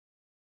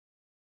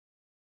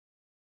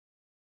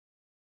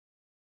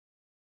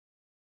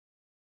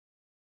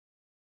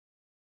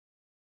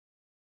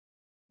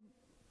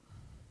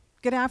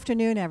Good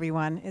afternoon,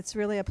 everyone. It's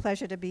really a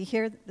pleasure to be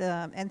here,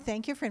 and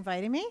thank you for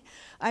inviting me.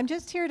 I'm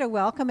just here to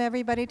welcome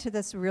everybody to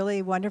this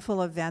really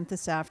wonderful event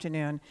this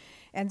afternoon.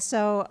 And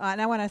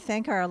I want to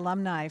thank our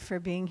alumni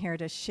for being here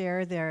to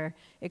share their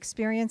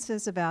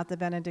experiences about the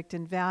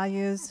Benedictine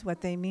values,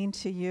 what they mean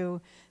to you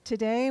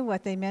today,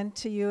 what they meant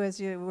to you as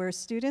you were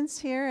students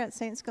here at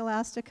St.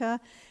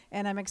 Scholastica,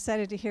 and I'm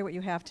excited to hear what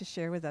you have to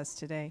share with us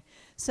today.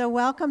 So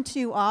welcome to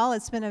you all.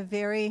 It's been a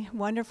very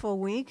wonderful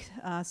week,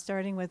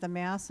 starting with the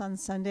Mass on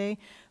Sunday,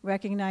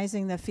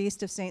 recognizing the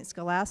Feast of St.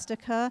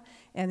 Scholastica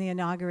and the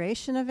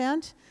inauguration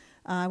event.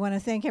 I want to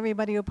thank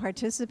everybody who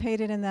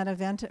participated in that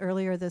event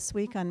earlier this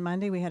week on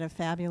Monday. We had a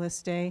fabulous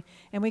day,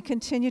 and we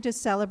continue to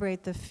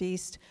celebrate the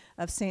Feast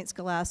of St.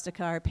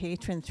 Scholastica, our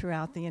patron,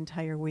 throughout the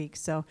entire week.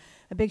 So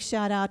a big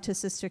shout out to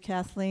Sister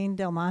Kathleen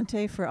Del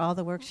Monte for all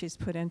the work she's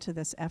put into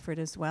this effort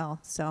as well.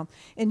 So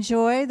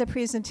enjoy the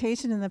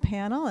presentation and the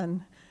panel,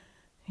 and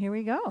here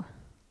we go.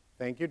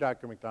 Thank you,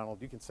 Dr.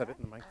 McDonald. You can set it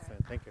in the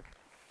microphone. Thank you.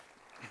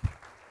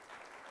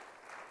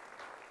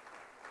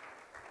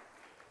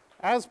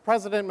 As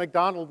President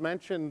McDonald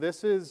mentioned,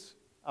 this is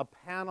a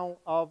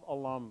panel of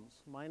alums.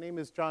 My name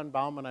is John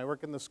Bauman. I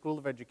work in the School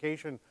of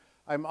Education.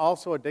 I'm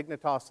also a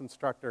Dignitas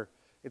instructor.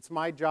 It's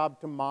my job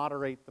to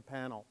moderate the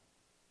panel.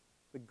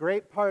 The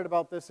great part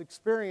about this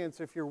experience,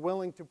 if you're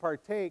willing to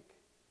partake,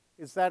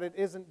 is that it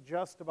isn't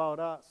just about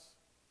us.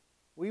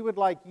 We would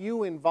like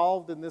you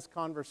involved in this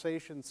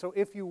conversation. So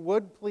if you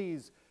would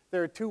please,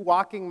 there are 2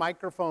 walking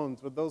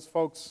microphones. Would those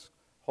folks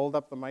hold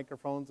up the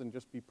microphones and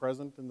just be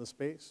present in the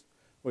space?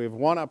 We have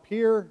one up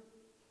here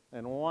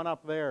and one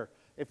up there.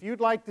 If you'd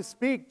like to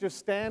speak, just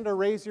stand or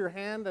raise your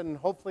hand, and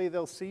hopefully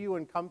they'll see you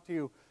and come to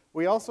you.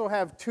 We also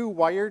have 2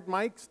 wired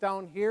mics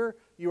down here.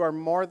 You are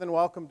more than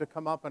welcome to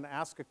come up and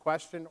ask a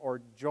question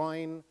or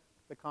join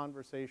the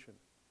conversation.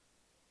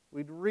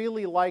 We'd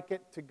really like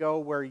it to go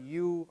where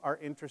you are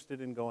interested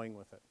in going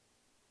with it.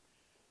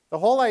 The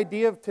whole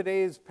idea of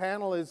today's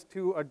panel is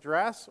to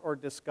address or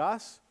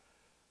discuss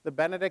the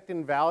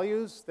Benedictine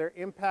values, their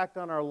impact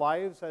on our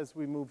lives as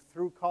we move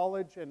through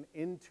college and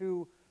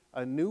into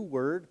a new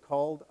word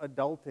called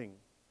adulting.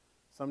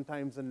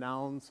 Sometimes a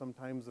noun,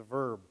 sometimes a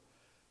verb.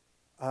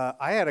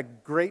 I had a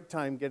great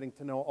time getting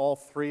to know all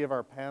 3 of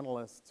our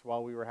panelists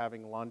while we were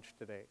having lunch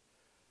today.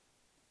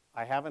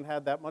 I haven't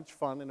had that much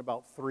fun in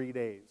about 3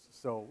 days,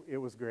 so it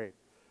was great.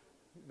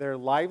 They're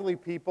lively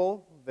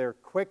people, they're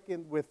quick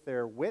with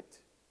their wit,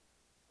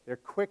 they're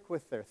quick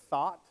with their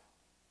thought,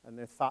 and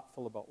they're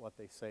thoughtful about what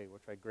they say,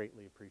 which I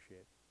greatly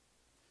appreciate.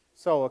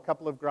 So, a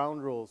couple of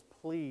ground rules.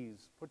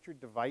 Please put your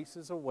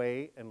devices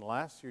away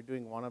unless you're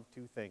doing one of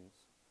 2 things.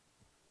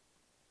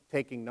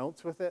 Taking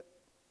notes with it,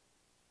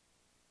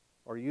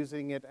 or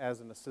using it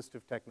as an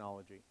assistive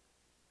technology.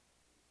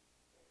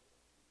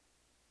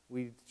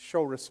 We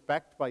show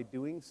respect by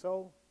doing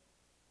so,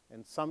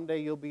 and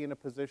someday you'll be in a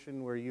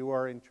position where you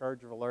are in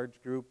charge of a large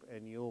group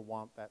and you'll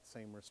want that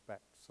same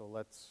respect. So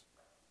let's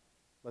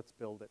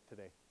build it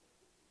today.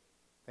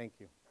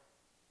 Thank you.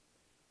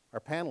 Our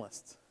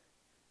panelists,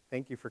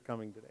 thank you for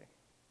coming today.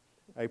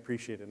 I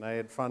appreciate it, and I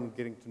had fun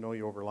getting to know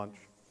you over lunch.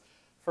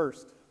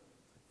 First,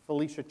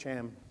 Phillisha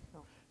Cham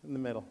in the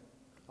middle.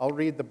 I'll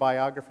read the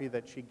biography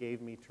that she gave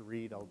me to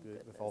read. I'll do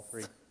it with all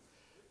 3.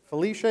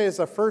 Phillisha is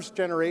a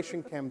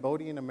first-generation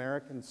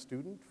Cambodian-American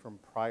student from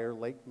Prior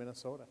Lake,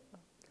 Minnesota.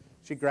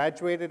 She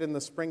graduated in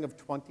the spring of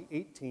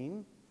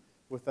 2018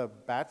 with a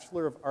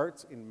Bachelor of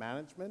Arts in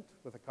Management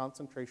with a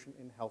concentration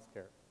in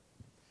healthcare.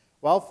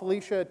 While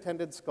Phillisha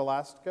attended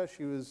Scholastica,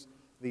 she was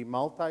the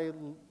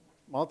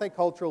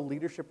Multicultural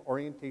Leadership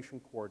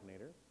Orientation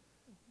Coordinator,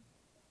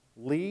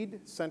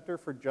 Lead Center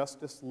for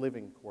Justice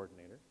Living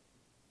Coordinator,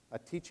 a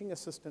teaching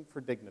assistant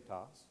for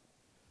Dignitas,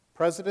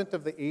 president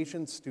of the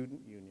Asian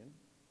Student Union,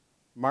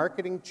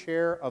 marketing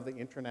chair of the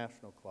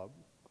International Club,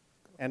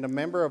 and a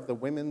member of the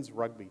women's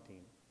rugby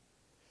team.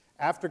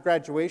 After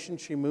graduation,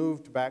 she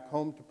moved back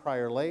home to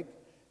Prior Lake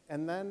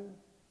and then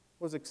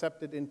was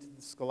accepted into the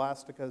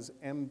Scholastica's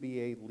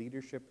MBA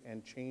Leadership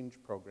and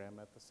Change program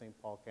at the St.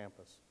 Paul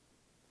campus.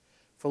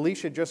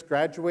 Phillisha just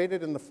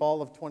graduated in the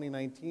fall of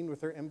 2019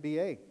 with her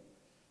MBA.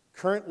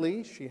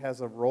 Currently, she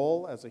has a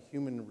role as a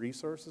Human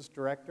Resources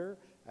Director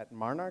at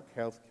Marnark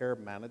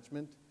Healthcare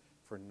Management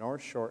for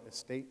North Shore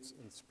Estates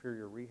and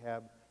Superior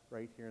Rehab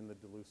right here in the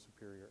Duluth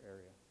Superior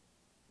area.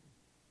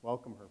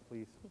 Welcome her,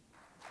 please.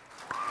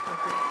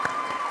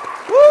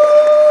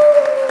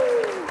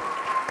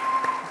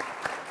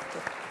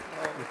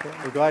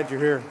 We're glad you're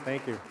here.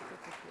 Thank you.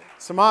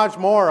 Semaj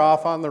Moore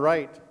off on the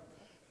right.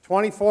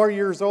 24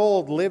 years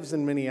old, lives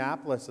in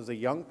Minneapolis as a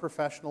young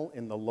professional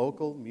in the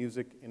local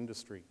music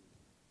industry.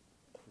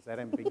 Is that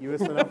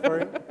ambiguous enough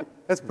for you?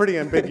 That's pretty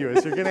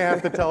ambiguous. You're going to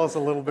have to tell us a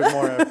little bit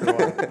more after a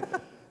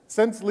while.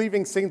 Since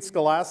leaving St.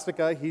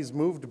 Scholastica, he's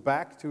moved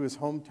back to his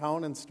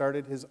hometown and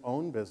started his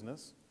own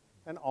business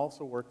and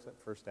also works at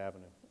First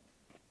Avenue.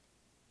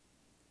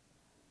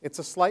 It's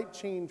a slight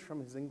change from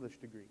his English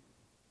degree.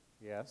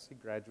 Yes, he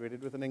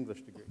graduated with an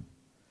English degree.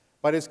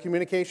 But his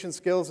communication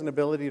skills and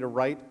ability to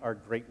write are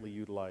greatly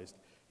utilized.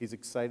 He's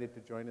excited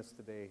to join us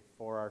today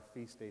for our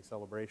Feast Day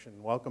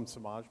celebration. Welcome,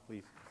 Semaj,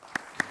 please.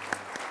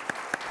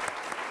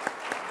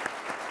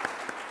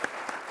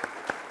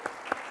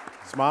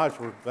 Semaj,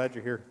 we're glad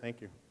you're here.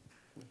 Thank you.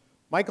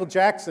 Michael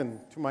Jackson,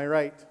 to my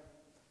right.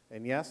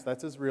 And yes,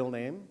 that's his real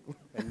name.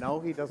 And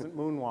no, he doesn't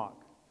moonwalk.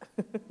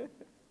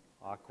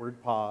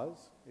 Awkward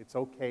pause. It's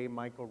okay,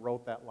 Michael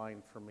wrote that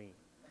line for me.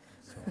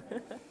 So.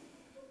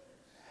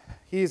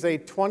 He's a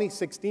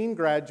 2016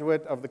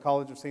 graduate of the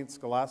College of St.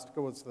 Scholastica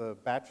with the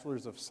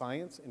Bachelor's of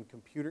Science in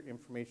Computer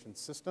Information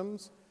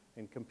Systems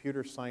and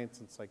Computer Science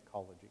and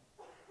Psychology.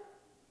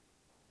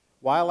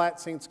 While at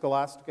St.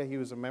 Scholastica, he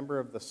was a member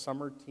of the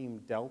summer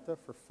team Delta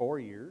for 4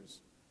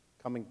 years,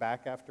 coming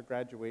back after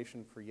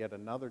graduation for yet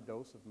another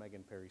dose of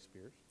Megan Perry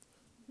Spears,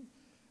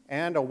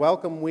 and a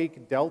Welcome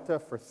Week Delta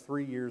for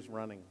 3 years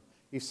running.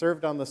 He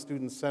served on the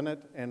Student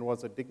Senate and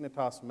was a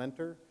Dignitas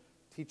mentor,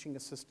 teaching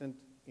assistant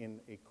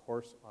in a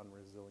course on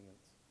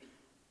resilience.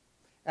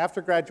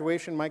 After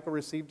graduation, Michael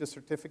received a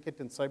certificate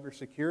in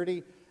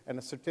cybersecurity and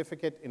a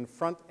certificate in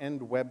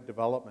front-end web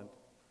development.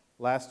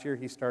 Last year,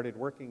 he started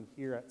working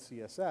here at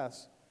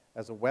CSS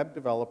as a web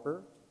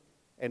developer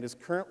and is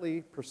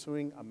currently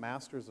pursuing a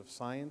Master's of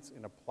Science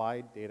in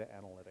Applied Data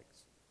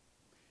Analytics.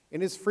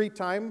 In his free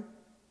time,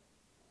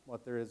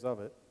 what there is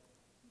of it,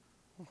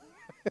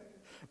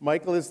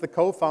 Michael is the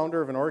co-founder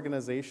of an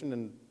organization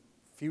and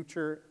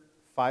future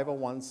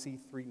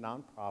 501c3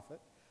 nonprofit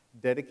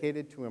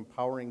dedicated to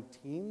empowering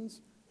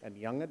teens and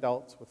young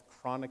adults with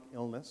chronic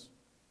illness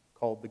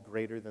called the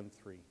Greater Than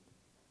 3.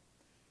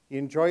 He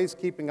enjoys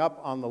keeping up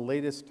on the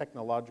latest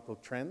technological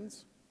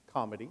trends,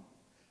 comedy,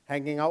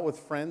 hanging out with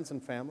friends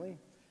and family,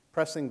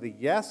 pressing the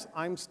 "Yes,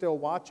 I'm still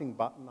watching"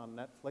 button on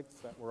Netflix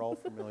that we're all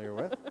familiar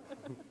with,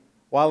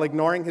 while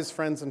ignoring his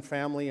friends and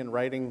family and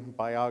writing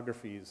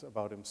biographies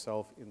about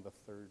himself in the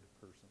third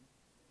person.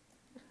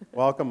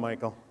 Welcome,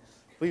 Michael.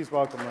 Please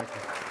welcome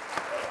Michael.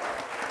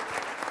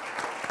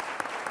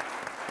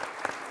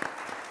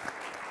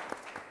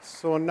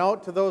 So a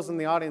note to those in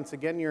the audience,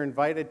 again, you're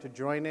invited to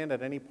join in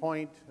at any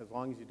point, as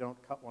long as you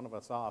don't cut one of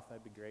us off,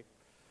 that'd be great.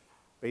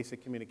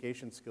 Basic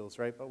communication skills,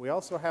 right? But we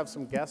also have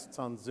some guests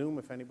on Zoom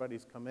if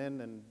anybody's come in,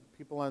 and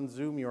people on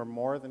Zoom, you're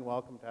more than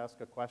welcome to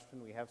ask a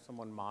question. We have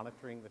someone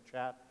monitoring the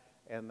chat,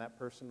 and that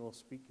person will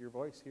speak your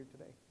voice here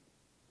today.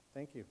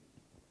 Thank you.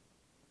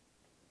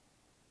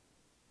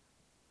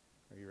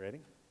 Are you ready?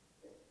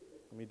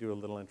 Let me do a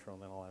little intro,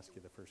 and then I'll ask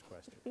you the first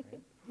question.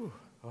 Right?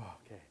 Oh,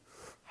 okay.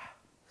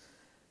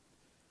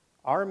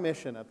 Our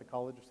mission at the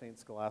College of St.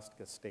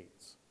 Scholastica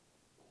states,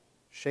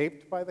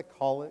 shaped by the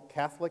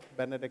Catholic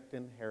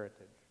Benedictine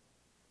heritage,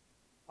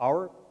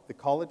 the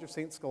College of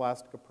St.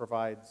 Scholastica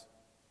provides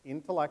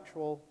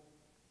intellectual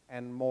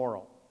and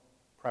moral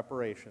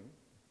preparation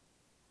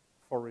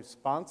for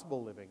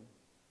responsible living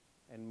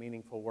and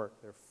meaningful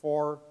work. There are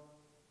 4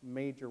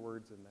 major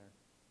words in there.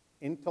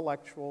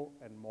 Intellectual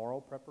and moral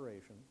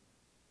preparation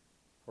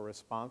for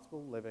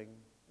responsible living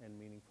and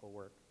meaningful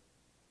work.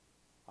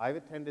 I've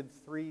attended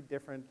 3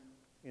 different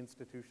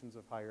institutions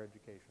of higher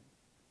education.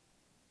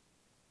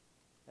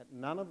 At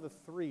none of the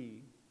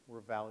 3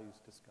 were values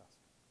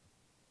discussed.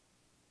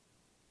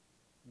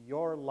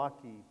 You're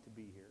lucky to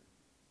be here.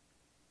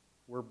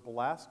 We're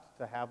blessed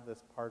to have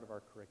this part of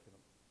our curriculum.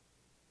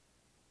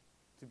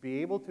 To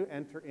be able to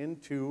enter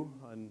into,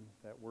 and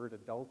that word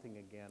adulting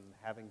again,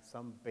 having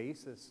some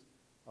basis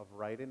of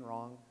right and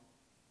wrong,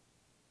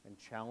 and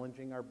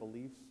challenging our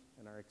beliefs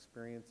and our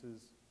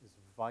experiences is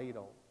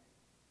vital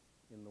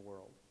in the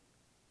world.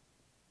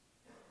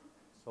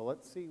 So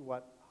let's see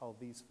how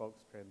these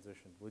folks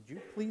transitioned. Would you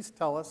please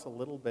tell us a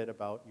little bit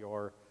about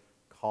your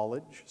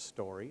college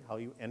story, how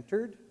you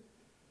entered,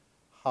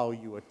 how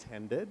you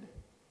attended,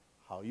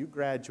 how you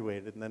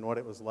graduated, and then what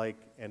it was like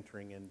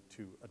entering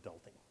into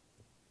adulting?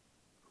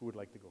 Who would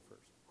like to go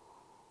first?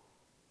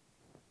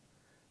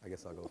 I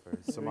guess I'll go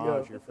first.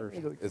 Semaj, you're first.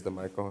 Is the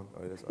mic on?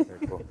 Oh, it is? Okay,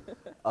 cool.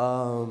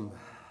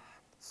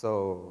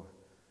 So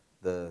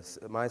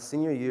my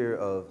senior year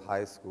of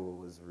high school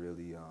was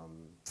really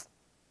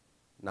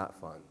not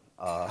fun.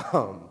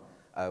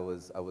 I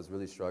was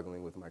really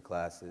struggling with my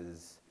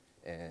classes,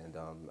 and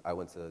I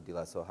went to De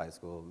La Salle High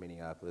School,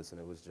 Minneapolis,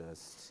 and it was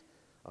just,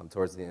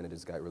 towards the end, it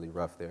just got really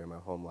rough there. My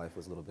home life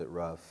was a little bit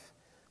rough.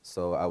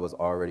 So I was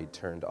already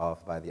turned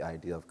off by the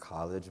idea of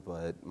college,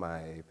 but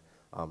my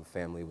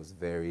family was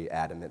very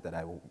adamant that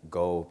I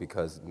go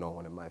because no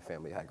one in my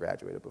family had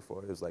graduated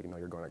before. It was like,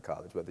 you're going to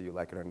college whether you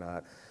like it or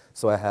not.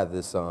 So I had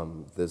this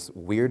this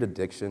weird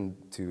addiction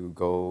to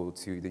go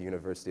to the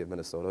University of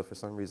Minnesota for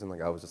some reason.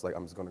 Like I was just like,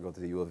 I'm just going to go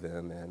to the U of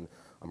M and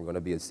I'm going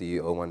to be a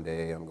CEO one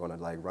day. I'm going to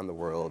like run the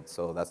world.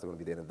 So that's going to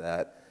be the end of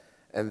that.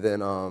 And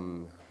then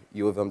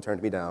U of M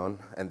turned me down.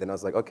 And then I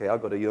was like, okay, I'll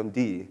go to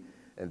UMD.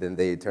 And then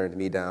they turned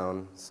me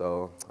down.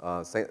 So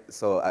St.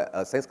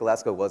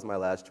 Scholastica was my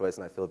last choice,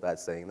 and I feel bad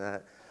saying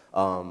that.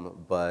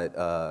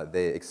 But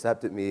they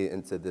accepted me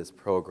into this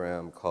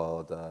program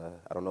called,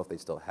 I don't know if they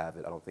still have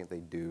it, I don't think they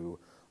do,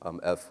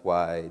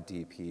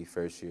 FYDP,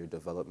 First Year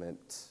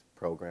Development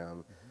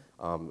Program.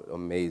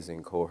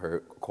 amazing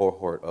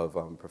cohort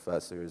of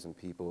professors and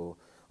people.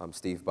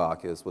 Steve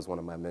Bacchus was one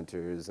of my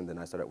mentors, and then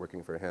I started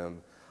working for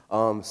him.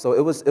 So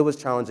it was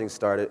challenging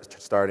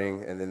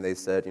starting, and then they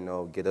said, you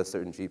know, get a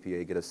certain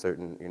GPA, get a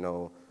certain, you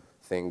know,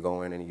 thing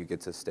going, and you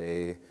get to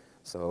stay.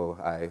 So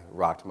I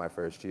rocked my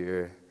first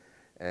year.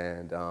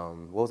 And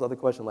what was the other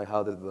question? Like,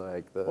 how did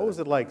like the... What was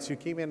it like? So you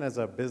came in as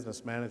a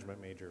business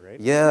management major, right?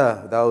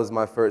 Yeah, that was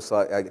my first. So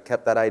I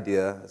kept that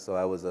idea. So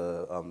I was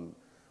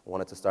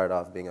wanted to start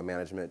off being a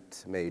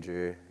management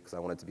major because I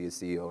wanted to be a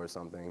CEO or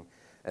something.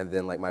 And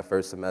then like my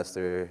first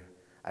semester,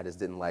 I just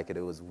didn't like it.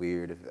 It was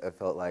weird. It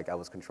felt like I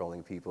was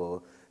controlling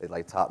people. It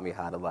like taught me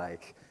how to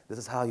like, this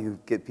is how you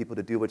get people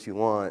to do what you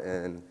want.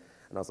 And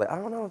I was like, I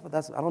don't know if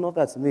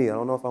that's me. I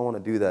don't know if I want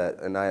to do that.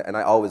 And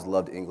I always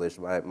loved English.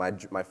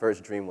 My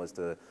first dream was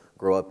to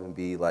grow up and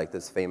be like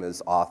this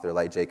famous author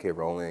like J.K.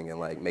 Rowling and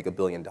like make $1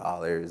 billion.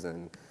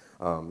 And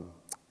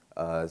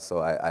so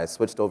I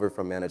switched over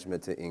from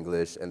management to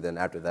English. And then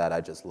after that,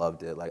 I just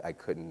loved it. Like I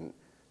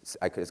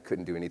just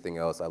couldn't do anything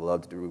else. I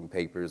loved doing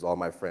papers. All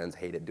my friends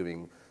hated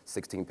doing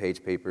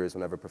 16-page papers.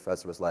 Whenever a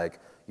professor was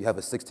like, you have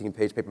a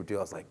 16-page paper due,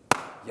 I was like,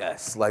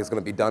 yes, like it's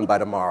gonna be done by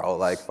tomorrow,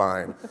 like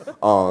fine.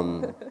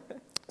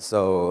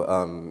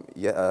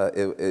 Yeah,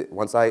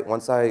 once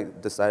I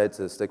decided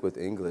to stick with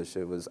English,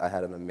 I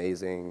had an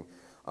amazing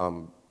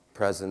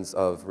presence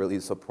of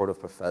really supportive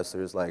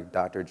professors like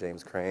Dr.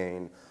 James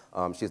Crane.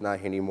 She's not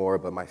here anymore,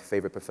 but my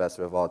favorite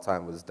professor of all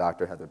time was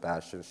Dr. Heather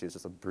Bastian. She was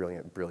just a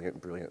brilliant,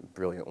 brilliant, brilliant,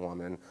 brilliant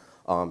woman.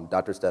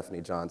 Dr.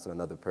 Stephanie Johnson,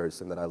 another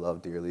person that I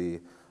love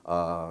dearly.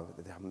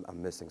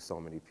 I'm missing so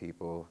many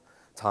people.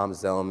 Tom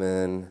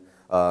Zellman.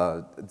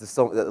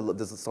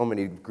 There's so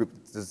many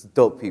groups, just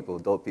dope people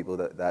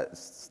that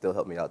still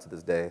help me out to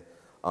this day.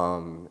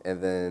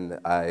 And then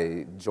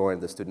I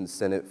joined the Student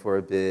Senate for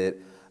a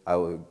bit.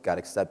 I got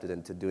accepted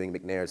into doing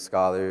McNair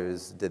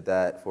Scholars, did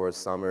that for a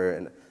summer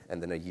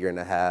and then a year and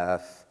a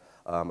half.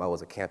 I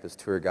was a campus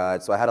tour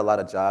guide. So I had a lot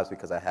of jobs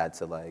because I had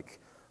to like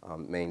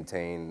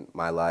maintain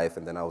my life.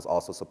 And then I was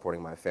also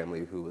supporting my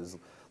family who was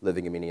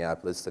living in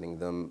Minneapolis, sending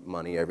them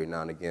money every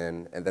now and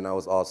again. And then I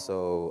was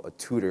also a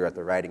tutor at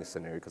the Writing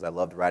Center because I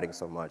loved writing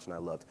so much and I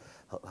loved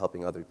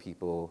helping other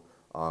people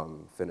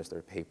finish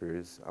their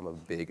papers. I'm a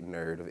big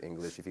nerd of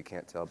English, if you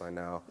can't tell by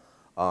now.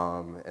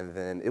 And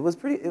then it was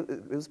pretty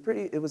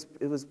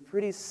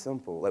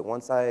simple. Like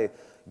once I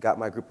got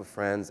my group of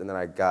friends and then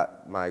I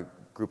got my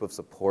group of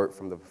support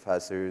from the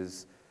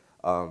professors,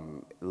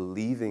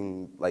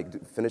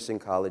 finishing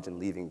college and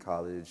leaving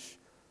college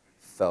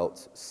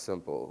felt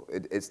simple.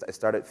 It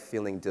started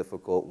feeling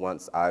difficult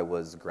once I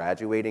was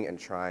graduating and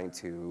trying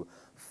to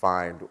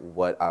find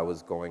what I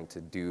was going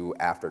to do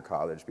after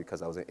college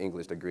because I was an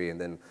English degree, and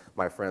then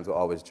my friends would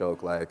always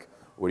joke like,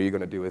 what are you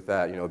going to do with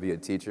that? You know, be a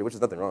teacher, which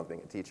is nothing wrong with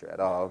being a teacher at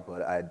all,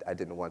 but I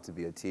didn't want to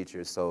be a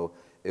teacher, so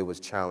it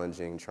was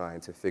challenging trying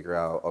to figure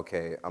out,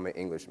 okay, I'm an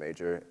English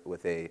major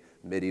with a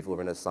medieval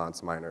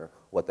Renaissance minor.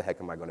 What the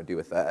heck am I going to do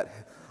with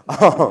that?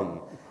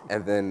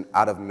 And then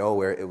out of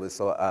nowhere, it was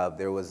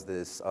there was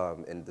this,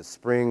 in the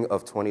spring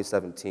of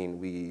 2017,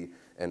 we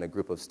and a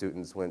group of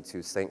students went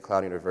to St.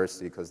 Cloud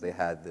University because they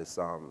had this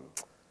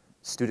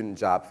student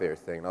job fair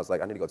thing. And I was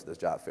like, I need to go to this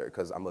job fair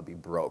because I'm going to be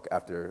broke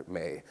after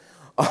May.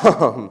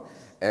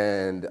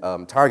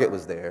 Target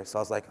was there, so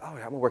I was like, oh, I'm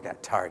going to work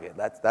at Target.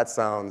 That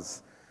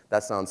sounds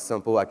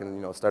simple. I can,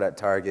 you know, start at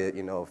Target,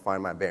 you know,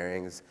 find my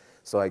bearings.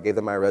 So I gave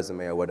them my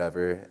resume or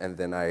whatever, and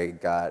then I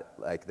got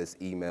like this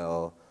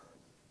email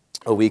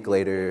a week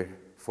later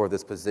for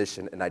this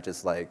position, and I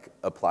just like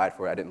applied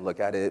for it. I didn't look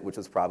at it, which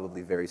was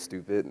probably very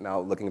stupid now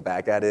looking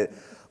back at it,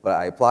 but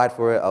I applied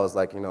for it. I was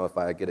like, you know, if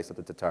I get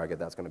accepted to Target,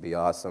 that's gonna be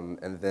awesome.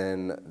 And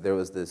then there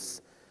was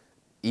this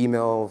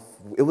email.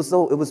 It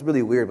was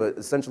really weird, but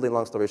essentially,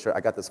 long story short, I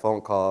got this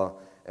phone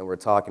call, and we're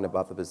talking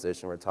about the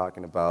position. We're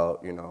talking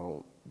about, you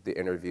know, the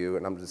interview,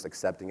 and I'm just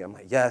accepting it. I'm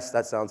like, yes,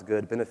 that sounds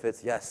good.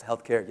 Benefits, yes.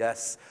 Healthcare,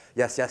 yes.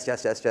 Yes, yes,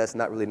 yes, yes, yes.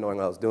 Not really knowing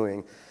what I was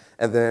doing.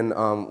 And then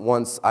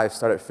once I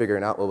started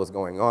figuring out what was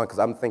going on, because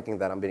I'm thinking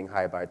that I'm being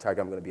hired by a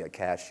Target, I'm going to be a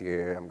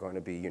cashier. I'm going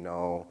to be, you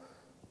know,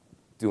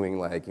 doing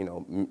like, you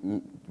know,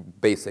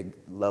 basic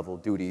level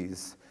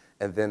duties.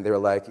 And then they were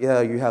like, yeah,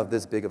 you have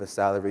this big of a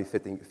salary,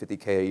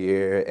 50K a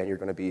year, and you're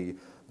going to be,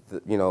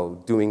 you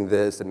know, doing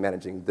this and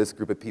managing this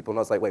group of people. And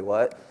I was like, wait,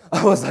 what?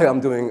 I was like, I'm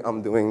doing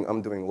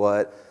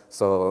what?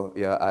 So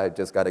yeah, I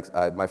just got,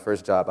 my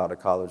first job out of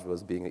college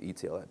was being an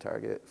ETL at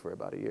Target for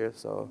about a year.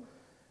 So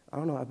I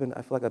don't know, I feel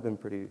like I've been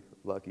pretty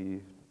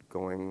lucky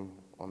going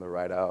on the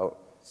ride out.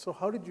 So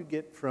how did you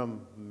get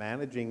from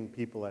managing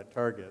people at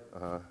Target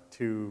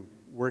to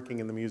working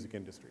in the music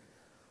industry?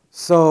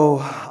 So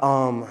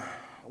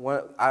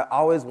I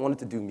always wanted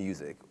to do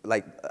music,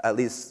 like at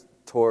least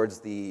towards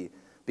the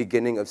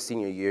beginning of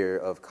senior year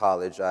of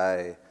college.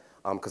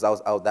 Because I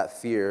was out, that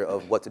fear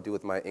of what to do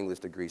with my English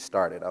degree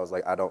started. I was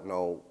like, I don't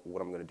know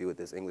what I'm going to do with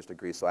this English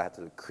degree, so I have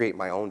to create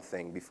my own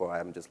thing before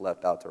I'm just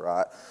left out to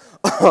rot.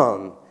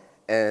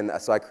 And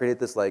so I created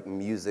this like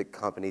music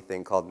company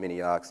thing called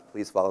Miniox.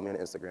 Please follow me on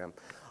Instagram.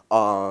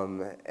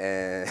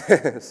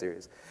 And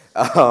serious.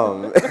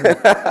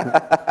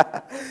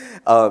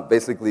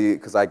 Basically,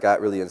 because I got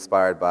really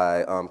inspired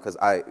by, because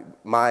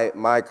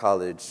my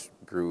college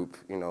group,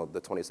 you know, the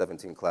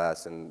 2017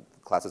 class and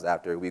classes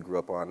after, we grew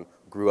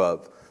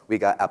up, we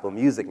got Apple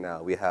Music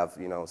now. We have,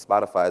 you know,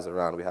 Spotify's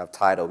around, we have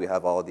Tidal, we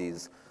have all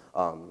these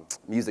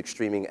music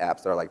streaming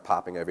apps that are like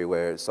popping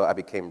everywhere. So I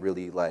became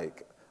really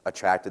like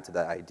attracted to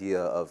the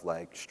idea of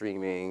like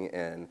streaming,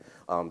 and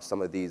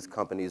some of these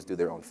companies do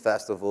their own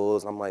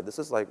festivals. I'm like, this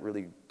is like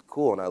really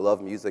cool, and I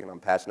love music and I'm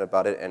passionate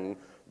about it, and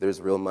there's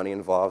real money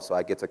involved, so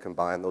I get to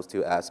combine those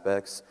two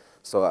aspects.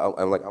 So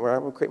I'm like, I'm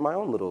gonna create my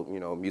own little, you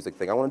know, music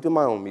thing. I wanna do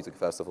my own music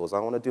festivals. I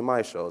wanna do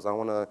my shows. I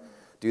wanna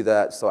do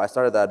that. So I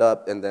started that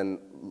up, and then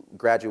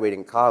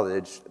graduating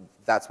college,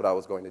 that's what I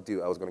was going to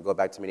do. I was gonna go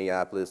back to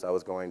Minneapolis. I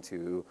was going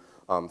to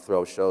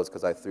throw shows,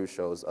 because I threw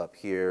shows up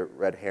here,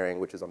 Red Herring,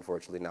 which is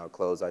unfortunately now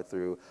closed. I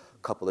threw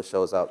a couple of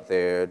shows out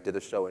there, did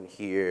a show in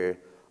here.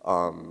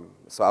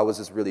 So I was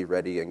just really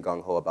ready and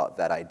gung-ho about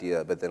that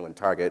idea. But then when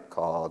Target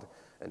called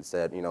and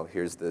said, you know,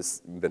 here's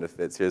this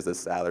benefits, here's this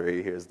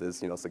salary, here's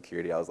this, you know,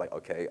 security, I was like,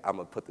 okay, I'm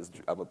gonna put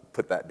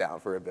that down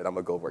for a bit. I'm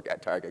gonna go work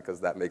at Target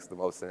because that makes the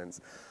most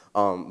sense.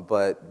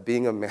 But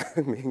being a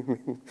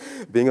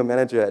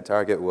manager at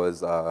Target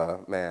was,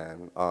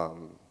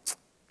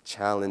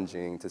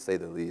 challenging to say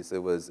the least. It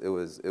was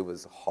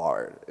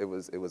hard. It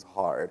was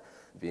hard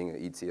being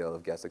an ETL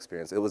of guest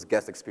experience. It was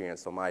guest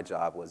experience, so my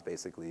job was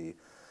basically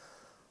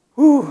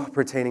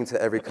pertaining to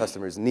every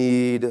customer's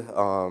need.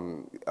 I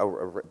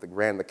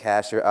ran the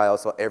cashier aisle,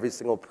 so every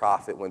single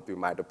profit went through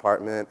my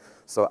department.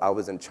 So I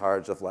was in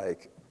charge of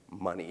like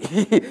money,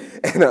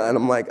 and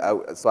I'm like,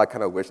 so I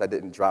kind of wish I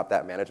didn't drop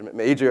that management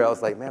major. I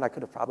was like, man, I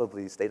could have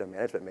probably stayed a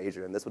management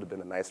major, and this would have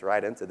been a nice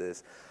ride into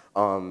this.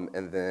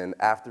 And then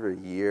after a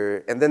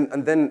year, and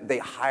then they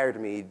hired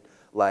me.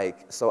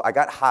 Like, so I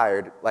got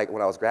hired like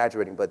when I was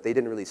graduating, but they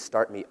didn't really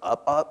start me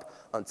up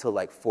until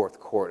like fourth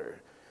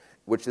quarter.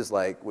 Which is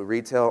like, with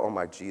retail, oh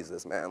my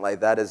Jesus, man. Like,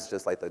 that is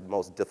just like the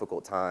most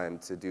difficult time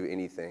to do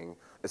anything,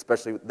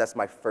 especially, that's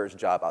my first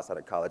job outside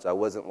of college. I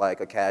wasn't like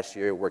a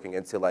cashier working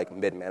into like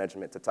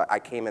mid-management to top. I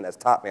came in as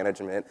top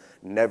management,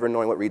 never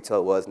knowing what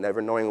retail was,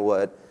 never knowing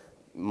what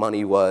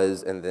money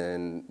was, and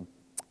then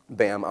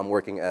bam, I'm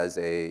working as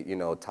a, you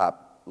know,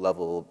 top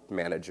level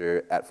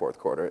manager at fourth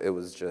quarter. It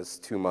was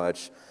just too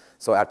much.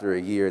 So after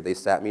a year, they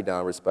sat me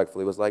down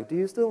respectfully, was like, do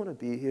you still want to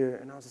be here?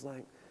 And I was just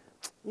like,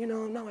 you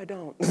know, no, I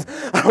don't.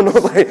 I don't know,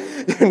 like,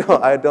 you know,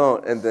 I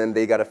don't. And then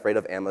they got afraid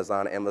of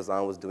Amazon.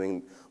 Amazon was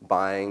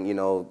buying, you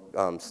know,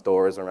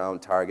 stores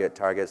around Target.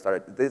 Target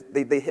started,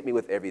 they hit me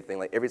with everything.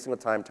 Like, every single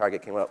time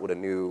Target came up with a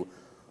new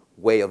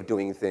way of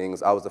doing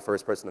things, I was the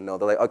first person to know.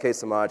 They're like, okay,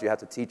 Semaj, you have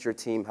to teach your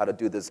team how to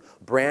do this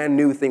brand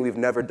new thing we've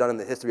never done in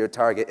the history of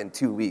Target in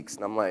 2 weeks.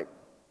 And I'm like,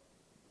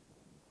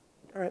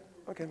 all right,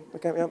 okay,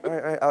 yeah, all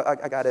right,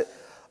 I got it.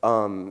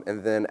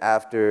 And then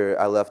after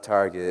I left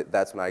Target,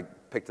 that's when I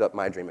picked up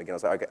my dream again. I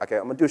was like, okay,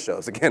 I'm gonna do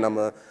shows again. I'm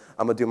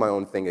gonna do my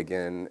own thing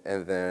again.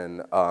 And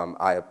then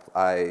I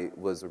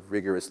was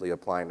rigorously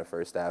applying to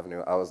First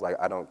Avenue. I was like,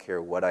 I don't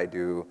care what I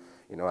do.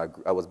 You know,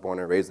 I was born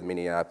and raised in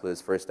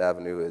Minneapolis. First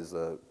Avenue is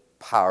a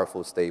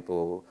powerful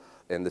staple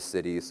in the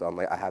city. So I'm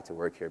like, I have to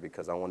work here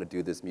because I want to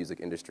do this music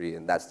industry,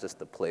 and that's just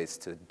the place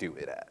to do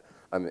it at.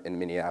 I'm in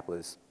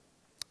Minneapolis.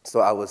 So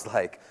I was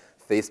like,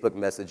 Facebook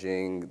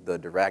messaging the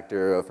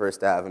director of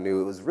First Avenue.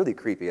 It was really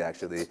creepy,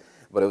 actually.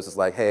 But it was just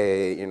like,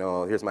 hey, you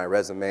know, here's my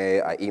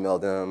resume. I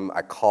emailed him,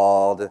 I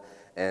called,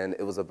 and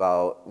it was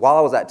about, while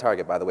I was at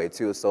Target, by the way,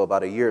 too, so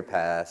about a year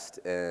passed,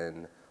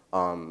 and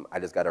I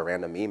just got a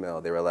random email.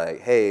 They were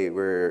like, hey,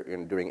 we're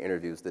doing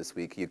interviews this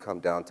week. Can you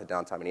come down to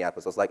downtown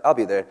Minneapolis? I was like, I'll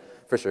be there,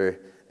 for sure.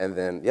 And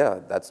then, yeah,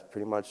 that's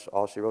pretty much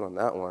all she wrote on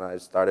that one. I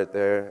started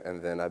there,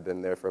 and then I've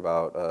been there for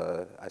about,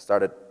 I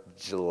started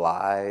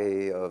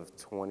July of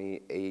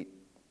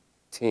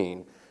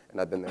 2018, and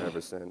I've been there ever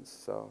since,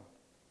 so.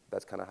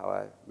 That's kind of how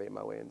I made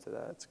my way into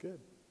that. That's good.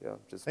 Yeah,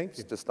 just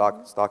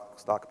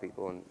stalk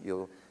people, and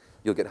you'll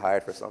get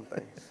hired for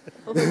something.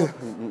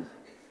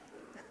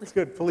 That's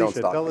good.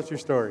 Phillisha, tell us your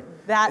story.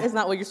 That is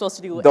not what you're supposed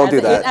to do. Don't do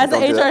that. As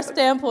an HR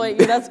standpoint,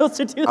 you're not supposed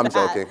to do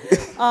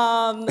that.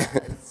 I'm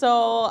joking.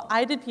 So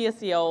I did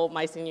PSEO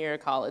my senior year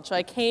of college. So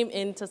I came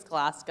into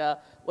Scholastica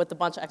with a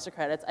bunch of extra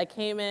credits. I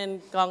came in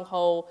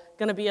gung-ho,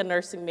 gonna be a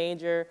nursing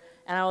major,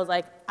 and I was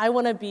like, I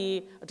wanna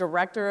be a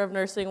director of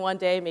nursing one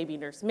day, maybe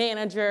nurse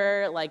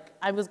manager, like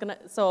I was gonna,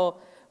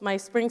 so my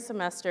spring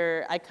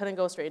semester, I couldn't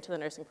go straight into the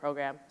nursing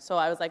program. So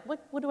I was like,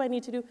 what do I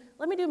need to do?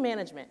 Let me do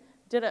management.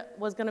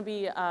 Was gonna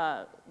be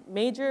a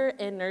major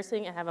in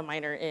nursing and have a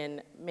minor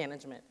in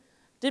management.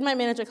 Did my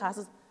management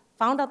classes,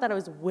 found out that I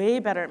was way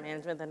better at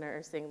management than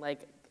nursing.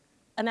 Like,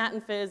 Anat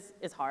and Phys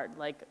is hard,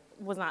 like,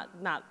 was not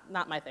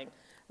my thing,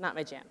 not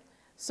my jam.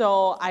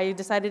 So I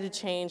decided to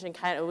change and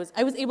I was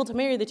able to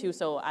marry the two,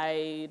 so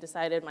I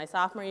decided my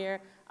sophomore year,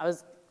 I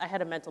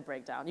had a mental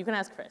breakdown. You can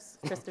ask Chris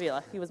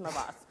Davila, he was my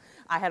boss.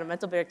 I had a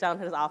mental breakdown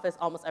in his office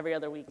almost every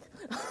other week.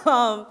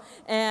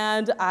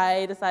 And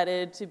I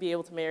decided to be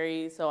able to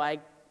marry, so I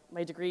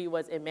my degree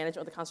was in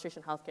management with a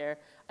concentration in healthcare.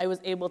 I was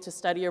able to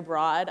study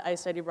abroad. I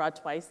studied abroad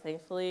twice,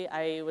 thankfully.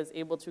 I was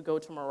able to go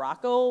to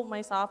Morocco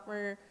my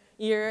sophomore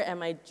year, and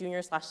my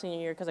junior/senior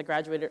year, because I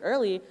graduated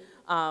early,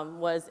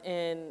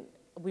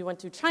 we went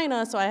to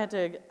China, so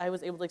I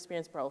was able to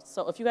experience both.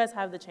 So if you guys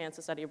have the chance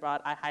to study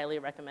abroad, I highly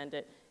recommend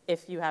it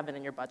if you have it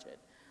in your budget.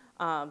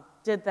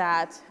 Did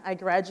that. I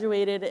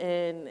graduated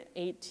in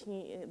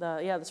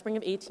the spring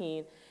of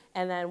 18,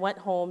 and then went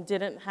home,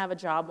 didn't have a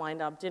job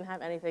lined up, didn't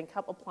have anything,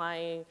 kept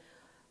applying.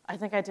 I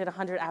think I did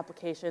 100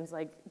 applications.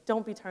 Like,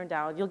 don't be turned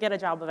down. You'll get a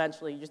job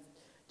eventually.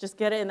 Just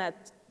get it in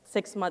that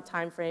 6-month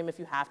time frame if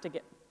you have to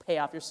pay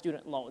off your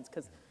student loans,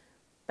 because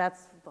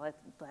that's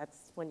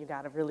when you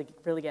gotta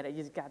really get it.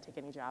 You just gotta take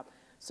any job.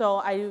 So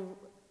I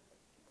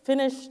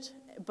finished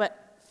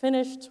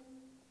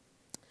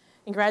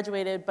and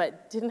graduated,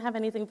 but didn't have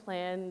anything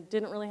planned,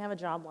 didn't really have a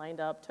job lined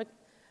up.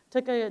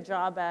 Took a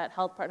job at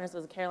Health Partners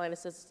as a care line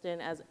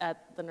assistant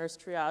at the nurse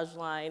triage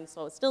line,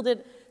 so still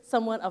did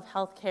somewhat of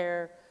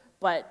healthcare,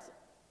 but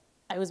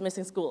I was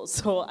missing school,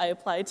 so I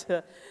applied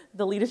to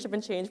the Leadership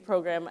and Change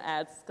program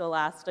at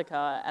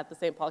Scholastica at the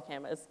St. Paul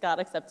campus, got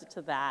accepted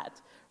to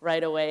that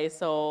right away,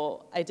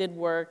 so I did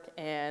work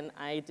and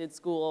I did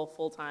school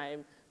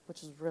full-time,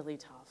 which was really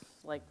tough,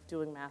 like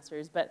doing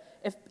masters, but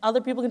if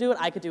other people can do it,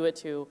 I could do it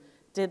too.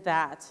 Did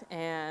that,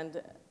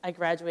 and I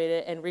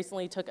graduated and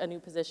recently took a new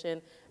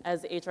position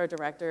as HR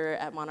director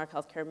at Monarch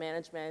Healthcare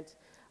Management.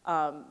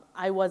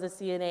 I was a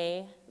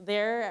CNA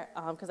there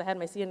because I had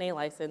my CNA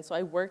license, so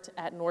I worked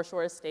at North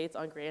Shore Estates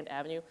on Grand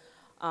Avenue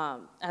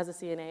as a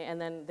CNA, and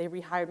then they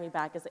rehired me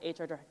back as the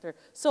HR director.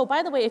 So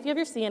by the way, if you have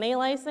your CNA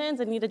license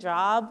and need a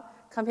job,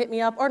 come hit me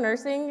up, or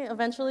nursing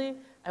eventually,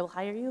 I will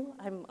hire you.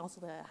 I'm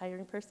also the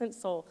hiring person,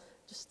 so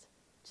just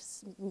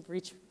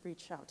reach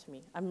out to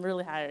me. I'm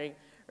really hiring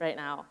right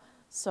now.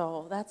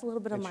 So that's a little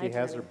bit of my journey. And she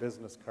has her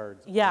business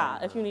cards.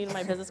 Yeah, if you need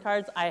my business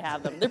cards, I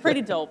have them. They're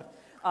pretty dope.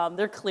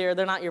 They're clear.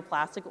 They're not your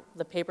plastic.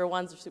 The paper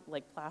ones are super,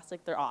 like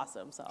plastic. They're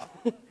awesome. So.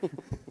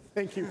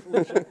 Thank you,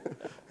 Phillisha.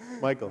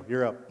 Michael,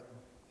 you're up.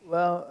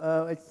 Well,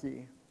 let's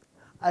see.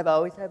 I've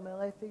always had my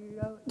life figured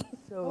out.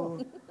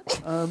 So.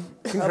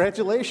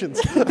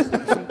 Congratulations.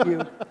 Thank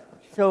you.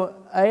 So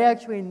I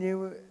actually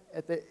knew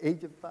at the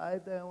age of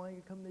 5 that I wanted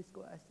to come to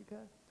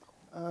Scholastica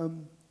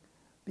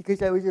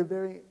because I was a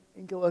very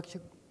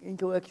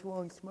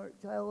intellectual and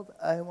smart child.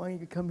 I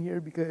wanted to come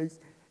here because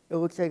it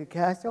looks like a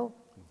castle.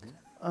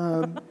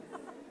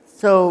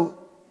 So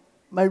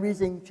my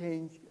reasoning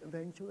changed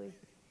eventually.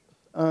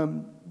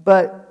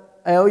 But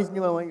I always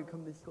knew I wanted to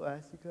come to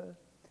Scholastica.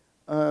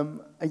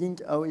 I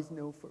didn't always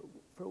know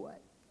for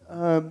what.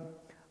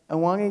 I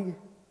wanted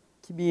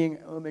to be an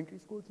elementary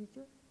school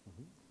teacher.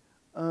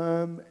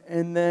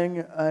 And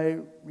then I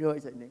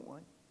realized I didn't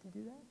want to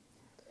do that.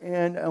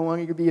 And I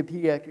wanted to be a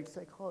pediatric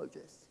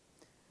psychologist.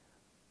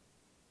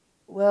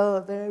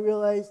 Well, then I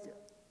realized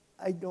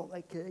I don't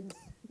like kids.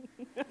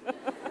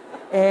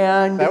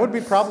 And that would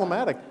be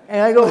problematic.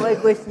 And I don't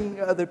like listening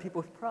to other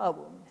people's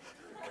problems.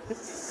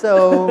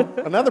 So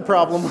another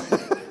problem.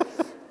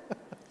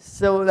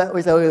 So that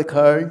was out of the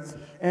cards.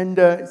 And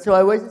so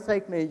I was a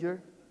psych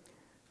major.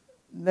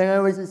 Then I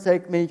was a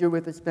psych major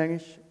with a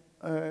Spanish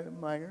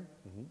minor.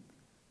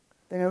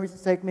 Then I was a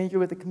psych major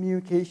with a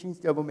communications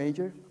double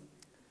major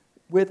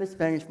with a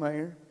Spanish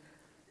minor.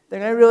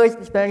 Then I realized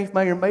the Spanish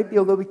minor might be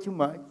a little bit too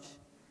much.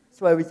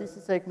 So I was just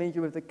a psych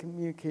major with a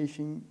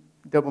communication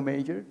double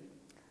major.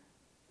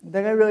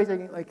 Then I realized I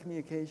didn't like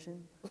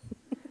communication.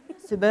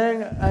 So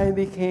then I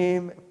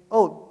became,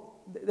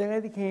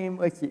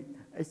 let's see,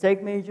 a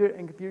psych major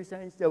and computer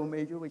science double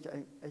major, which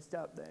I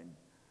stopped then.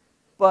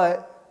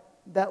 But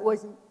that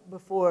wasn't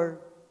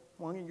before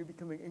wanting to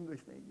become an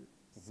English major.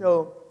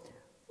 So,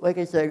 like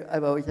I said,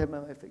 I've always had my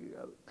life figured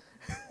out.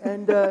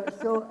 And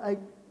so I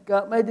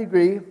got my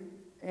degree,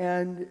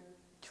 and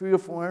true to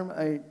form,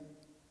 I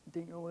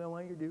didn't know what I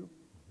wanted to do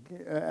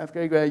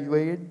after I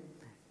graduated.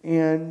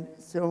 And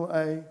so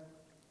I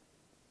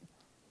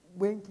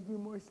went to do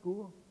more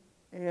school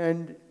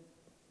and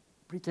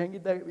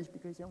pretended that it was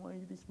because I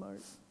wanted to be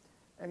smart.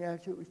 And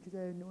actually it was because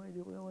I had no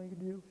idea what I wanted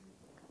to do.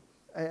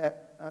 I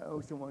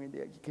also wanted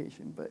the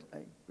education, but I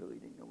really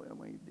didn't know what I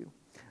wanted to do.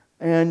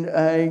 And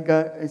I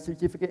got a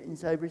certificate in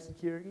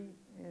cybersecurity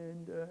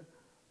and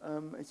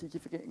a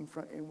certificate in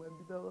front-end web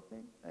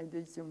development. I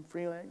did some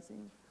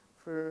freelancing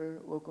for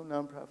local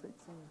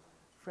nonprofits and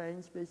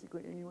friends,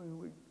 basically anyone who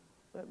would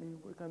let me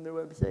work on their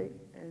website.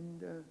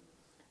 And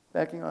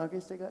back in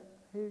August, I got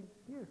hired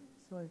here.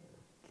 So I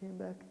came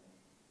back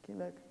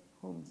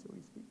home, so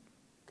to speak.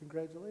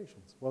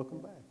 Congratulations. Welcome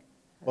back.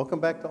 Welcome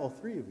back to all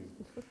three of you.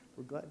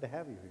 We're glad to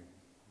have you here.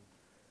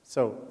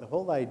 So the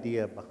whole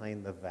idea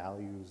behind the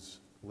values,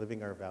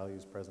 living our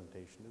values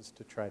presentation, is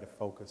to try to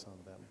focus on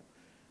them.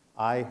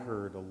 I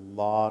heard a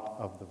lot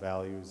of the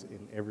values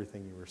in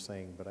everything you were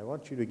saying, but I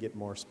want you to get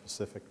more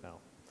specific now.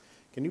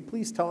 Can you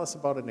please tell us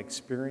about an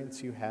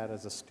experience you had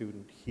as a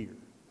student here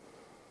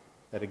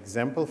that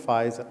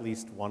exemplifies at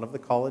least one of the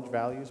college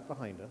values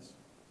behind us?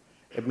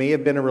 It may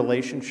have been a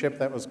relationship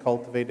that was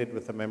cultivated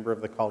with a member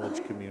of the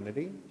college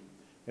community.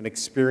 an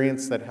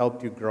experience that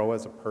helped you grow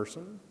as a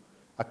person,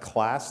 a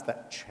class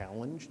that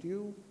challenged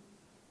you,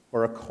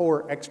 or a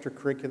core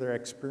extracurricular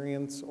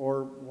experience,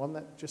 or one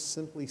that just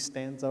simply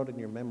stands out in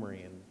your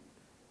memory and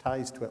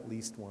ties to at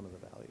least one of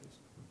the values?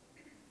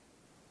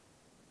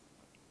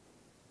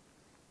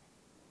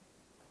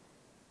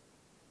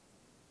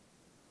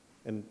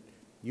 And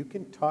you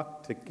can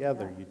talk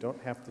together. You don't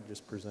have to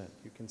just present.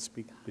 You can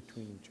speak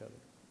between each other.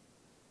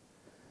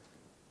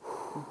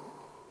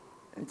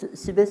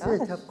 See, this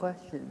is a tough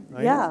question.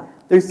 Yeah.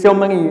 There's so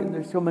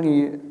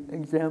many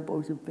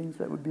examples of things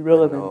that would be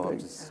relevant. I'm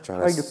just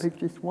trying to pick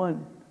just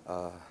one.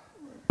 I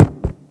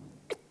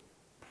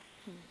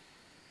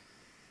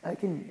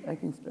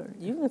can start.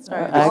 You can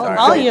start. I'll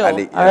All you. All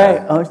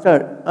right, I'll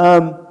start.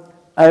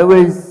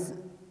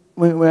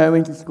 When I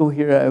went to school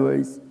here, I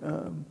was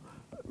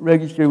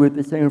registered with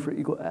the Center for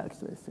Equal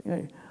Access.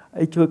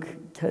 I took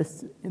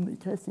tests in the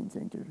testing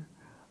center.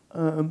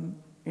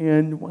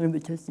 And one of the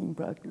testing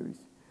proctors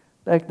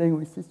back then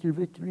was Sister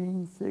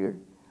Victorine Singer.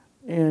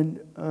 And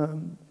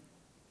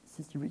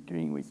Sister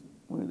Victorine was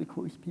one of the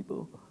coolest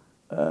people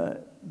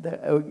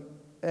that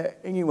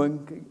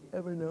anyone could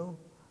ever know.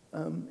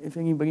 If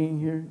anybody in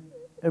here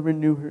ever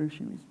knew her,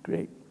 she was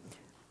great.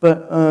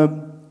 But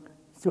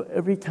so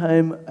every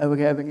time I would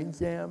have an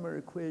exam or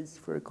a quiz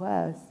for a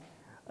class,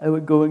 I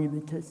would go into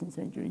the testing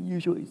center, and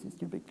usually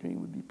Sister Victorine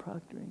would be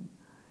proctoring.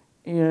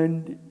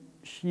 And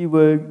she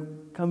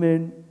would come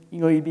in,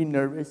 you'd be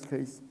nervous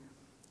because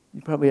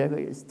you probably have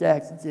like a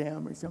stacks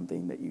exam or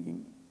something that you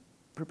can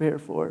prepare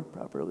for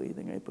properly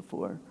the night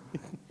before.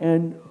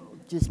 And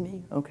just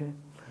me? Okay.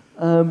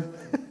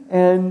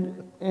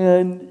 And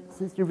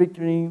Sister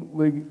Victorine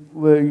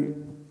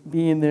would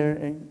be in there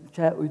and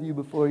chat with you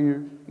before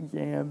your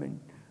exam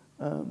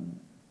and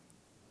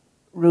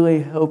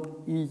really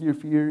help ease your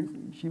fears.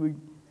 She would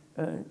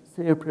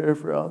say a prayer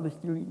for all the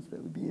students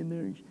that would be in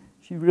there.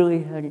 She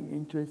really had an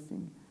interest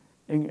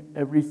in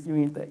every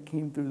student that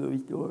came through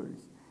those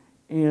doors.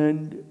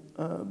 And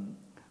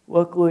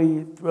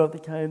luckily, throughout the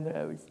time that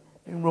I was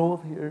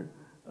enrolled here,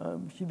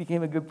 she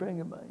became a good friend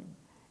of mine.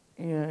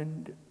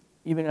 And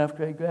even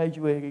after I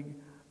graduated,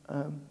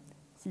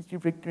 Sister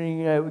Victorine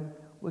and I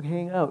would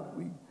hang out.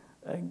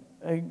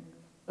 I'd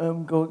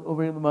go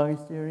over to the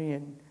monastery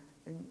and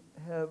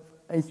have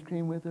ice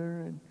cream with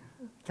her and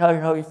tell her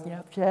how to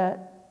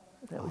Snapchat.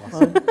 That was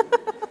fun.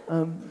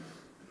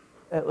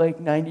 At like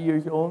 90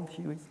 years old,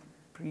 she was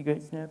pretty good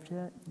at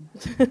Snapchat.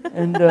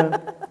 And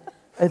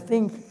I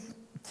think,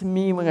 to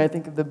me, when I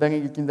think of the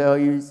Benedictine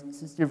values,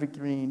 Sister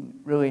Victorine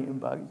really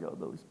embodies all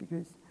those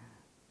because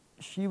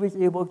she was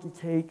able to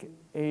take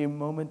a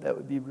moment that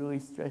would be really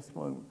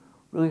stressful and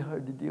really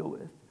hard to deal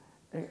with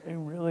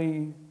and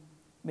really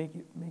make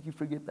you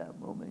forget that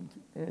moment.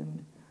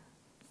 And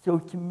so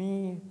to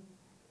me,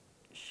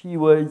 she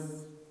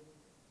was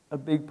a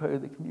big part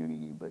of the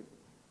community, but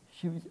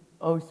she was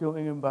also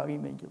an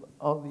embodiment of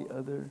all the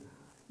other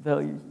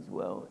values as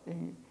well.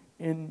 And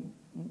in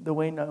the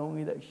way not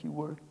only that she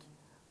worked,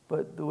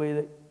 but the way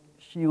that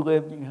she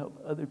lived and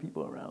helped other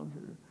people around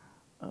her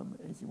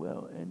as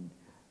well. And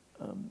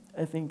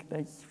I think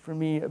that's, for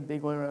me, a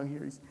big one around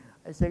here is,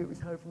 I said it was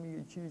hard for me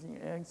to choose an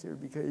answer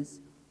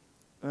because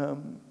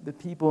the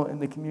people in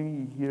the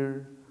community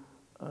here,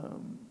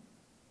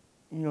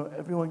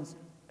 everyone's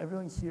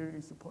here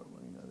to support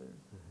one another.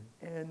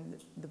 Mm-hmm. And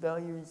the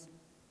values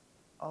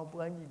all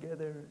blend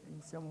together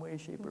in some way,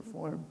 shape, or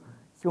form.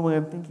 So when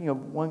I'm thinking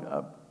of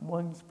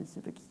one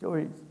specific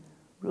story, it's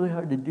really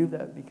hard to do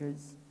that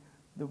because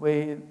the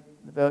way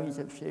the values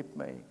have shaped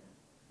my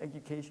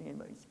education and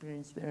my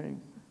experience there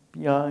and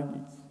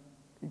beyond,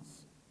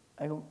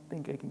 I don't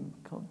think I can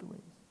count the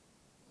ways.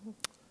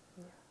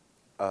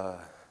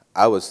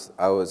 I was,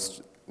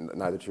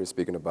 now that you were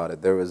speaking about it,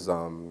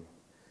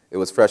 it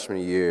was freshman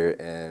year,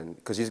 and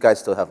because you guys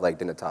still have like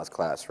Dignitas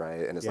class,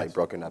 right? And it's Yes. like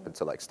broken up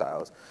into like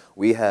styles.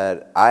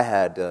 I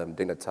had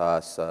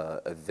Dignitas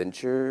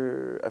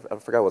Adventure, I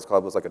forgot what it's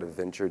called, it was like an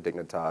Adventure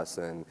Dignitas,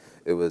 and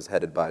it was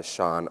headed by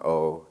Sean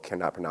O,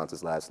 cannot pronounce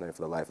his last name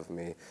for the life of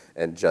me,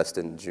 and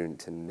Justin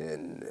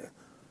Juntanin.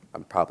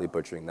 I'm probably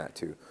butchering that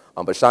too.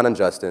 But Sean and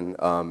Justin,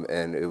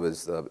 and it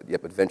was,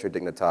 Adventure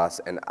Dignitas,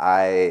 and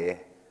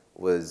I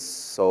was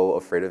so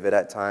afraid of it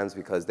at times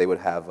because they would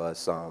have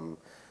us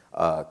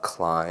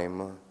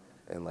climb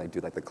and like do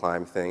like the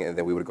climb thing, and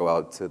then we would go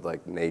out to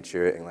like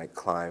nature and like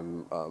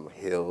climb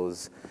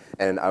hills.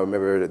 And I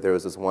remember there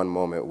was this one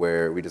moment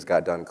where we just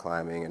got done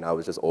climbing and I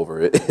was just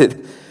over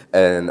it.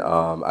 And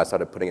I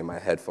started putting in my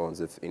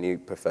headphones. If any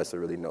professor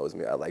really knows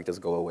me, I like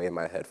just go away in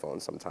my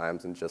headphones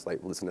sometimes and just like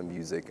listen to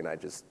music, and I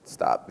just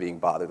stop being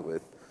bothered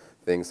with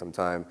things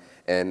sometime.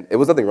 And it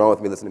was nothing wrong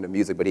with me listening to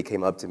music, but he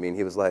came up to me and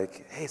he was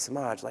like, "Hey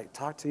Semaj, like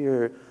talk to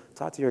your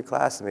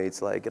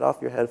classmates, like get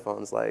off your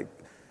headphones, like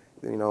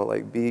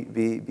like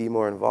be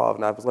more involved."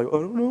 And I was like, "I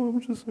don't know,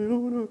 I'm just, I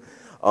don't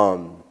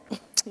know."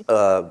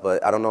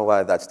 But I don't know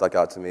why that stuck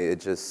out to me.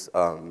 It just,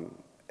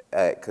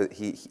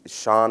 cause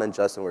Sean and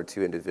Justin were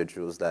two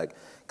individuals that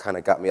kind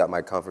of got me out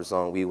my comfort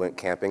zone. We went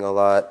camping a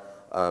lot.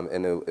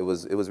 And it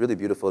was really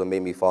beautiful. It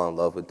made me fall in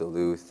love with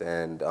Duluth,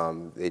 and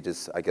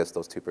I guess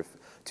those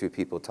two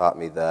people taught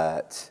me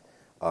that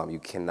you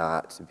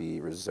cannot be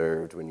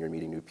reserved when you're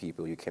meeting new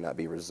people. You cannot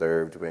be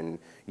reserved when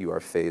you are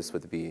faced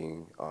with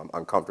being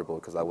uncomfortable,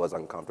 because I was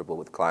uncomfortable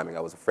with climbing.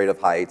 I was afraid of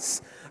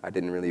heights. I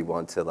didn't really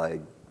want to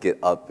like get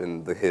up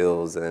in the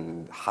hills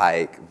and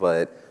hike,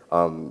 but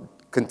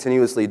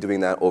continuously doing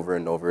that over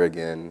and over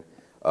again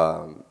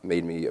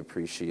made me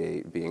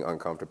appreciate being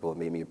uncomfortable. It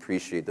made me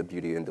appreciate the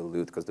beauty in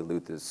Duluth, because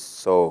Duluth is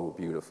so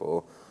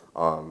beautiful.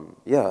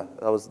 Yeah,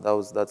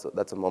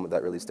 that's a moment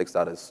that really sticks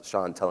out, as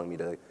Sean telling me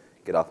to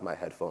get off my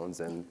headphones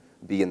and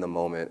be in the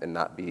moment and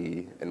not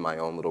be in my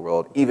own little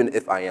world, even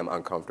if I am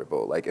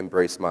uncomfortable, like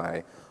embrace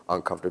my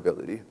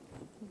uncomfortability,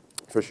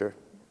 for sure.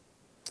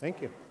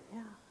 Thank you.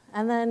 Yeah.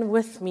 And then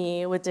with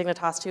me, with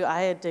Dignitas too,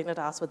 I had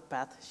Dignitas with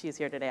Beth. She's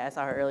here today, I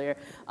saw her earlier. It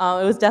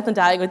was Death and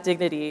Dying with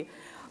Dignity.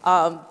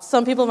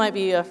 Some people might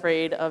be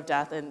afraid of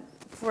death, and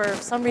for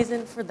some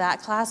reason, for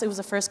that class, it was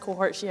the first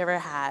cohort she ever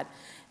had.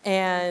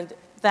 And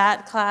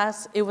that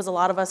class, it was a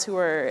lot of us who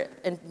were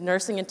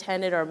nursing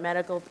attendant or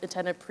medical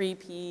attendant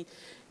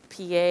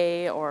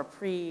pre-PA or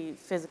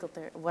pre-physical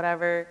therapy,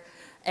 whatever,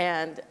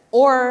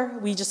 or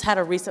we just had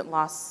a recent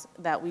loss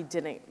that we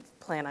didn't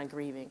plan on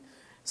grieving.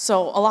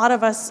 So a lot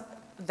of us,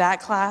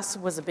 that class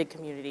was a big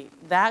community.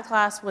 That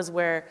class was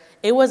where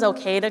it was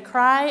okay to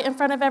cry in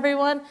front of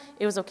everyone.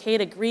 It was okay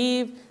to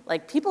grieve.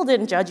 Like, people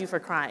didn't judge you for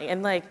crying.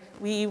 And like,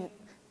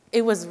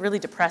 it was really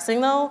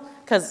depressing though,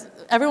 because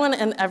everyone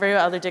and every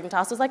other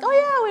Dignitas was like, oh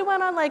yeah, we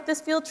went on like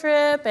this field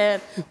trip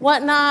and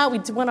whatnot. We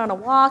went on a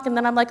walk, and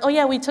then I'm like, oh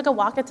yeah, we took a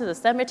walk into the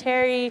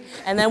cemetery,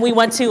 and then we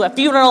went to a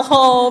funeral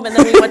home, and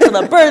then we went to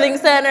the birthing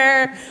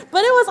center.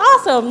 But it was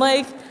awesome.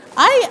 Like,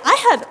 I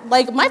had,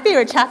 like, my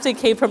favorite chapstick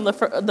came from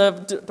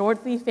the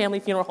Dorothy family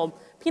funeral home.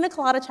 Pina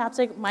colada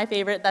chapstick, my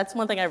favorite. That's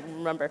one thing I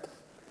remember.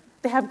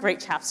 They have great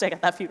chapstick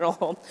at that funeral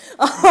home.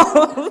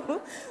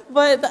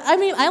 But I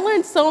mean, I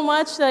learned so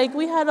much. Like,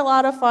 we had a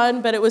lot of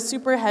fun, but it was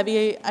super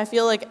heavy. I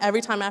feel like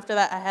every time after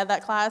that I had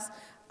that class,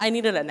 I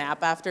needed a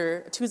nap.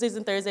 After Tuesdays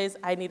and Thursdays,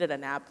 I needed a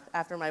nap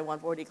after my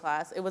 140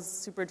 class. It was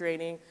super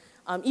draining.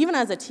 Even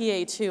as a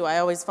TA too, I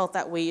always felt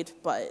that weight,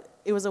 but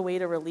it was a way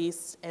to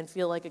release and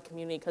feel like a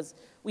community, because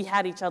we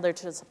had each other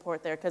to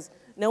support there, because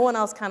no one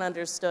else kind of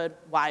understood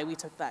why we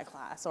took that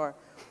class, or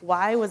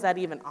why was that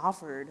even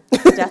offered,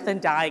 Death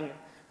and Dying.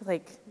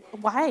 Like,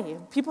 why?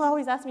 People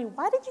always ask me,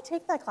 why did you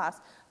take that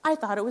class? I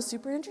thought it was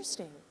super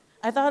interesting.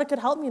 I thought it could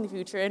help me in the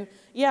future. And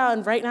yeah,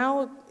 and right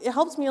now, it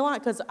helps me a lot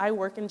because I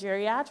work in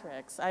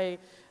geriatrics. I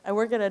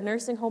work at a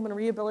nursing home and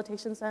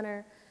rehabilitation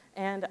center,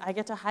 and I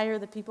get to hire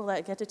the people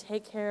that get to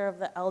take care of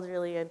the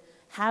elderly and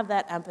have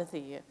that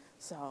empathy.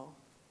 So,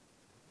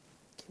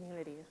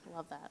 community,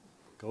 love that.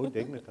 Go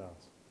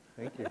Dignitas.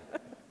 Thank you.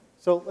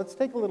 So let's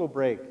take a little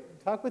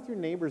break. Talk with your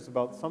neighbors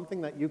about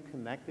something that you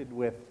connected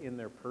with in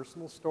their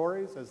personal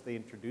stories as they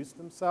introduce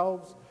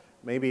themselves.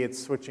 Maybe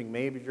it's switching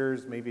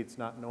majors, maybe it's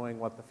not knowing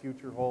what the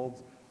future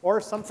holds, or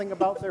something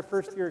about their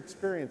first year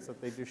experience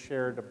that they just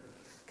shared,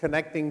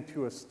 connecting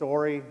to a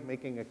story,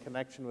 making a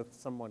connection with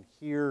someone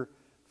here,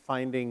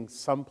 finding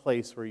some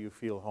place where you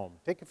feel home.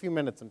 Take a few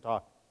minutes and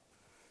talk.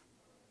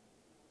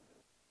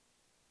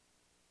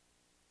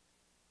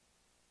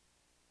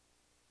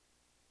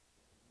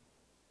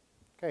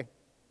 Okay.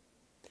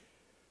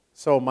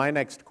 So my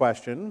next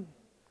question,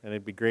 and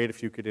it'd be great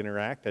if you could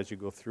interact as you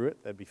go through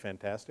it, that'd be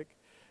fantastic.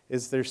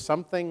 Is there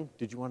something,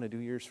 did you want to do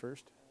yours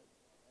first?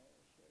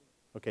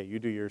 Okay, you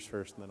do yours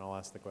first, and then I'll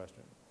ask the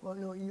question. Well,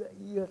 no,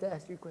 you have to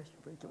ask your question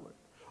for it to work.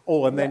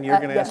 Oh, and then you're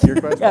going to ask your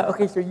question? Yeah,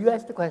 okay, so you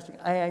ask the question,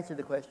 I answer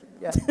the question.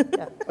 Yeah,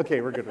 yeah.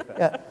 Okay, we're good with that.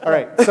 Yeah. All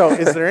right, so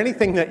is there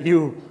anything that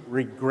you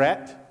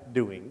regret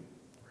doing,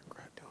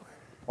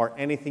 or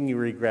anything you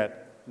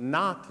regret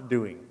not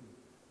doing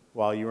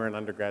while you were an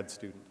undergrad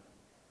student?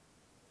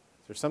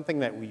 Is there something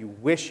that you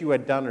wish you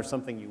had done or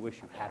something you wish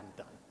you hadn't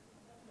done?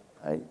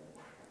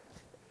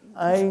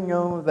 I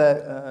know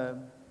that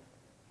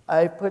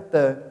I put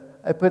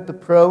the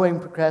pro in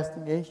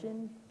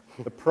procrastination.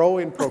 The pro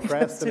in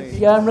procrastination.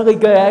 Yeah, I'm really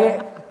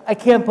good. I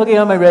can't put it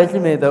on my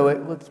resume though;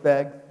 it looks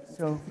bad.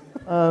 So,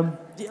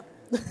 Yep.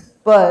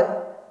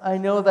 but I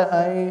know that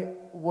I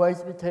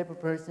was the type of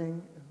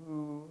person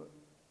who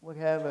would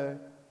have an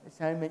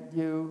assignment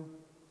due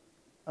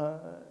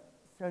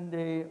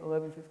Sunday,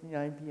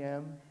 11:59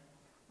 p.m.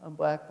 on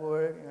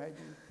Blackboard, and I'd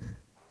be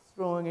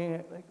scrolling in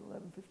at like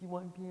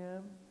 11:51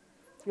 p.m.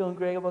 feeling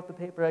great about the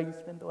paper I just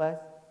spent the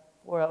last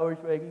 4 hours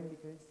writing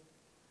because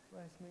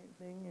last minute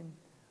thing. And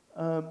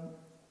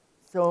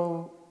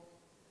so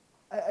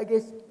I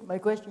guess my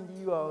question to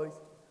you all is,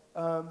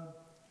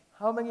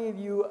 how many of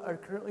you are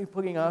currently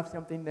putting off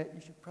something that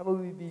you should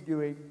probably be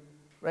doing?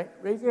 Right?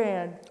 Raise your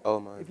hand. Oh,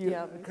 my. If you,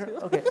 Yeah, me too.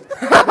 Okay.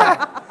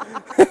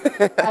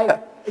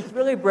 It's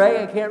really bright.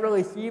 I can't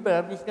really see, but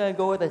I'm just going to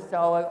go with a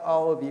solid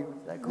all of you.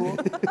 Is that cool?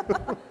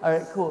 All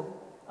right, cool.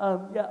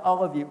 Yeah,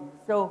 all of you.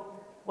 So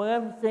what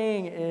I'm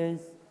saying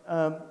is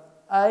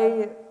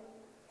I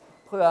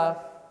put off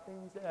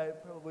things that I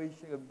probably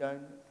should have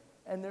done.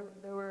 And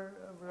there were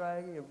a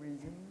variety of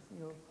reasons. You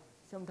know,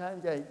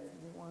 sometimes I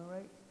didn't want to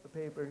write a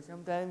paper.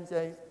 Sometimes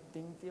I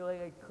didn't feel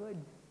like I could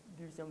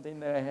do something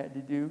that I had to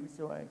do,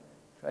 so I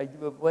tried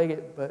to avoid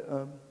it. But,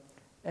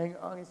 and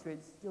honestly,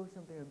 it's still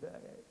something I'm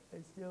bad at.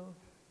 I still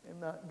am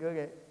not good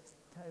at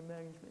time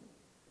management.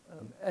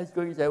 As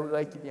good as I would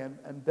like to be,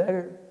 I'm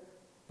better.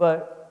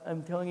 But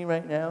I'm telling you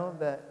right now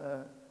that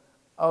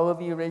all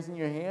of you raising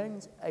your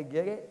hands, I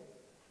get it.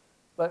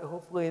 But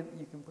hopefully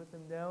you can put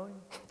them down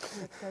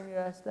next time you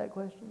ask that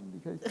question.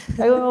 Because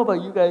I don't know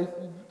about you guys.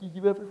 Did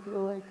you ever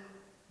feel like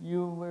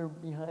you were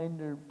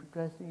behind or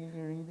procrastinating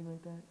or anything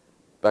like that?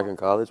 Back in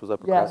college, was I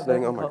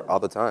procrastinating? Oh my, all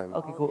the time.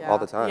 Okay, cool. All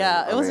the time.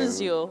 Yeah, it was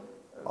just you.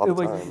 All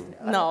the time.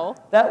 No.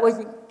 That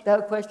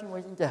question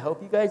wasn't to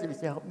help you guys, it was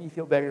to help me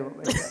feel better about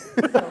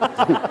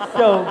myself.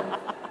 So,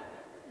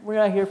 we're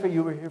not here for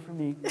you, we're here for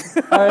me.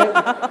 All right?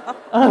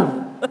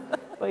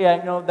 But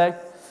yeah, no,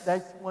 that's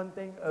one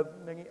thing of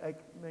many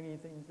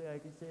things that I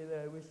could say that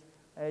I wish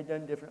I had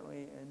done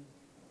differently, and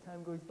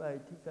time goes by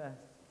too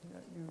fast to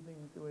not do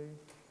things the way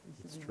they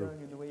should be done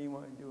and the way you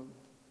want to do them.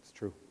 It's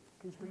true.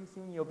 Because pretty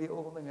soon you'll be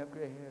old and have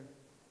gray hair.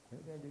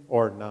 Like I do.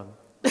 Or none.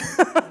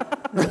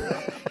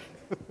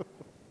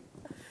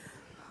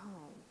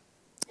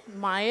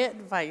 My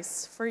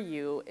advice for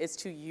you is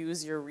to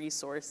use your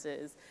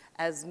resources,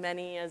 as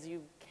many as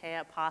you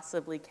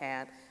possibly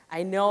can.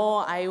 I know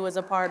I was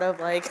a part of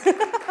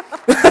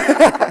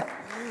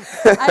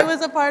I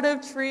was a part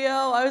of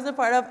TRIO, I was a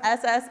part of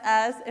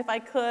SSS. If I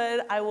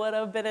could, I would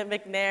have been at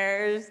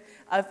McNair's.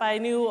 If I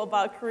knew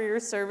about career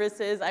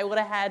services, I would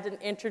have had an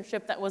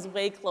internship that was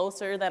way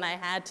closer than I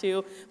had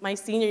to. My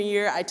senior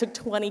year, I took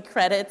 20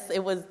 credits.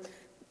 It was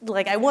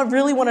like I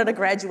really wanted to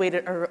graduate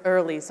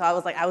early, so I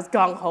was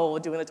gung-ho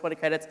doing the 20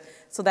 credits.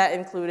 So that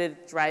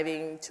included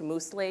driving to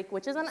Moose Lake,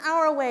 which is an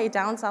hour away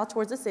down south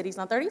towards the city, it's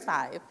not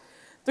 35,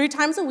 3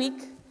 times a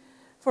week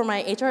for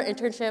my HR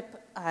internship.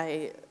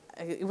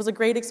 It was a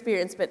great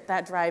experience, but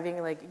that driving,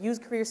 use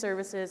career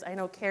services. I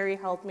know Carrie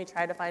helped me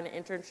try to find an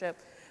internship.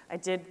 I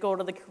did go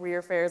to the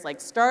career fairs,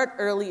 start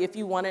early if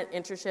you want an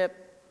internship.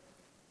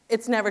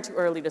 It's never too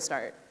early to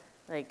start.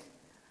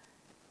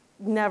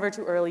 Never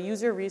too early.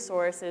 Use your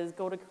resources,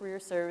 go to career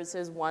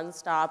services, one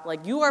stop.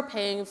 You are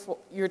paying for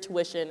your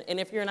tuition, and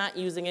if you're not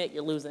using it,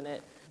 you're losing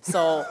it.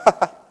 So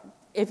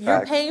if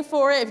you're paying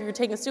for it, if you're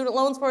taking student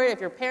loans for it,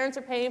 if your parents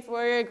are paying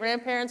for it,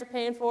 grandparents are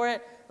paying for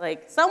it,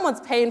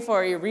 someone's paying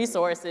for your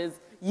resources,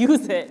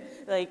 use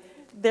it.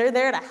 They're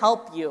there to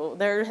help you.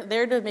 They're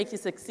there to make you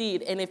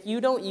succeed, and if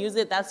you don't use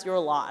it, that's your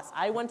loss.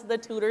 I went to the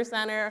tutor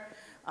center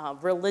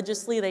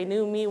religiously. They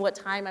knew me, what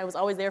time I was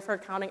always there for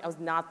accounting. I was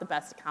not the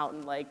best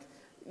accountant.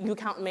 You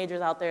accountant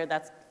majors out there,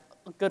 that's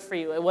good for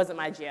you. It wasn't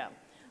my jam.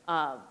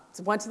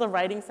 So went to the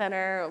writing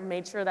center,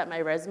 made sure that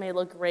my resume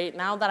looked great.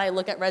 Now that I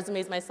look at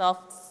resumes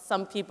myself,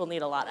 some people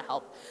need a lot of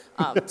help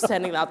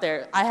sending it out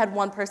there. I had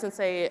one person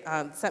say,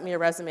 sent me a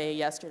resume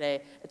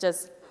yesterday, it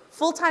just,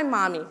 full-time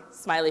mommy,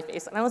 smiley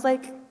face. And I was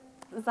like,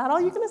 is that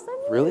all you're gonna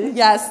send me? Really?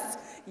 Yes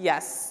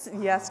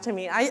to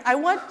me. I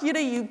want you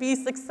to be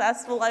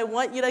successful. I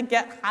want you to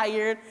get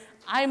hired.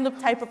 I'm the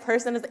type of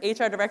person as the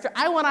HR director,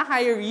 I want to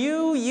hire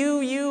you,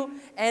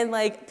 and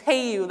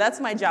pay you.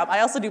 That's my job. I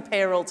also do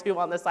payroll too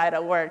on the side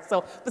at work.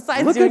 So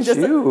besides doing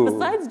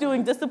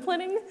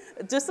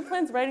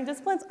disciplines, writing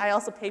disciplines, I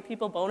also pay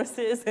people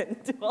bonuses and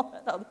do all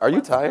that other Are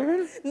you stuff.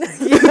 tired?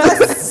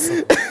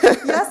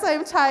 Yes,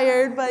 I'm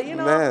tired, but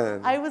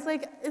Man. I was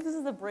this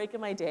is a break in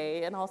my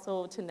day, and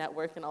also to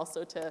network, and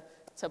also to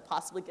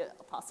possibly get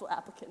possible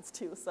applicants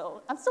too.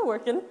 So I'm still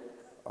working.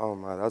 Oh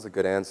my, that was a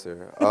good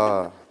answer.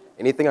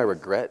 Anything I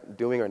regret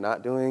doing or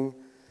not doing?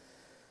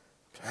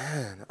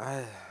 Man,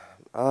 I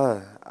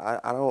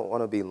don't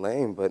want to be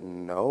lame, but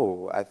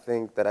no. I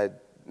think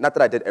that not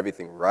that I did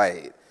everything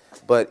right,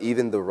 but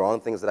even the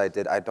wrong things that I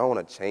did, I don't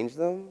want to change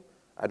them.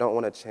 I don't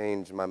want to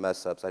change my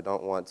mess ups. I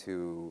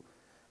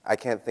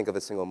can't think of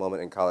a single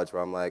moment in college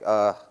where I'm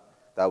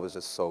that was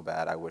just so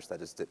bad. I wish that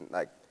just didn't,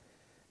 I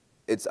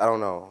don't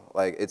know,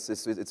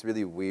 it's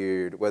really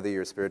weird, whether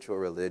you're spiritual or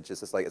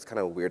religious, it's kind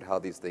of weird how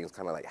these things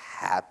kind of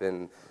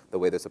happen the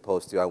way they're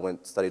supposed to. I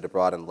studied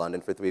abroad in London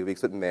for 3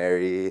 weeks with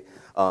Mary,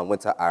 went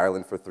to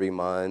Ireland for 3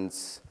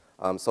 months.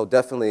 So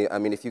definitely,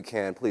 if you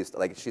can, please,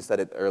 she said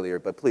it earlier,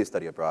 but please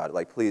study abroad.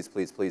 Please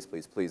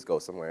go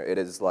somewhere. It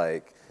is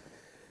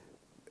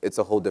it's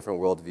a whole different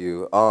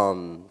worldview.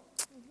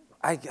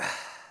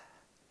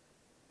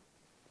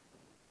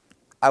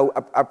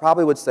 I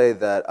probably would say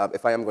that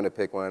if I am going to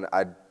pick one,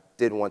 I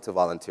did want to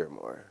volunteer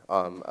more.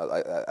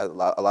 A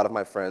lot of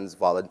my friends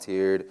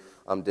volunteered,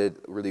 did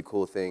really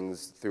cool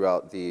things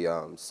throughout the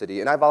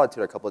city. And I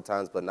volunteered a couple of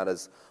times, but not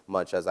as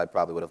much as I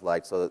probably would have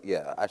liked. So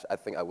yeah, I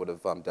think I would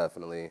have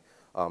definitely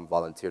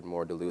volunteered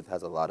more. Duluth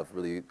has a lot of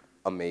really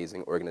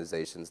amazing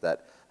organizations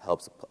that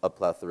helps a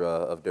plethora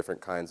of different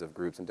kinds of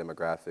groups and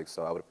demographics,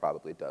 so I would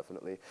probably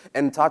definitely.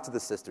 And talk to the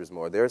sisters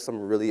more. There are some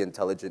really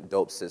intelligent,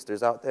 dope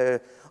sisters out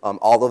there.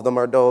 All of them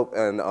are dope,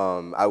 and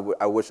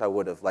I wish I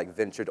would have like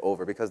ventured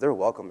over, because they're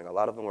welcoming. A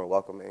lot of them were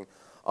welcoming.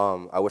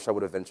 I wish I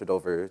would have ventured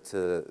over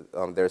to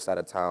their side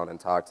of town and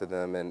talked to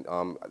them, and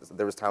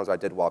there was times where I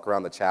did walk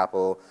around the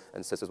chapel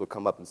and sisters would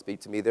come up and speak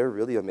to me. They're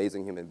really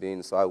amazing human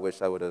beings, so I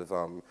wish I would have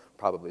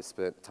probably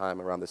spent time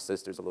around the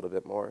sisters a little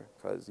bit more,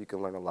 because you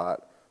can learn a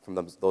lot from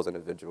those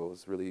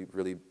individuals, really,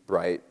 really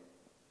bright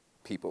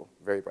people,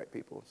 very bright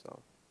people,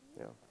 so,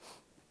 yeah.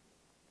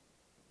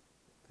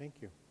 Thank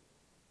you.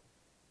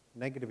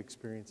 Negative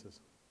experiences.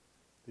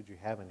 Did you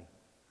have any?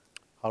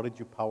 How did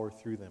you power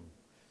through them?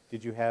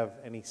 Did you have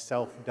any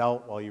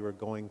self-doubt while you were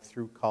going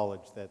through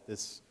college that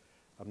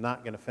I'm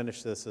not going to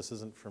finish this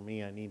isn't for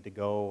me, I need to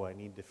go, I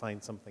need to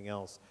find something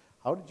else?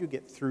 How did you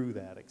get through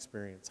that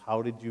experience?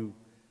 How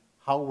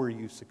were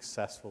you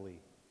successfully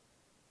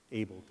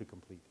able to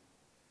complete?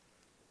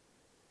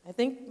 I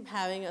think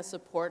having a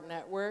support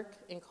network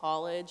in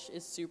college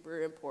is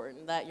super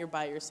important, that you're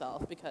by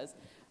yourself, because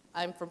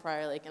I'm from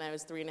Prior Lake and I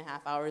was 3.5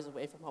 hours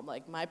away from home.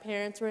 Like, my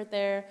parents weren't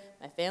there,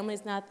 my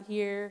family's not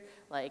here.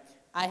 Like,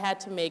 I had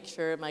to make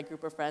sure my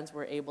group of friends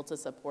were able to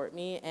support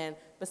me. And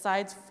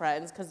besides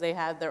friends, because they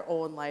had their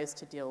own lives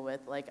to deal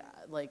with, like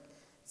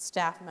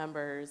staff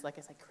members, like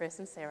I said, Chris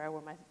and Sarah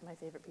were my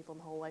favorite people in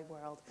the whole wide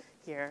world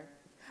here.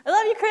 I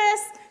love you,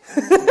 Chris!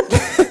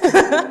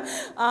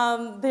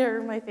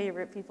 They're my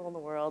favorite people in the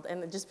world.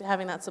 And just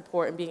having that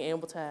support and being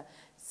able to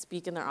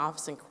speak in their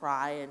office and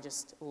cry and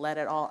just let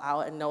it all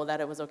out and know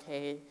that it was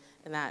okay,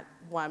 and that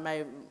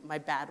my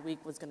bad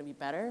week was going to be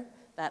better,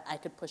 that I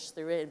could push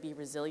through it and be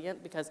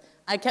resilient, because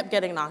I kept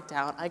getting knocked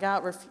out. I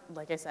got,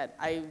 like I said,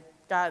 I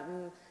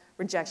gotten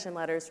rejection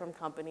letters from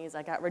companies.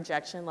 I got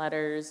rejection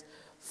letters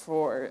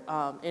for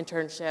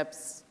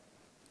internships,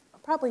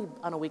 probably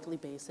on a weekly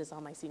basis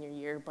on my senior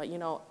year. But you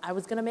know, I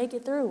was gonna make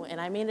it through,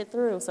 and I made it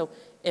through. So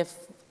if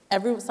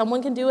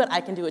someone can do it, I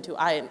can do it too.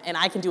 And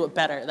I can do it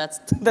better.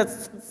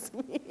 That's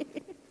me.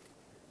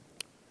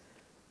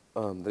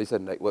 They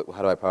said,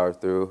 how do I power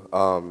through?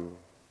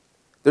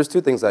 There's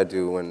two things I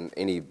do when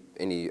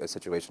any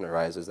situation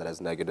arises that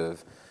is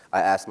negative.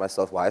 I ask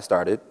myself why I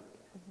started,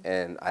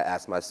 and I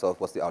ask myself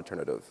what's the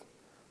alternative.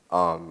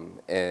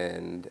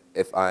 And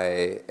if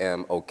I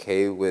am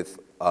okay with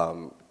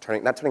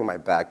not turning my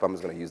back, but I'm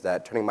just going to use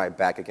that, turning my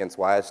back against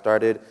why I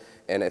started,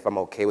 and if I'm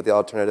okay with the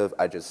alternative,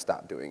 I just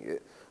stop doing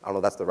it. I don't know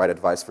if that's the right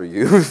advice for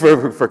you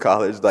for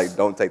college, like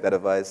don't take that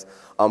advice.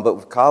 But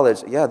with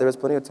college, yeah, there was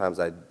plenty of times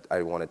I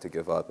wanted to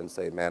give up and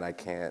say, man, I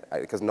can't,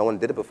 because no one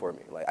did it before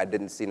me. Like, I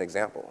didn't see an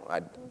example.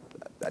 I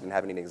didn't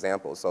have any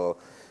examples. So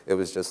it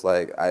was just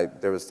like,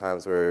 there was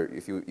times where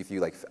if you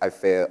like,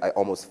 I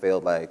almost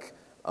failed like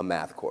a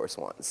math course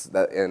once.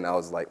 And I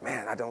was like,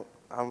 man, I don't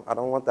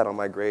want that on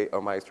my grade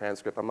or my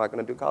transcript. I'm not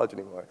going to do college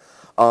anymore.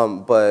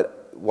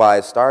 But why I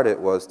started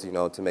was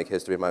to make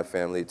history in my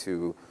family,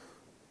 to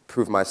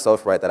prove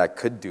myself right that I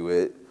could do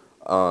it.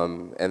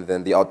 And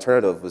then the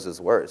alternative was just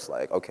worse.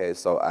 Like, okay,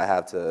 so I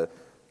have to,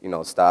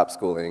 stop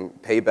schooling,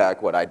 pay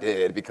back what I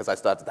did, because I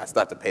still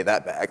have to pay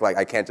that back. Like,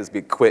 I can't just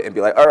quit and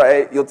be like, all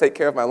right, you'll take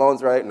care of my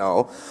loans, right?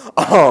 No.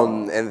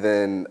 And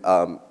then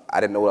I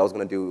didn't know what I was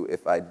going to do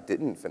if I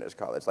didn't finish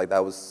college. Like,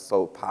 that was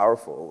so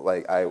powerful.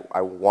 Like,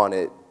 I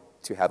wanted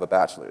to have a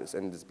bachelor's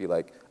and just be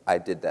like, I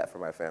did that for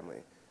my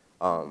family.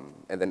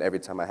 And then every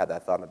time I had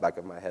that thought in the back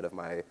of my head of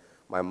my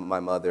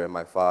mother and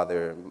my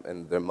father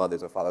and their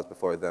mothers and fathers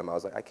before them, I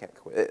was like, I can't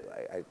quit.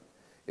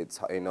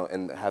 It's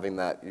and having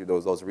that,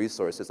 those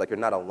resources, like, you're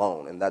not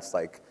alone, and that's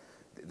like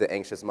the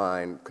anxious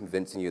mind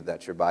convincing you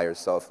that you're by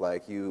yourself.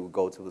 Like, you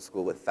go to a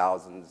school with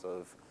thousands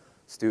of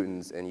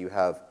students, and you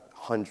have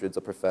hundreds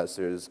of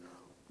professors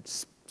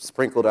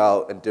sprinkled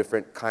out in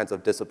different kinds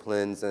of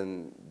disciplines,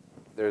 and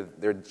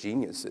they're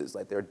geniuses.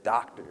 Like, they're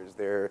doctors,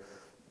 they're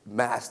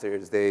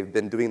masters, they've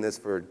been doing this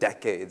for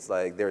decades.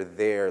 Like, they're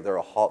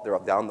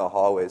down the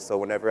hallway. So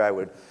whenever I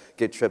would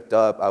get tripped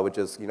up, I would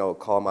just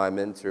call my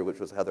mentor, which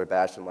was Heather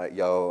Bashan, like,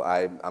 yo,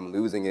 I'm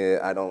losing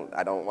it, I don't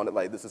want to,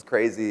 like, this is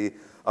crazy.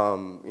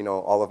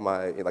 All of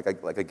my, like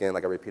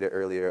I repeated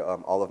earlier,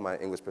 all of my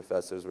English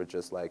professors were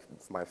just like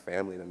my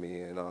family to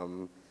me. And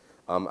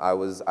I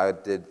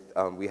had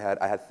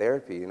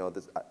therapy,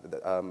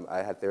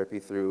 I had therapy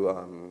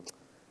through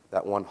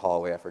that one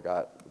hallway. I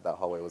forgot what that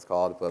hallway was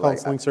called, but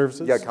counseling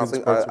services. Yeah,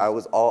 counseling. I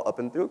was all up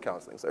and through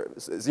counseling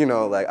services.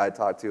 Like, I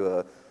talked to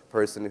a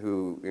person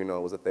who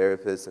was a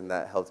therapist, and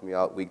that helped me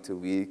out week to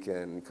week.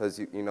 And because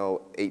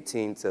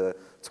 18 to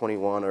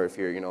 21, or if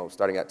you're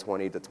starting at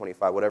 20 to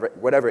 25,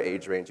 whatever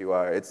age range you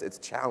are, it's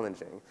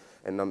challenging.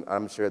 And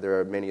I'm sure there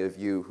are many of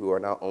you who are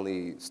not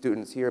only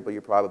students here, but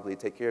you probably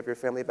take care of your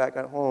family back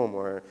at home,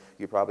 or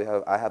you probably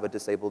I have a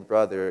disabled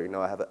brother,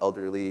 I have an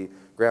elderly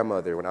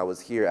grandmother. When I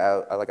was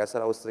here, like I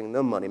said, I was sending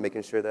them money,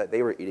 making sure that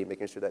they were eating,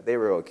 making sure that they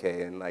were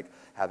okay, and like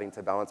having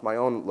to balance my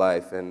own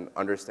life and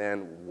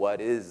understand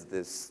what is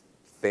this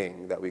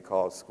thing that we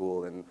call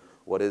school and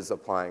what is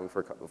applying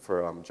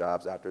for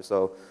jobs after.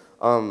 So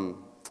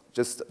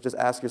just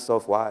ask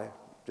yourself why.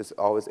 Just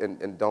always,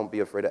 and don't be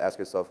afraid to ask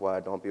yourself why.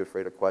 Don't be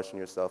afraid to question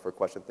yourself or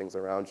question things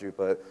around you.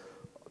 But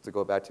to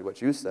go back to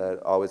what you said,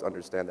 always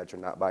understand that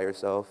you're not by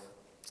yourself.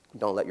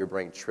 Don't let your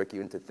brain trick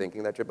you into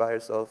thinking that you're by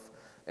yourself.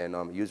 And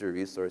use your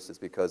resources,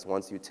 because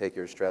once you take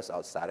your stress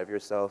outside of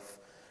yourself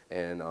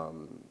and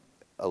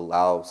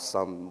allow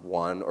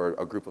someone or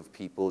a group of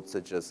people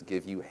to just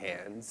give you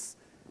hands,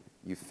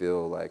 you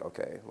feel like,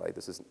 okay, like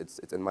it's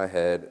in my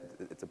head,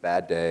 it's a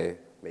bad day,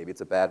 maybe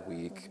it's a bad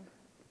week,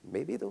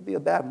 maybe it'll be a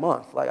bad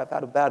month. Like I've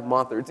had a bad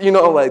month, or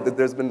like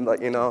there's been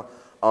like,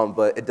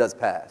 but it does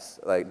pass.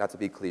 Like, not to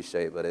be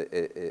cliche, but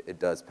it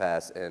does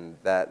pass. And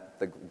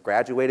the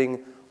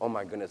graduating, oh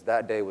my goodness,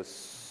 that day was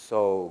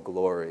so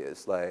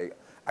glorious. Like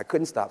I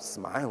couldn't stop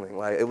smiling.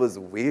 Like it was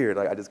weird.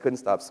 Like I just couldn't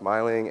stop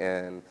smiling.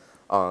 And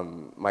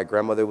my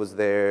grandmother was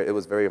there. It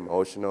was very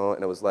emotional,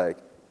 and it was like,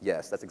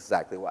 yes, that's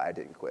exactly why I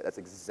didn't quit. That's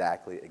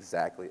exactly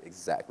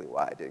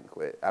why I didn't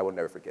quit. I will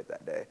never forget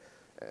that day.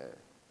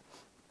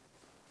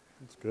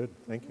 That's good.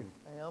 Thank you.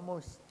 I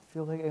almost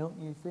feel like I don't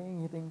need to say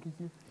anything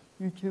because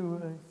you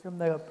two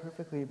summed that up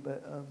perfectly.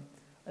 But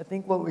I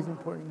think what was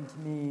important to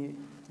me,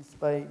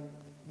 despite,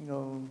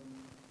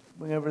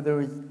 whenever there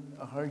was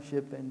a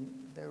hardship, and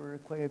there were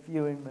quite a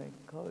few in my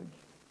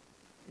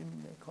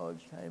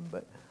college time,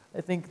 but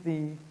I think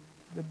the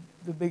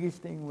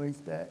biggest thing was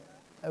that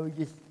I would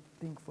just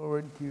think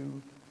forward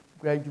to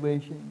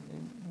graduation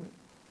and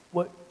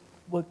what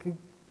could,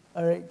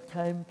 all right,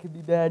 time could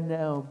be bad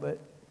now, but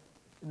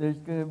there's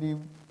going to be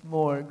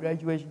more.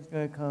 Graduation's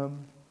going to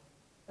come.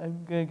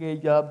 I'm going to get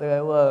a job that I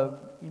love.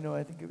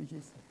 I think it was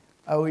just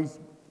always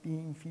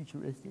being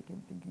futuristic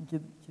and thinking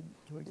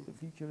towards the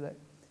future that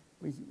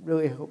was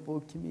really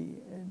helpful to me.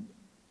 And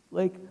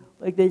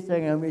like they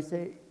said, I'm going to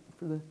say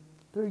for the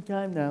third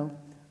time now,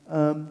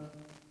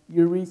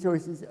 your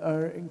resources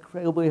are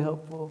incredibly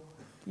helpful.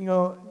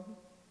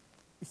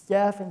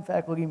 Staff and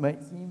faculty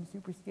might seem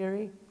super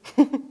scary.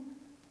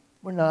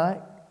 We're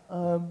not,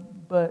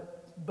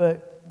 but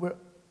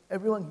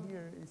everyone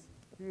here is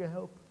here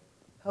to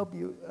help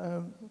you.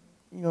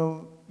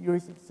 Your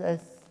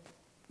success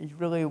is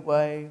really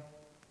why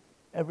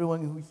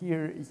everyone who's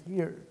here is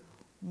here.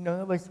 None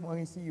of us want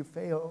to see you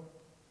fail,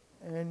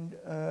 and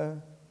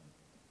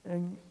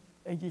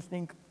I just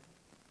think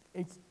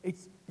it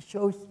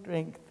shows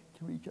strength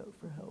to reach out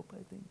for help.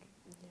 I think,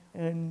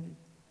 and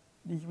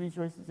these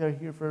resources are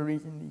here for a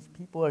reason. These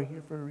people are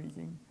here for a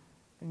reason,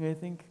 and I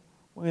think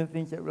one of the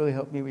things that really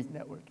helped me was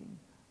networking,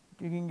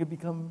 getting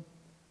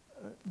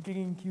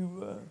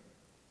to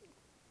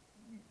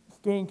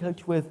stay in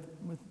touch with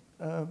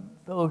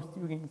fellow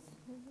students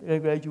that I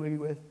graduated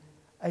with.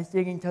 I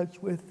stayed in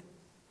touch with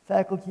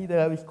faculty that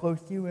I was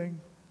close to, and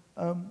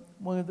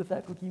one of the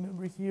faculty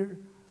members here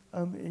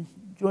is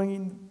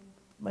joining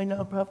my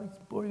nonprofit's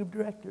board of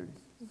directors.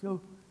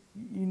 So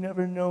you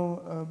never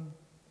know.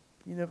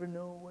 You never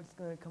know what's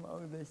going to come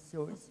out of this.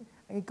 So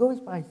it goes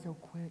by so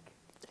quick.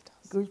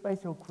 It goes by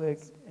so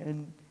quick,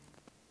 and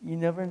you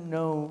never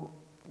know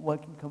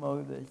what can come out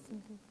of this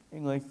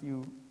unless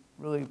you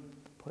really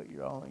put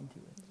your all into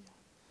it.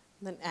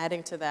 And then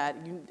adding to that,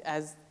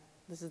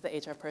 this is the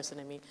HR person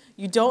in me,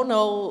 you don't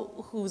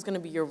know who's going to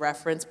be your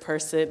reference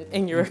person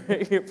in your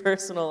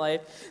personal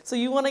life. So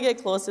you want to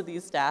get close to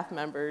these staff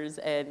members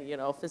and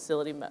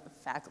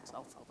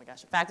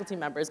faculty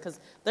members,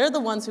 because they're the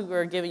ones who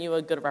are giving you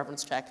a good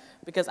reference check.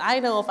 Because I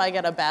know if I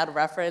get a bad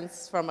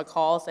reference from a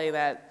call saying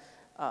that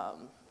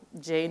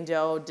Jane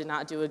Doe did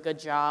not do a good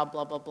job,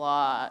 blah, blah,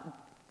 blah,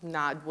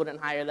 wouldn't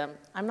hire them,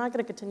 I'm not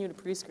going to continue to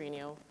pre-screen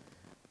you.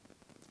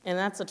 And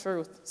that's the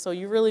truth. So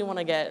you really want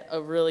to get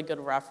a really good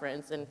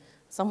reference and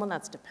someone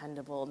that's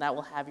dependable and that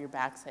will have your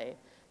back, say,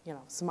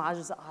 Semaj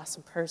is an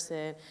awesome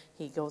person.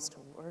 He goes to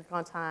work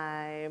on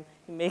time.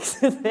 He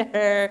makes it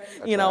there.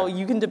 Right.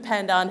 You can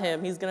depend on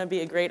him. He's going to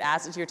be a great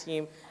asset to your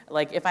team.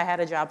 Like, if I had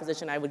a job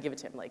position, I would give it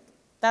to him. Like,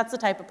 that's the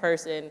type of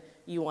person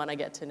you want to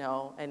get to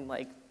know, and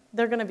like,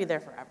 they're going to be there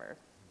forever.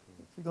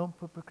 So don't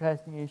put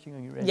procrastination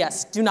on your resume.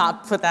 Yes, do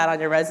not put that on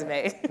your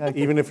resume.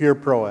 Even if you're a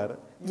pro at it.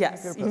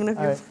 Yes, even if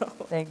you're a pro.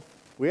 Thanks.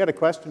 We had a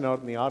question out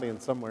in the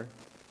audience somewhere.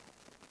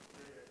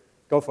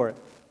 Go for it.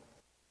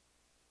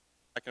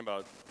 Talking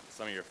about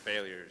some of your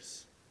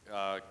failures,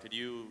 could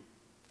you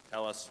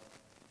tell us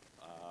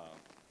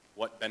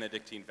what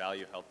Benedictine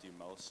value helped you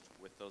most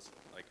with those,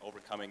 like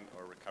overcoming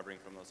or recovering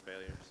from those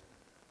failures?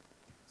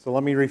 So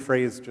let me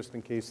rephrase just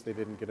in case they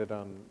didn't get it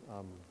on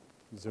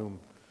Zoom.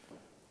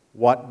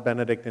 What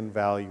Benedictine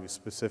values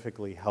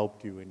specifically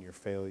helped you in your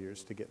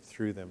failures to get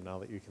through them now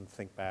that you can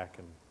think back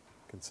and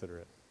consider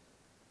it?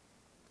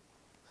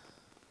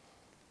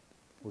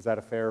 Was that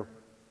a fair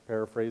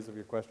paraphrase of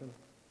your question?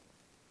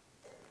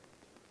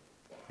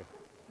 Okay.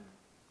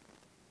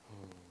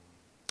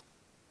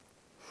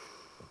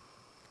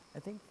 I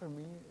think for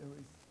me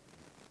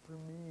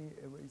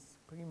it was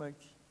pretty much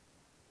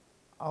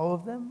all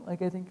of them.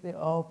 Like, I think they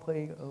all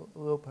play a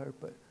little part,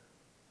 but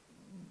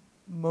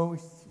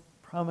most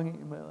prominent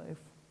in my life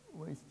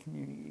was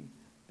community.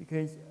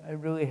 because I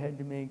really had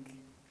to make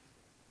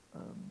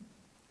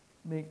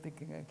the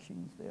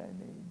connections that I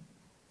made.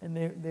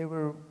 And they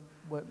were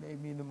what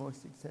made me the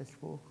most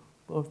successful,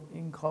 both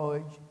in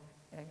college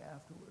and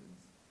afterwards.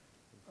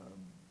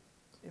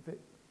 If it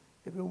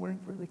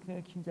weren't for the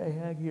connections I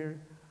had here,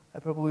 I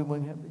probably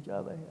wouldn't have the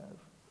job I have.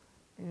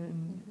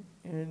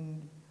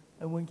 And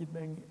I wouldn't have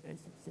been as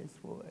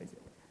successful as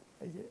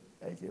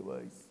it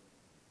was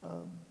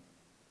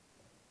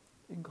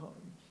in college.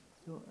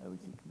 So I would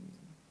say community.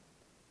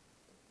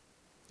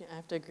 Yeah, I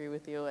have to agree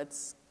with you.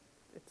 It's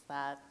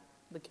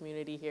the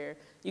community here.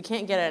 You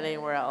can't get it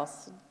anywhere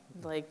else.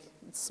 Like,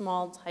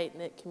 small,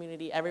 tight-knit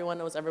community. Everyone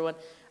knows everyone.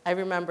 I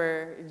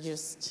remember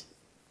just,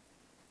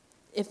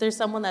 if there's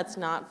someone that's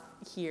not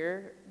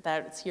here,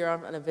 that's here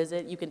on a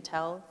visit, you can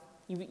tell.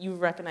 You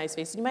recognize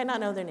faces. You might not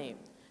know their name.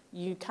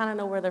 You kind of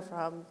know where they're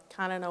from,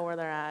 kind of know where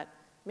they're at,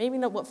 maybe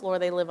know what floor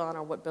they live on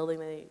or what building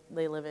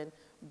they live in,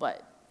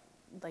 but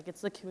like,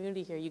 it's the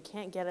community here. You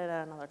can't get it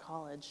at another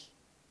college.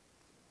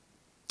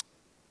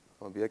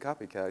 I want to be a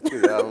copycat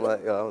too. I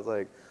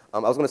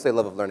was going to say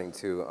love of learning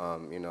too.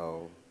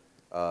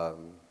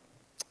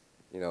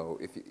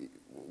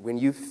 When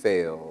you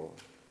fail,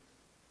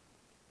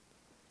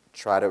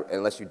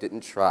 unless you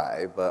didn't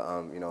try,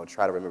 but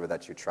try to remember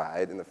that you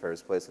tried in the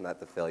first place, and that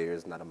the failure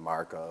is not a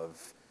mark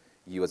of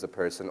you as a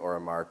person or a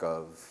mark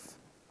of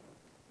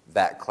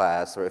that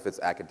class, or if it's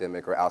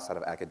academic or outside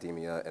of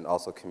academia, and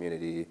also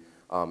community.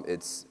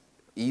 It's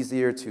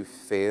easier to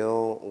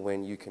fail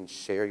when you can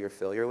share your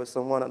failure with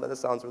someone. I know that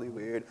sounds really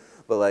weird,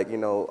 but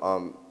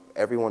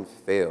everyone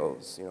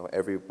fails,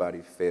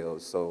 everybody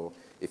fails. So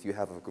if you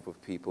have a group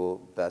of people,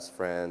 best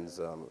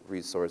friends,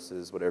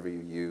 resources, whatever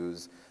you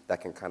use, that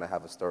can kind of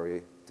have a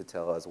story to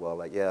tell as well.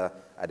 Like, yeah,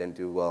 I didn't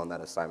do well on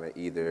that assignment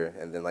either.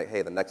 And then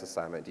hey, the next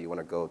assignment, do you want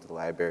to go to the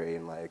library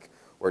and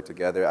work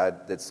together? I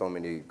did so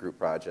many group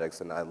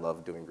projects, and I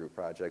love doing group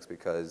projects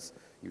because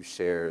you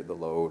share the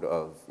load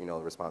of,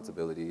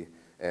 responsibility.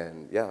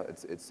 And yeah,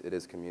 it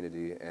is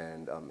community,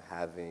 and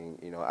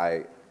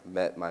I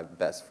met my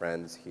best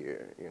friends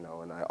here,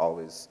 and I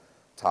always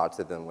talked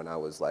to them when I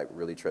was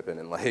really tripping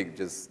and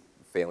just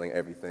failing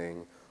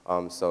everything.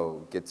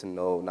 So get to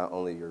know not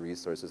only your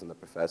resources and the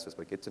professors,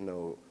 but get to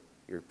know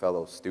your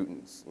fellow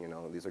students.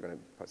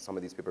 Some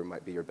of these people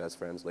might be your best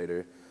friends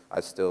later.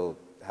 I still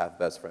have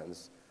best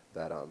friends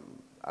that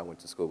I went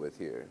to school with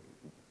here.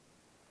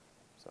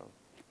 So.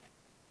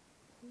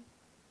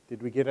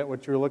 Did we get at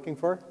what you were looking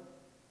for?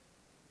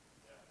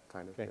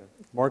 Kind of, okay.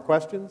 Yeah. More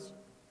questions?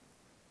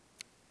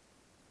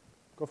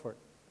 Go for it.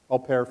 I'll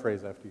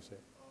paraphrase after you say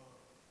it.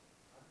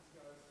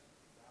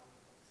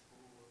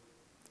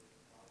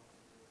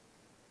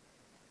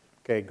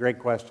 Okay, great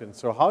question.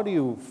 So how do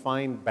you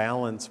find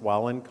balance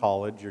while in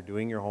college? You're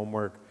doing your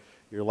homework,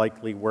 you're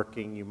likely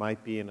working, you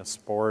might be in a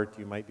sport,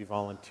 you might be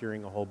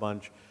volunteering a whole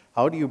bunch.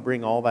 How do you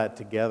bring all that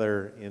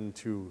together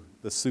into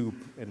the soup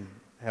and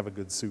have a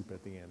good soup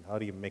at the end? How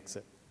do you mix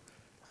it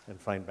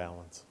and find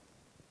balance?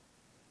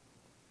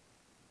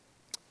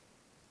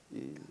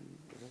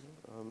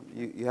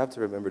 You have to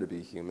remember to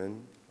be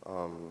human.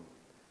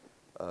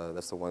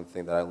 That's the one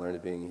thing that I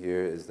learned being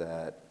here is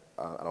that,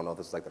 I don't know if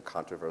this is the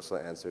controversial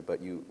answer,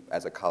 but you,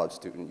 as a college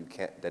student, you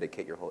can't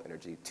dedicate your whole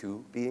energy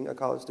to being a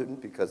college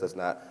student because that's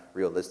not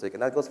realistic.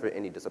 And that goes for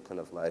any discipline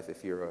of life.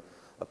 If you're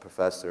a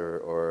professor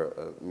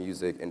or a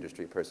music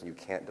industry person, you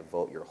can't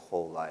devote your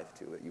whole life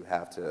to it. You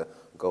have to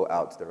go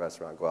out to the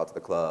restaurant, go out to the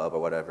club or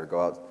whatever,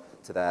 go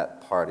out to that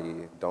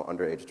party. Don't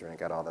underage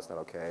drink at all, that's not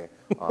okay.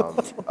 You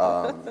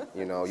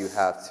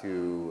have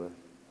to,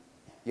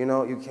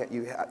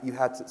 you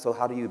have to, so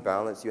how do you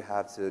balance? You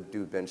have to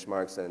do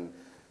benchmarks and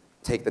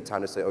take the time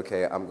to say,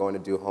 okay, I'm going to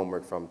do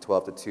homework from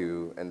 12 to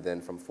 2, and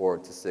then from 4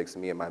 to 6,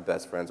 me and my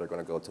best friends are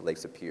going to go to Lake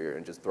Superior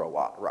and just throw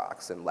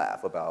rocks and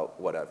laugh about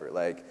whatever.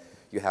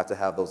 You have to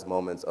have those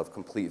moments of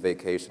complete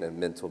vacation and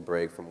mental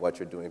break from what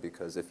you're doing,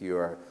 because if you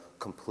are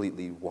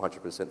completely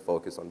 100%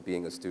 focused on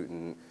being a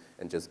student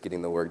and just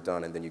getting the work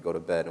done, and then you go to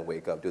bed and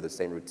wake up, do the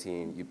same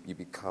routine, you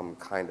become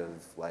kind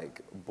of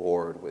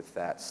bored with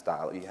that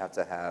style. You have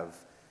to have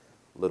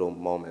little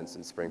moments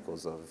and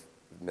sprinkles of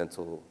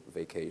mental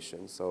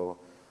vacation. So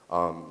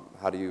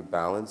how do you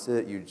balance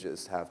it? You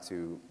just have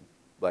to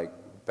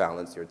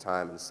balance your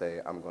time and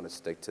say, I'm going to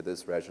stick to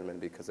this regimen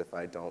because if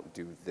I don't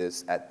do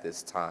this at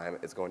this time,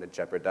 it's going to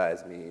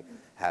jeopardize me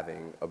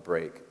having a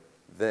break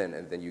then.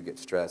 And then you get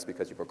stressed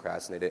because you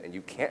procrastinated and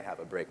you can't have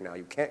a break now.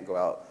 You can't go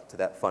out to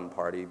that fun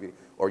party,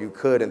 or you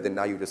could, and then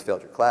now you just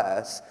failed your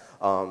class.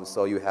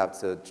 So you have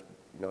to,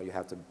 you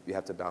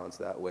have to balance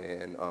that way.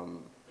 And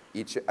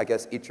eat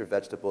your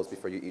vegetables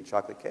before you eat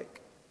chocolate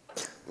cake.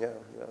 Yeah,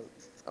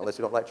 unless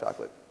you don't like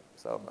chocolate.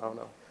 So I don't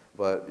know.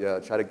 But yeah,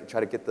 try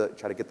to get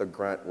the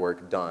grunt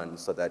work done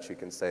so that you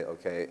can say,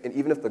 okay, and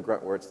even if the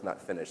grunt work's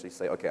not finished, you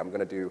say, okay, I'm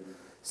gonna do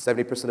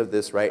 70% of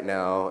this right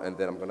now, and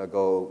then I'm gonna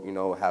go,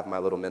 have my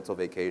little mental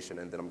vacation,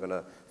 and then I'm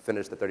gonna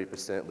finish the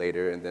 30%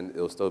 later, and then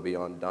it'll still be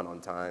done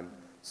on time.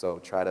 So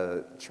try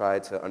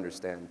to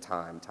understand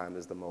time. Time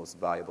is the most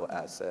valuable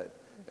asset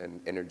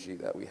and energy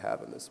that we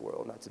have in this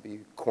world. Not to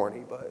be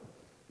corny, but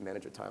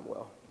manage your time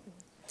well.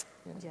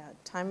 Yeah,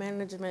 time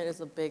management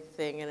is a big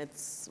thing, and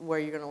it's where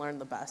you're going to learn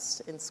the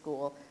best in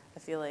school. I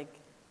feel like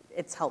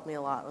it's helped me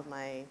a lot with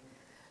my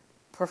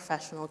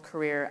professional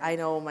career. I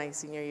know my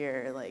senior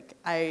year, like,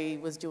 I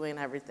was doing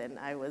everything.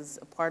 I was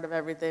a part of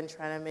everything,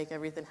 trying to make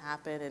everything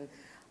happen, and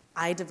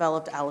I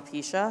developed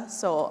alopecia.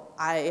 So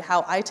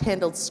how I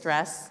handled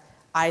stress,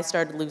 I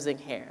started losing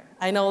hair.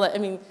 I know that, I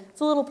mean,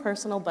 it's a little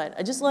personal,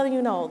 but just letting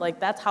you know, like,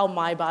 that's how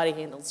my body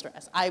handled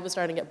stress. I was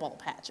starting to get bald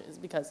patches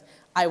because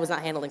I was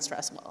not handling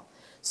stress well.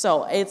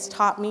 So it's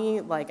taught me,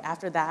 like,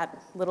 after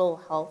that little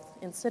health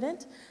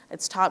incident,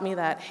 it's taught me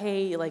that,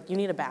 hey, like, you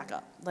need a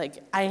backup.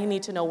 Like, I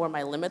need to know where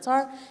my limits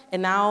are.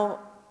 And now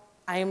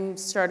I'm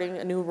starting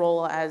a new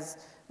role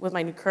with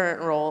my new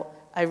current role.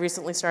 I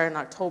recently started in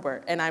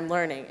October, and I'm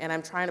learning, and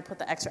I'm trying to put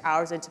the extra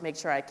hours in to make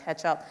sure I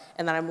catch up,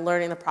 and that I'm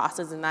learning the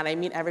process, and that I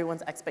meet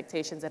everyone's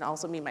expectations and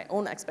also meet my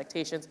own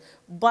expectations.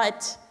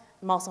 But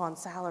I'm also on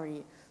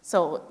salary.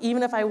 So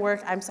even if I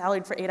work, I'm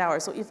salaried for 8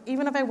 hours. So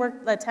even if I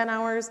work the 10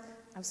 hours,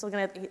 I'm still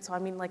gonna have 8, so I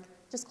mean, like,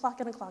 just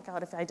clock in and clock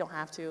out if I don't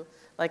have to.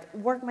 Like,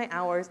 work my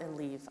hours and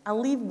leave. I'll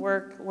leave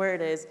work where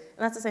it is, and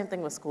that's the same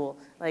thing with school.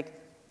 Like,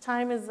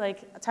 time is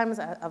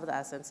of the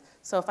essence.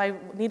 So if I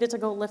needed to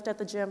go lift at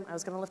the gym, I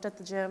was gonna lift at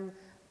the gym,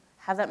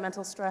 have that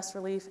mental stress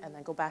relief, and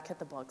then go back hit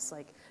the books.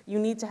 Like, you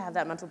need to have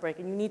that mental break,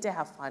 and you need to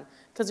have fun,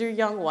 because you're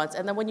young once,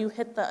 and then when you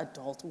hit the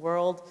adult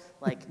world,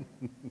 like,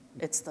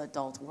 it's the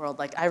adult world.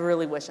 Like, I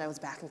really wish I was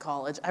back in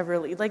college. I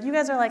really, like, you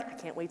guys are like, I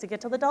can't wait to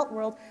get to the adult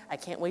world. I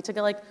can't wait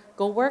to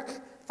go work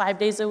 5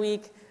 days a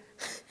week,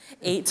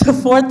 8 to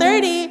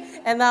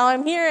 4:30, and now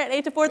I'm here at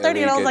 8 to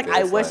 4:30, and I was like,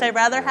 I wish I'd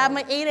rather have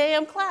my 8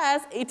 a.m.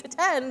 class, 8 to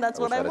 10, that's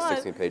what I want. I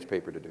wish I had a 16-page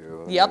paper to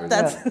do. Yep,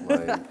 that's,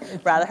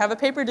 like, rather have a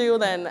paper due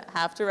than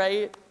have to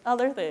write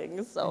other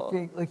things, I so.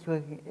 think it's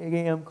like an 8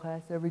 a.m.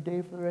 class every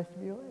day for the rest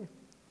of your life.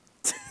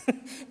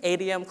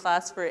 8 a.m.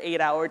 class for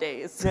 8-hour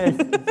days. Yes,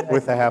 exactly.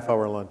 With a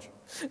half-hour lunch.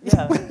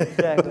 Yeah,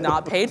 exactly.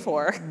 Not paid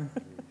for.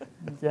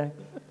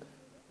 Exactly.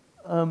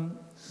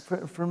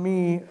 For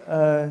me,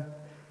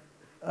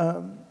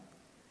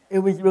 it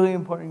was really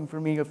important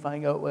for me to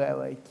find out what I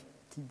liked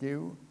to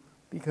do,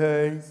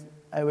 because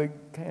I would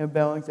kind of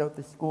balance out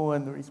the school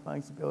and the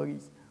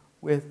responsibilities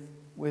with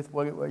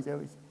what it was I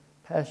was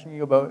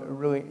passionate about or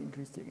really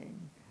interested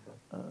in.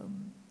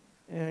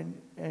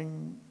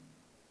 And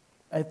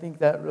I think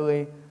that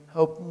really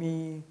helped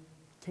me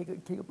take a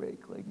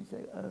break, like you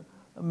said,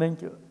 a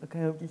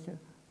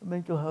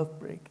mental health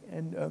break.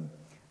 And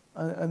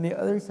on the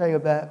other side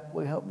of that,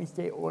 what helped me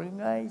stay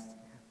organized,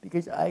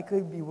 because I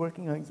could be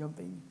working on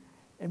something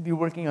and be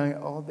working on it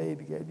all day,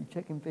 because I'd be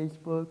checking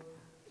Facebook,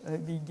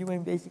 I'd be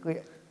doing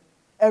basically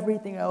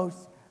everything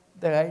else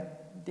that I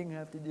didn't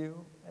have to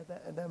do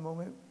at that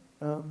moment,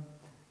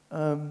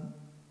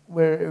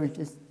 where it was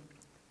just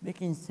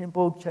making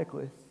simple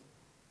checklists.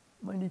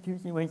 Monday,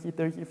 Tuesday, Wednesday,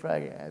 Thursday,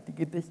 Friday, I have to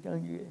get this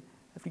done today,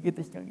 I have to get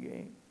this done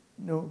today.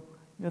 No,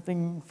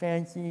 nothing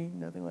fancy,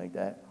 nothing like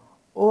that.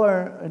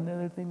 Or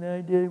another thing that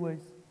I did was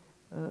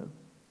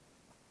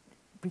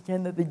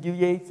pretend that the due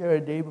dates are a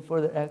day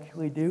before they're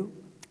actually due.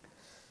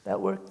 That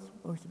works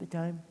most of the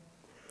time.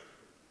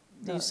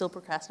 Do you still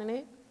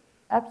procrastinate?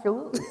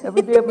 Absolutely,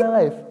 every day of my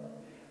life,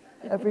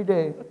 every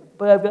day.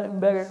 But I've gotten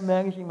better at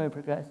managing my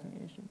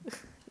procrastination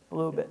a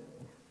little bit.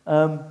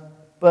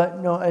 But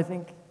no, I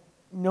think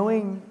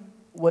knowing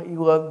what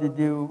you love to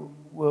do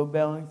will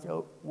balance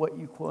out what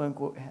you quote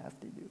unquote have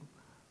to do.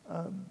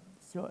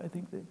 So I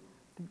think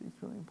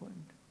that's really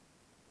important.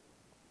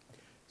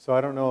 So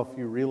I don't know if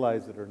you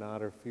realize it or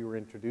not, or if you were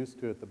introduced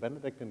to it, the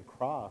Benedictine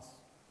cross,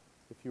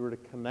 if you were to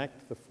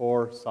connect the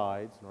 4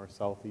 sides, north,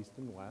 south, east,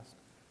 and west,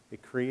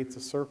 it creates a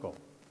circle.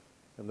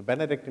 And the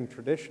Benedictine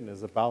tradition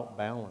is about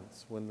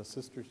balance. When the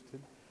sisters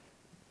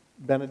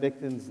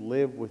Benedictines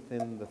live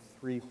within the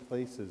 3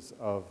 places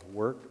of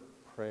work,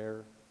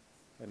 prayer,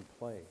 and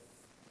play.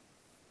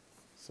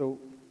 So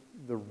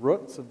the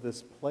roots of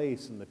this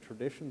place and the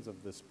traditions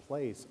of this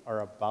place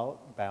are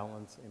about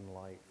balance in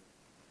life.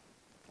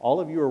 All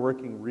of you are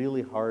working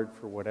really hard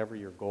for whatever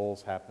your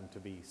goals happen to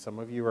be. Some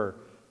of you are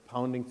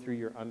pounding through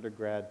your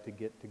undergrad to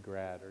get to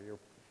grad, or you're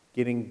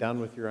getting done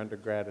with your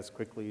undergrad as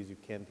quickly as you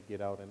can to get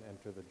out and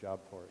enter the job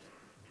force.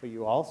 But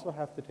you also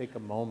have to take a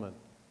moment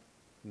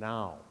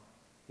now,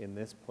 in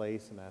this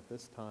place and at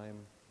this time,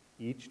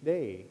 each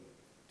day,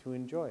 to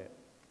enjoy it.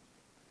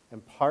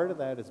 And part of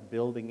that is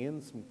building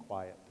in some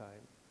quiet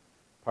time.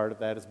 Part of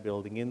that is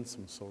building in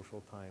some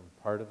social time.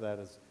 Part of that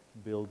is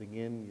building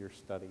in your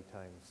study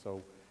time.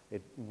 So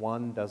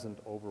one doesn't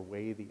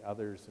overweigh the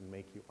others and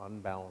make you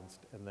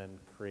unbalanced and then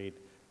create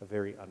a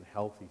very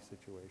unhealthy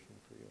situation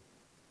for you.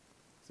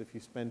 So if you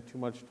spend too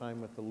much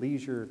time at the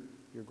leisure,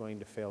 you're going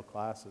to fail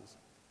classes.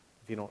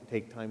 If you don't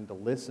take time to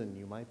listen,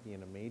 you might be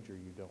in a major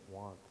you don't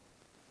want.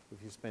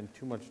 If you spend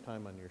too much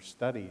time on your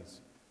studies,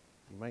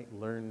 you might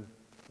learn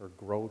or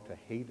grow to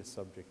hate a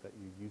subject that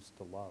you used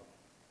to love.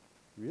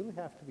 You really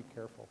have to be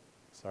careful.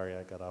 Sorry,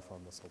 I got off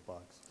on the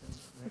soapbox.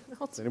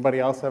 Does anybody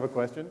else have a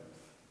question?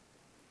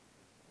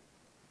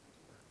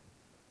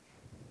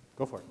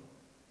 Go for it.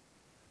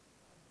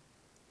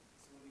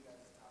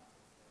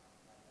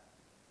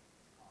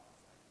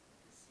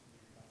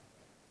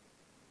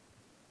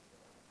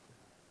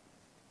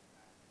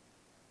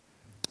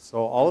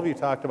 So all of you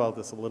talked about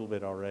this a little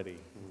bit already,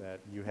 that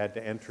you had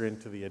to enter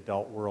into the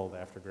adult world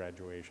after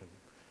graduation.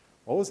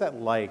 What was that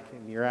like?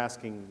 And you're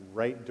asking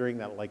right during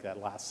that, like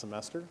that last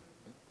semester.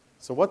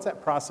 So what's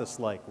that process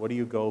like? What do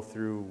you go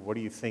through? What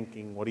are you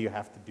thinking? What do you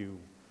have to do?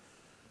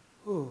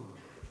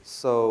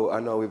 So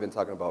I know we've been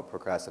talking about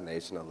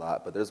procrastination a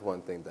lot, but there's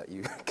one thing that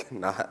you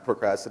cannot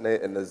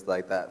procrastinate, and it's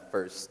like that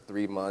first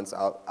 3 months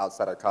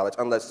outside of college,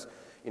 unless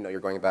you're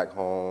going back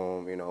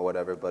home,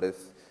 whatever. But if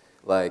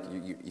like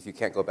if you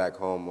can't go back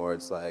home, or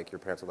it's like your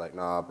parents are like,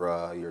 nah,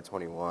 bruh, you're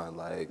 21,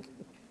 like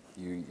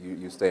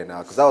you stay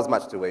now, because that was my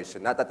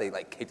situation. Not that they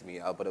like kicked me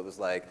out, but it was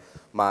like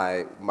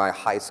my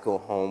high school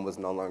home was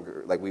no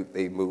longer like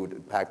they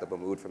packed up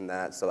and moved from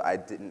that, so I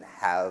didn't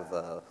have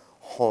a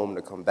home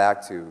to come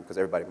back to because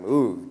everybody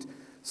moved.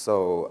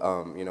 So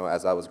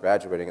as I was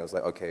graduating, I was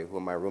like, okay, who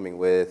am I rooming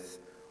with?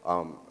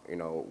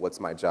 What's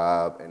my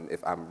job? And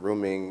if I'm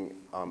rooming,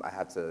 I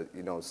have to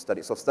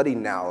study. So study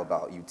now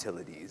about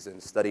utilities,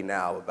 and study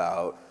now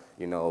about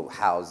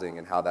housing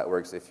and how that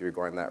works if you're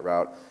going that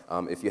route.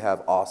 If you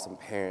have awesome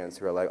parents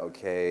who are like,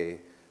 okay,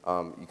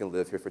 you can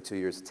live here for 2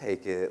 years,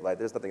 take it. Like,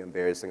 there's nothing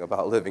embarrassing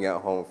about living at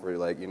home for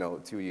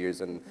 2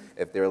 years. And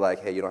if they're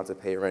like, hey, you don't have to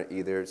pay rent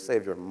either,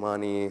 save your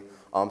money.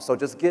 So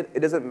just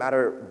it doesn't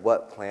matter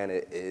what plan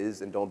it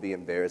is, and don't be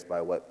embarrassed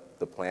by what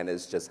the plan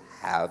is. Just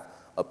have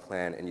a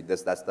plan, and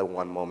that's the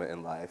one moment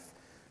in life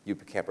you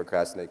can't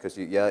procrastinate, because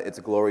it's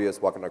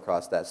glorious walking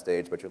across that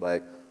stage, but you're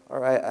like, all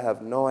right, I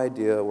have no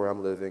idea where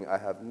I'm living, I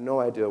have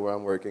no idea where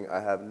I'm working, I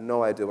have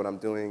no idea what I'm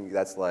doing.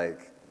 That's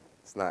like,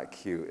 it's not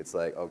cute. It's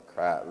like, oh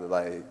crap,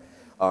 like,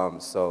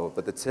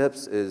 but the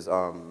tips is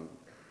learn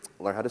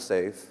how to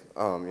save,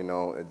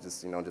 and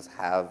just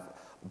have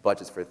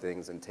budgets for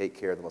things, and take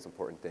care of the most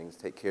important things.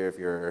 Take care of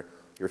your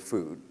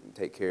food,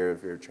 take care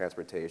of your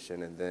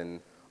transportation, and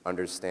then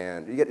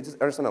understand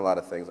a lot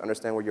of things.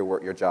 Understand where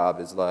your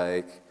job is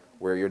like,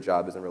 where your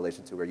job is in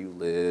relation to where you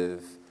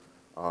live.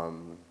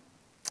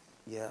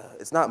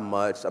 It's not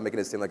much. I'm making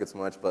it seem like it's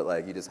much, but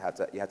like you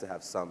have to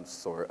have some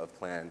sort of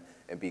plan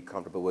and be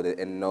comfortable with it,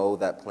 and know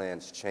that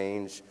plans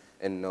change,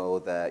 and know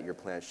that your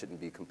plan shouldn't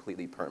be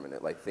completely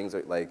permanent. Like, things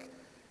are like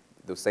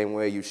the same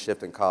way you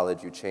shift in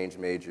college, you change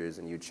majors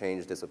and you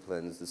change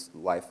disciplines. This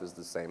life is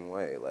the same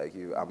way. Like,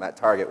 I'm at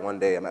Target one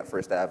day, I'm at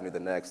First Avenue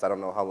the next. I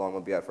don't know how long I'll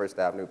be at First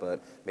Avenue,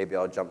 but maybe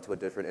I'll jump to a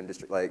different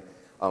industry. Like,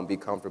 be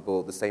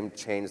comfortable. The same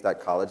change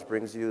that college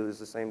brings you is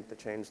the same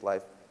change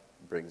life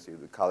brings you.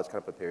 The college kind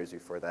of prepares you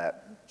for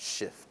that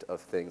shift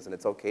of things, and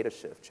it's okay to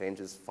shift. Change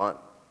is fun.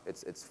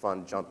 It's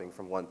fun jumping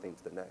from one thing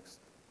to the next.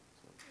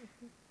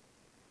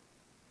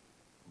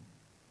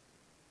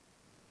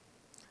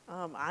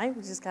 I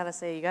just gotta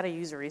say, you gotta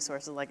use your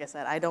resources. Like I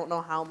said, I don't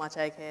know how much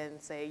I can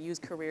say use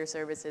career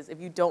services.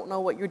 If you don't know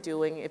what you're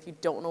doing, if you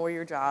don't know where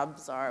your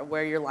jobs are,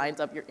 where your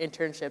lines up, your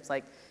internships,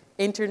 like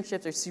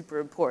internships are super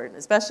important,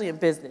 especially in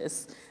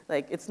business.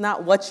 Like, it's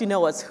not what you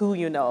know, it's who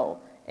you know.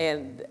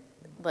 And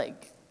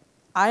like,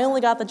 I only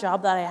got the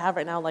job that I have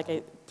right now,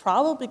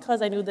 probably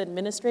because I knew the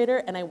administrator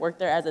and I worked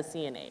there as a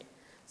CNA.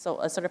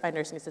 So a certified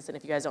nursing assistant,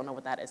 if you guys don't know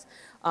what that is.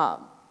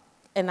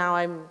 And now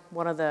I'm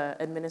one of the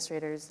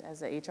administrators as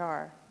the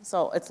HR.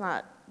 So it's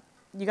not,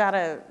 you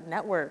gotta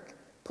network,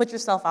 put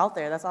yourself out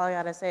there. That's all I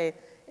gotta say.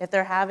 If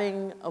they're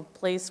having a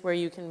place where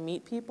you can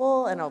meet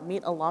people and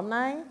meet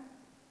alumni,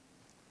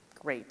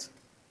 great,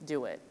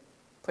 do it.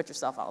 Put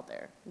yourself out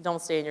there.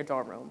 Don't stay in your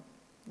dorm room.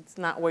 It's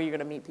not where you're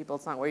gonna meet people.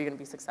 It's not where you're gonna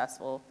be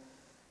successful.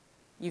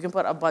 You can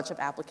put a bunch of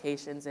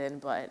applications in,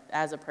 but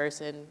as a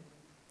person,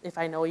 if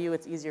I know you,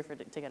 it's easier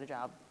to get a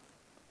job.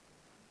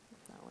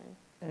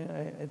 And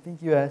I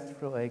think you asked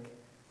for like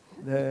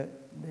the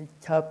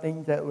top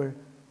things that were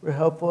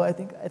helpful. I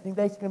think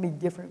that's going to be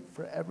different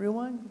for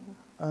everyone.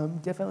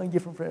 Definitely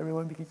different for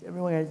everyone, because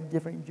everyone has a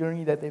different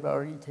journey that they've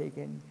already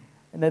taken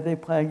and that they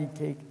plan to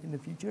take in the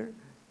future.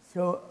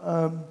 So,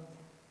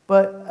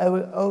 but I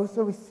would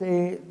also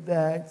say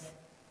that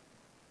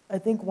I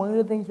think one of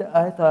the things that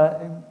I thought,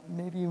 and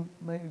maybe you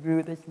might agree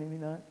with this, maybe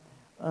not,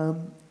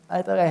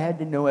 I thought I had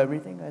to know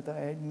everything. I thought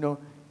I had to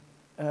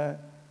know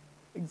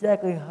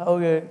exactly how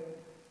to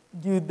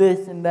do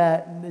this and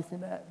that and this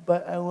and that.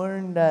 But I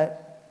learned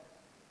that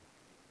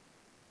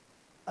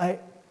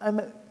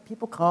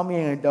people call me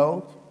an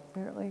adult,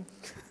 apparently.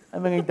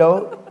 I'm an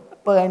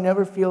adult, but I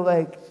never feel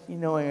like,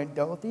 an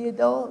adulty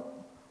adult.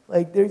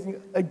 Like, there's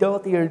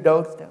adultier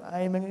adults than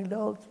I am an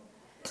adult.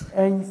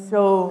 And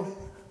so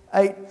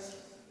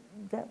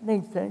that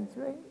makes sense,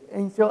 right?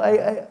 And so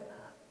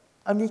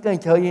I'm just going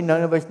to tell you,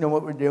 none of us know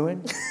what we're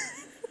doing.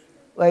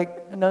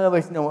 Like, none of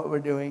us know what we're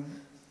doing.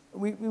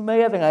 We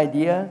may have an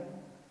idea,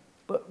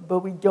 but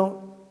we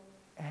don't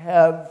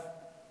have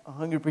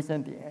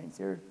 100% the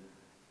answer.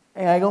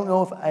 And I don't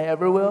know if I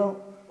ever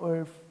will,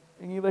 or if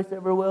any of us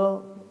ever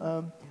will.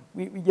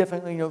 We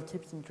definitely know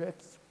tips and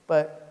tricks,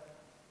 but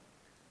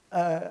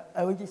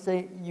I would just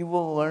say you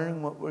will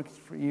learn what works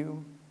for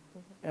you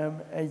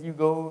as you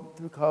go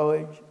through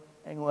college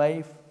and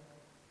life.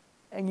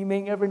 And you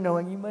may never know,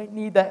 and you might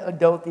need that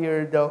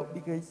adultier adult,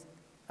 because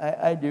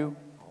I do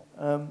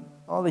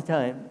all the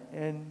time.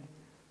 And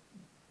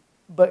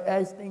but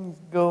as things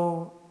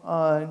go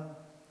on,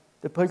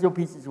 the puzzle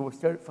pieces will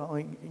start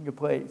falling into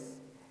place,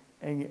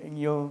 and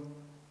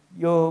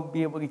you'll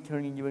be able to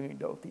turn into an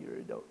adult-theater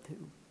adult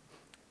too.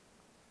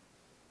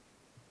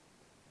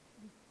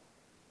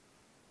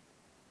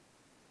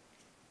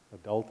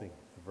 Adulting,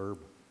 the verb.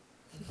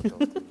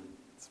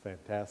 It's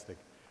fantastic.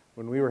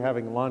 When we were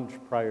having lunch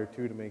prior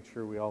to make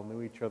sure we all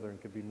knew each other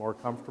and could be more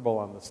comfortable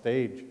on the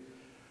stage,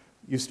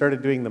 you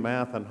started doing the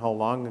math on how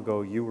long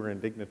ago you were in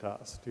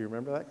Dignitas. Do you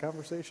remember that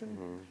conversation?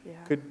 Mm-hmm. Yeah.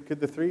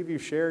 Could the three of you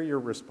share your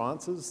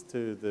responses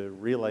to the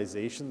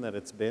realization that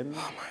it's been?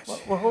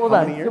 Well, hold How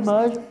on, many years?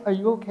 Semaj, are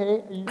you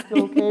okay? Are you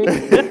still okay?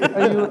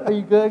 are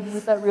you good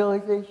with that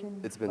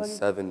realization? It's been buddy?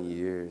 7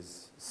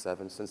 years,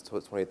 since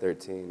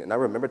 2013, and I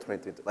remember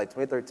 2013. Like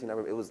 2013,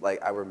 it was like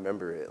I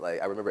remember it.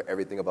 Like I remember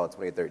everything about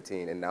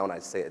 2013, and now when I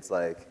say it, it's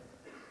like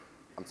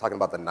I'm talking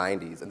about the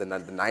 90s, and then the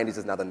 90s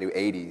is now the new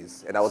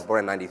 80s, and I was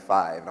born in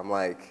 95, and I'm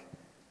like,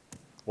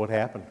 What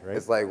happened, right?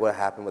 it's like what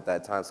happened with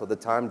that time. So the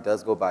time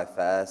does go by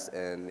fast,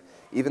 and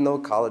even though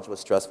college was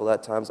stressful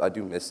at times, I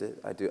do miss it.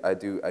 I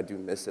do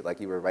miss it.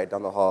 Like you were right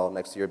down the hall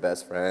next to your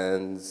best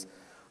friends.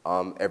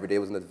 Every day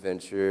was an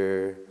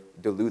adventure.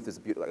 Duluth is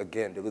beautiful.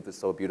 Again, Duluth is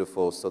so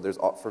beautiful. So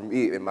for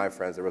me and my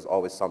friends, there was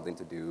always something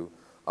to do.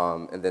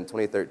 And then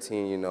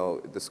 2013, you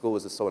know, the school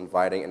was just so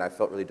inviting, and I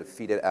felt really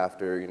defeated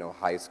after, you know,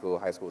 high school.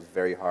 High school was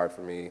very hard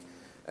for me.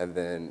 And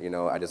then, you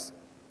know, I just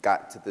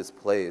got to this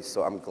place.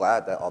 So I'm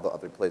glad that all the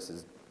other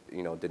places,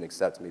 you know, didn't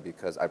accept me,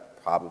 because I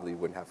probably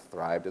wouldn't have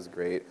thrived as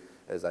great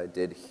as I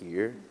did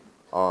here.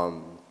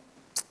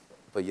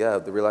 But yeah,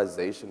 the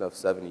realization of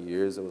 7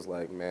 years, it was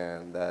like,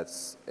 man,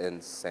 that's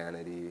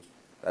insanity.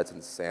 That's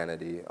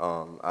insanity.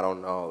 I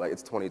don't know, like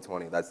it's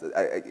 2020.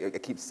 I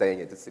keep saying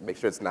it just to make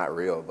sure it's not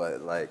real,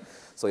 but like,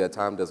 so yeah,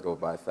 time does go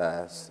by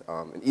fast.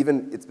 And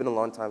even, it's been a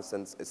long time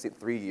since,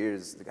 3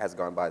 years has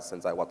gone by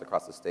since I walked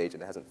across the stage,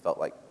 and it hasn't felt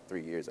like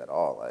 3 years at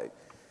all. Like,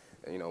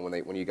 you know,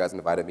 when you guys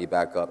invited me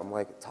back up, I'm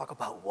like, talk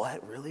about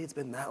what? Really? It's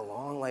been that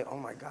long? Like, oh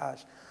my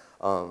gosh.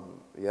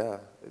 Yeah,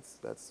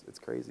 it's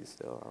crazy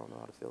still. I don't know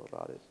how to feel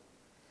about it.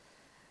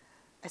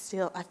 I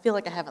feel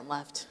like I haven't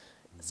left.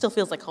 It still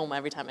feels like home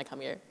every time I come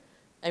here.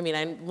 I mean,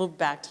 I moved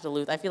back to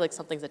Duluth. I feel like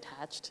something's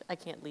attached. I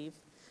can't leave.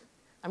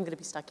 I'm gonna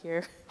be stuck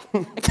here.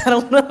 I kind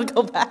of want to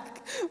go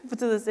back to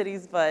the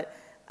cities, but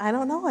I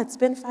don't know. It's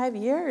been 5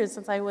 years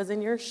since I was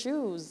in your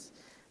shoes.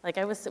 Like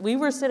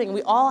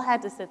we all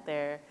had to sit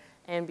there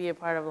and be a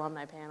part of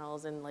alumni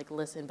panels and like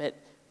listen, but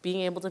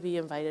being able to be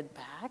invited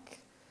back,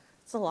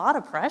 it's a lot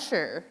of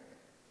pressure.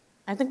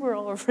 I think we were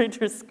all afraid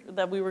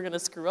that we were gonna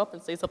screw up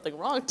and say something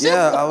wrong too.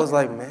 Yeah, I was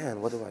like,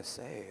 man, what do I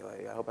say?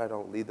 Like, I hope I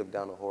don't lead them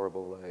down a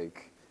horrible,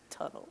 like,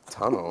 tunnel. Like,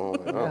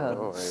 I don't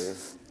know,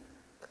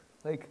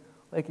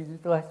 Like, is this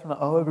the last time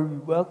I'll ever be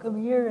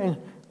welcome here?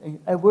 And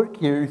I work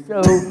here,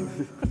 so,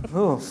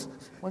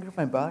 wonder if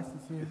my boss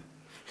is here.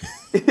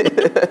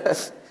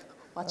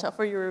 Watch out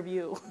for your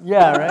review.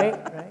 Yeah, right?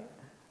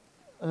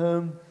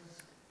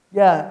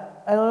 Yeah,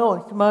 I don't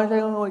know. Semaj, I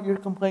don't know what you're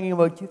complaining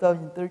about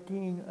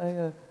 2013.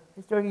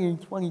 I started in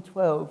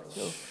 2012,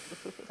 so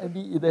I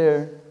beat you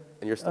there.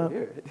 And you're still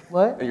here.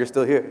 What? And you're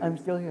still here. I'm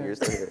still here. You're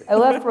still here. I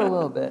left for a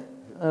little bit.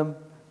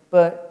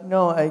 But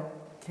no, I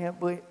can't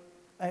believe,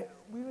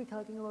 we were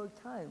talking about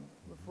time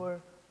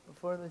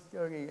before the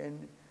story,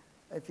 and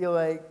I feel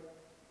like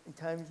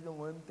time is the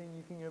one thing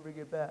you can never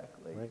get back.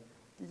 Like, Right.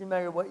 It doesn't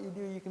matter what you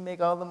do, you can make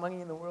all the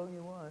money in the world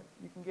you want.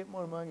 You can get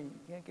more money, you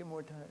can't get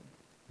more time.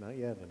 Not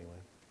yet, anyway.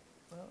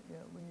 Well, yeah,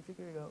 when you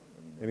figure it out.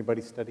 Let me know.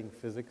 Anybody studying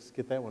physics,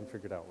 get that one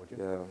figured out, would you?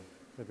 Yeah.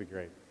 That'd be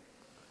great.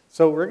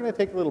 So we're going to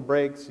take a little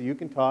break so you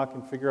can talk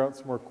and figure out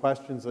some more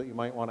questions that you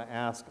might want to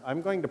ask.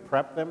 I'm going to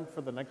prep them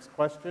for the next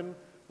question,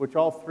 which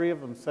all three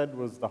of them said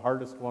was the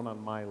hardest one on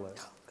my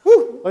list.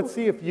 Let's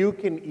see if you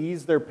can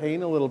ease their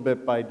pain a little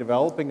bit by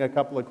developing a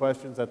couple of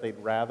questions that they'd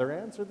rather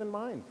answer than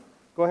mine.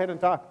 Go ahead and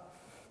talk.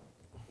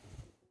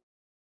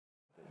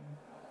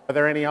 Are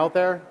there any out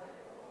there?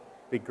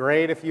 Be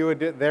great if you would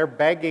they're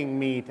begging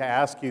me to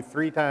ask you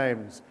 3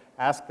 times.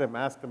 Ask them.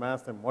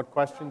 What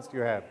questions do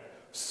you have?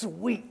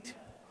 Sweet.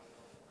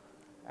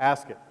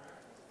 Ask it.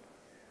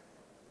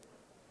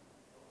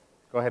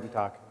 Go ahead and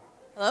talk.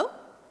 Hello?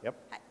 Yep.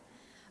 Hi.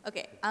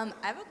 Okay, I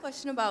have a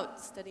question about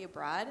study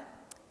abroad.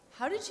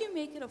 How did you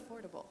make it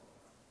affordable?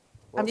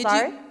 I'm Did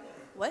sorry? you-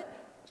 what?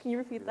 Can you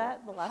repeat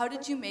that? The last How part?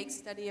 did you make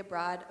study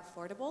abroad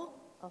affordable?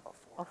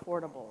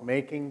 Affordable.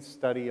 Making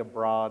study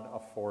abroad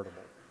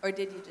affordable. Or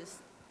did you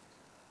just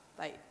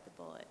bite the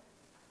bullet?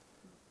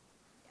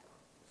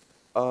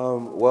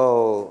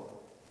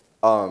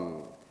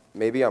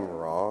 Maybe I'm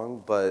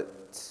wrong,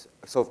 but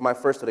so my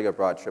first study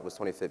abroad trip was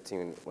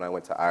 2015 when I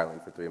went to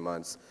Ireland for 3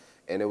 months,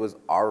 and it was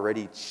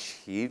already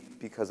cheap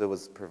because it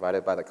was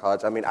provided by the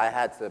college. I mean, I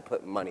had to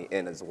put money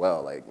in as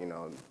well, like, you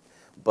know,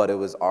 but it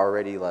was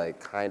already like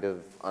kind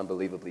of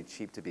unbelievably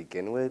cheap to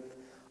begin with.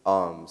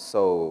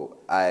 So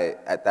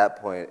at that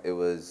point,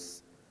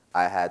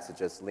 I had to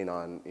just lean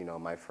on, you know,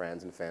 my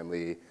friends and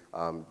family.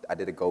 I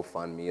did a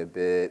GoFundMe a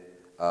bit.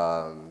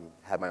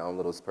 had my own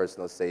little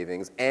personal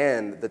savings,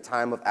 and the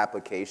time of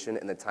application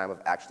and the time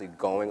of actually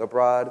going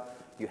abroad,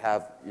 you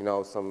have,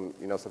 some,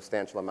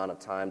 substantial amount of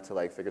time to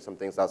like figure some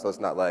things out. So it's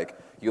not like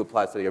you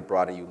apply to study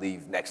abroad and you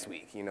leave next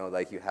week.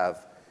 Like you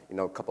have,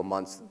 a couple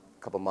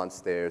months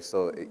there.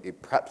 So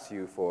it preps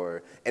you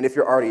for, and if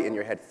you're already in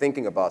your head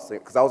thinking about studying,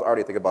 because I was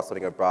already thinking about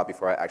studying abroad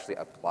before I actually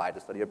applied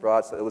to study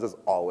abroad. So it was just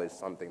always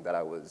something that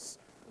I was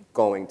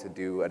going to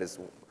do. I just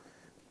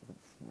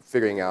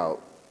figuring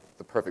out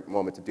the perfect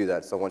moment to do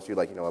that. So once you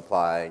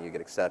apply and you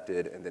get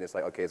accepted, and then it's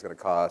like, okay, it's gonna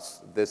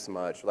cost this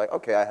much. Like,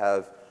 okay, I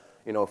have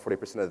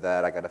 40% of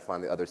that, I gotta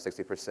find the other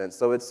 60%.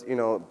 So it's,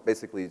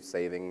 basically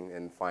saving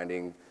and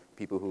finding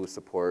people who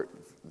support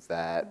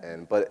that.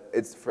 But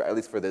it's at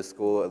least for this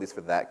school, at least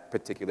for that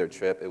particular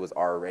trip, it was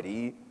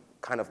already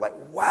kind of like,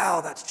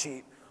 wow, that's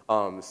cheap.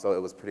 So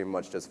it was pretty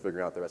much just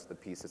figuring out the rest of the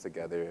pieces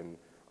together. And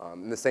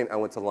the same, I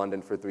went to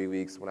London for 3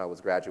 weeks when I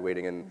was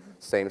graduating, and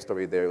same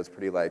story there. It was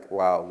pretty like,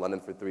 wow, London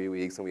for 3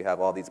 weeks, and we have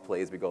all these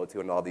plays we go to,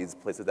 and all these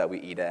places that we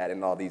eat at,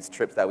 and all these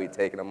trips that we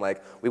take. And I'm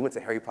like, we went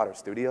to Harry Potter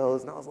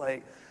Studios, and I was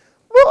like,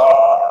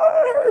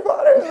 whoa, Harry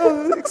Potter,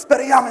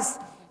 Expelliarmus.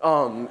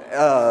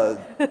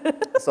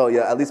 So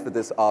yeah, at least for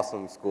this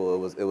awesome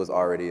school, it was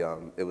already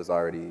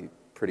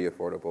pretty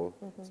affordable.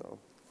 So.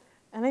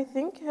 And I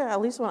think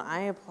at least when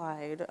I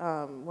applied,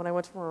 when I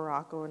went to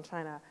Morocco and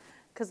China,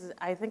 because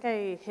I think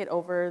I hit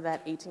over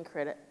that 18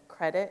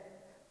 credit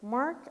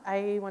mark.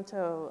 I went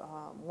to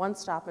one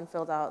stop and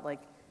filled out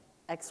like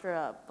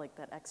extra,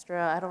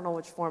 I don't know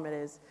which form it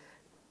is,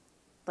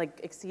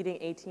 like exceeding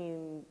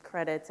 18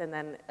 credits and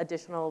then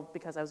additional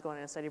because I was going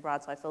to study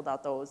abroad, so I filled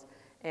out those.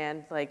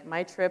 And like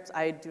my trips,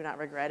 I do not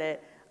regret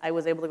it. I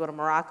was able to go to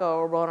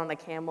Morocco, rode on a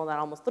camel that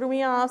almost threw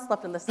me off,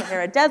 slept in the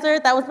Sahara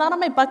Desert. That was not on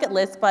my bucket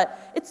list,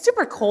 but it's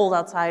super cold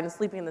outside and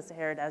sleeping in the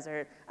Sahara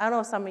Desert. I don't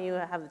know if some of you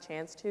have the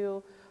chance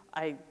to.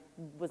 I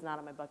was not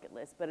on my bucket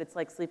list, but it's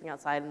like sleeping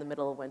outside in the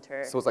middle of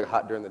winter. So it's like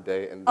hot during the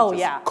day and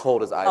just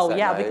cold as ice at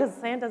night? Because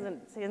sand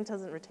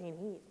doesn't retain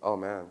heat. Oh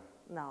man.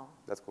 No.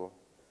 That's cool.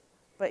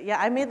 But yeah,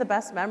 I made the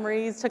best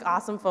memories, took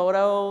awesome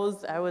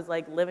photos. I was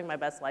like living my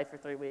best life for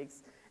 3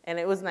 weeks. And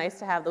it was nice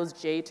to have those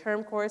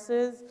J-term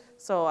courses.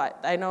 So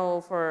I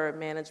know for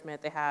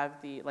management, they have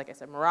like I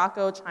said,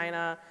 Morocco,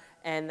 China,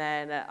 and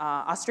then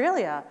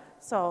Australia.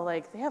 So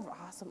like they have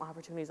awesome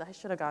opportunities. I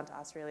should have gone to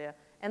Australia.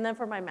 And then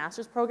for my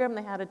master's program,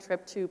 they had a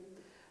trip to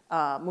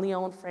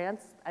Lyon,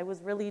 France. I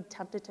was really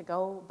tempted to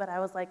go, but I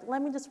was like,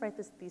 let me just write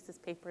this thesis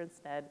paper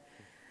instead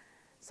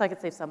so I could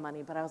save some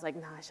money. But I was like,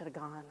 nah, I should have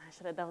gone.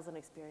 That was an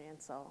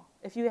experience. So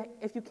if you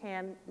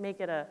can,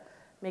 make it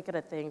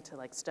a thing to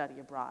like study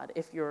abroad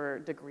if your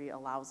degree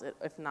allows it.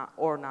 If not,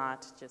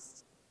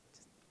 just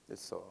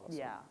it's so awesome.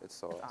 Yeah, it's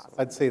so awesome.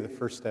 I'd say the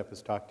first step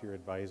is talk to your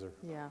advisor.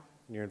 Yeah.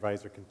 And your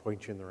advisor can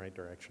point you in the right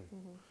direction.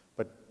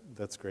 But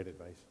that's great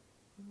advice.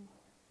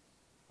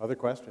 Other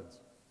questions?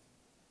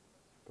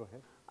 Go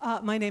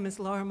ahead. My name is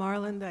Laura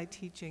Marland. I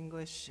teach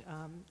English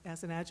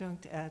as an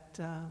adjunct at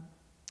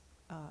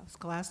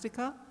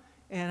Scholastica,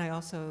 and I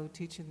also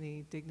teach in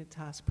the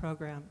Dignitas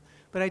program.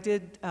 But I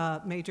did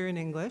major in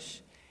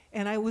English,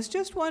 and I was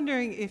just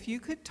wondering if you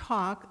could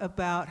talk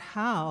about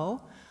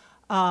how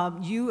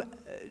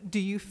do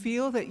you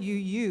feel that you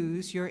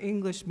use your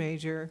English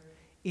major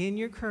in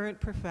your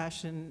current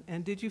profession,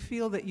 and did you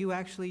feel that you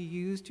actually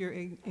used your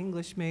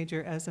English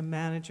major as a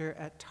manager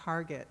at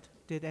Target?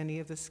 Did any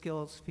of the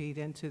skills feed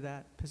into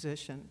that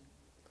position?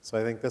 So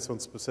I think this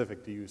one's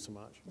specific to you,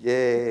 Semaj.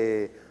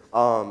 Yay.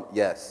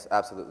 Yes,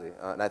 absolutely.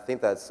 And I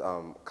think that's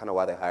kind of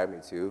why they hired me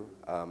too.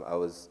 I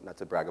was, not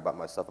to brag about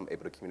myself, I'm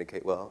able to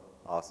communicate well.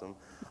 Awesome.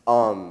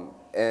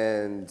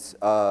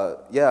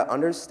 Yeah,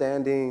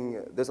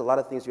 understanding, there's a lot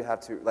of things you have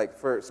to, like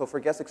for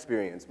guest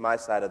experience, my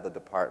side of the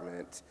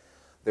department,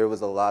 there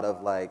was a lot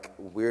of like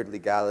weird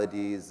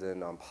legalities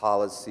and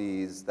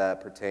policies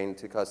that pertain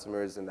to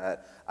customers, and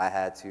that I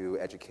had to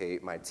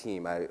educate my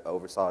team. I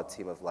oversaw a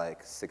team of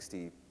like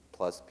 60+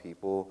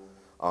 people,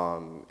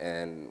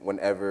 and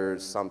whenever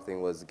something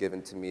was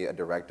given to me, a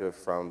directive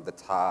from the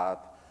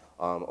top,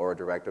 or a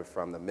directive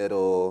from the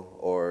middle,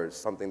 or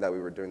something that we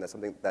were doing,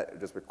 something that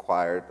just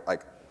required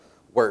like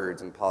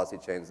words and policy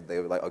changes, they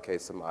were like, okay,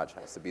 Semaj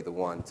has to be the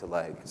one to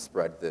like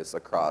spread this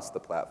across the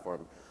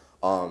platform.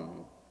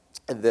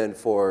 And then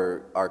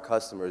for our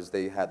customers,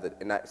 they had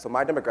so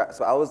my demographic,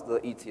 so I was the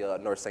ET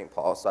at North St.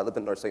 Paul, so I lived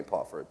in North St.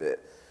 Paul for a bit.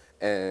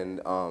 And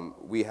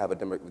they had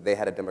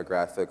a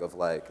demographic of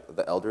like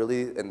the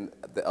elderly, and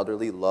the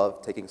elderly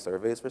love taking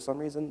surveys for some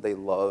reason. They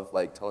love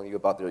like telling you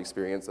about their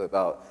experience,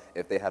 about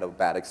if they had a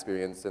bad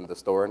experience in the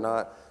store or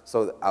not.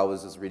 So I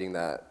was just reading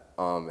that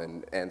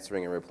and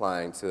answering and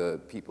replying to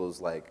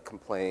people's like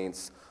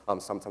complaints.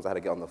 Sometimes I had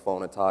to get on the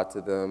phone and talk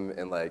to them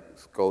and like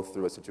go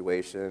through a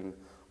situation.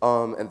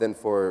 And then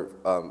for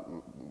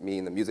me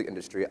in the music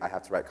industry, I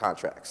have to write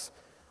contracts.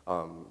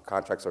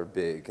 Contracts are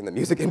big in the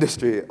music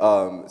industry,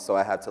 so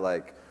I had to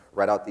like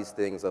write out these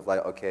things of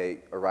like, okay,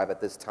 arrive at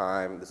this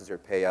time, this is your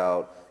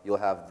payout, you'll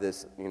have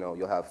this,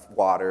 you'll have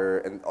water,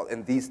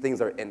 and these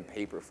things are in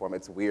paper form.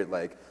 It's weird,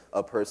 like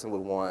a person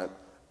would want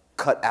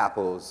cut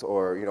apples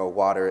or, you know,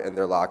 water in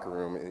their locker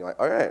room. And you're like,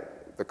 all right,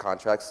 the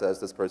contract says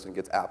this person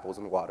gets apples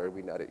and water.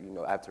 We know, you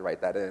know, I have to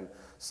write that in.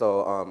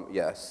 So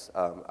yes,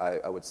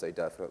 I would say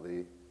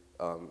definitely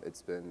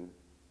it's been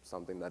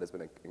something that has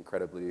been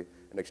incredibly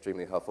and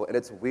extremely helpful. And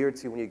it's weird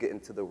too when you get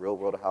into the real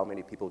world how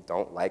many people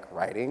don't like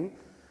writing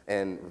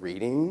and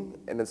reading.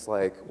 And it's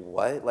like,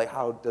 what? Like,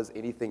 how does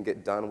anything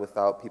get done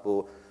without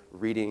people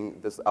reading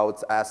this? I would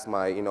ask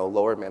my, you know,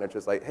 lower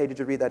managers, like, hey, did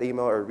you read that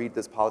email or read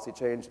this policy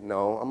change?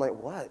 No. I'm like,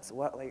 what?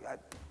 Like,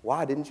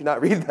 why didn't you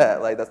not read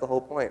that? Like, that's the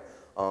whole point.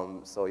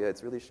 So yeah,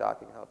 it's really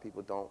shocking how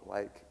people don't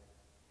like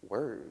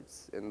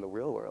words in the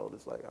real world.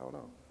 It's like, I don't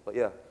know. But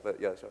yeah,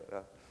 sure, yeah.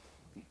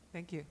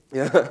 Thank you.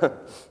 Yeah.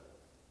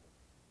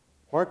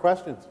 More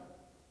questions?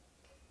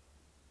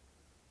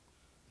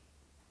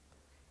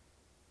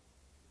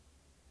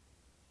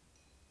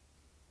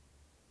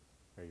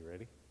 Are you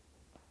ready?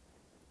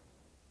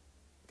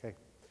 Okay.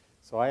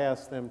 So I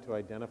asked them to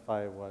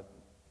identify what,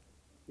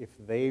 if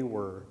they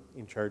were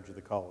in charge of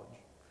the college,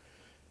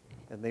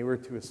 and they were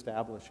to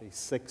establish a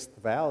sixth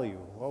value,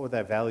 what would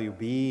that value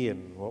be,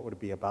 and what would it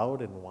be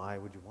about, and why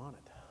would you want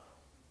it?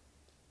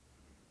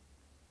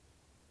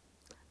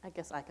 I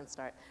guess I can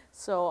start.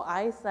 So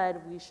I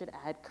said we should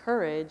add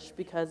courage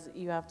because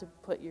you have to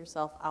put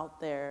yourself out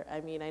there.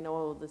 I mean, I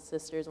know the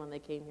sisters, when they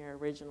came here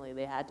originally,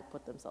 they had to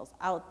put themselves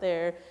out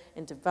there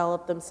and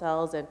develop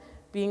themselves. And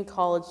being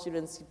college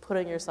students,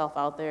 putting yourself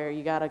out there,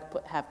 you got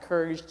to have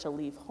courage to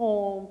leave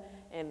home.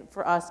 And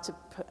for us to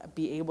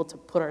be able to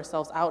put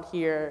ourselves out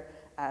here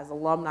as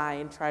alumni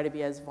and try to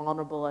be as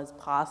vulnerable as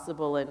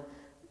possible and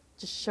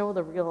just show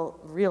the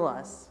real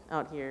us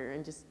out here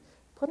and just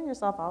putting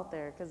yourself out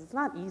there because it's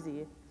not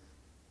easy.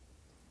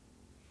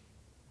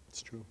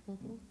 It's true.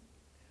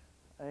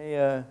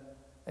 I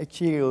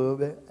cheated a little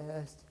bit.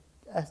 I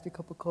asked a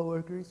couple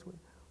coworkers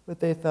what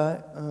they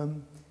thought.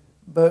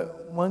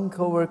 But one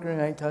coworker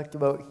and I talked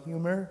about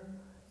humor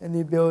and the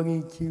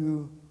ability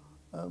to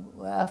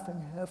laugh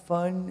and have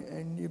fun,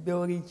 and the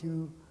ability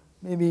to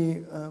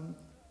maybe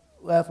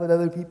laugh with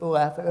other people,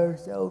 laugh at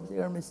ourselves, at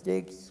our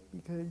mistakes,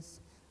 because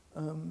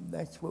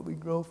that's what we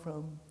grow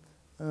from.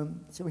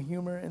 So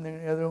humor, and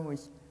then the other one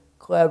was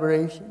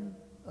collaboration.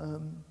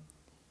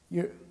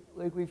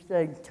 Like we've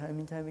said time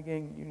and time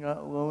again, you're not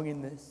alone in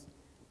this.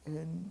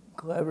 And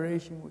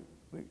collaboration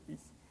is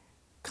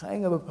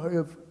kind of a part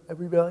of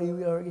every value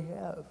we already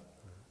have.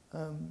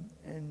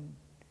 And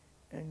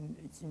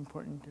it's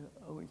important to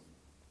always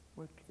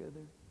work together,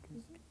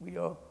 because we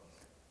all,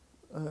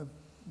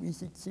 we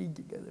succeed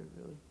together,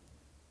 really.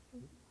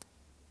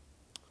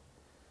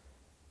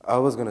 I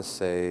was gonna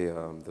say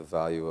the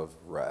value of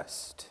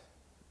rest,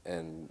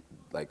 and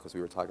like, because we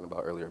were talking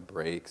about earlier,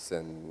 breaks,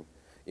 and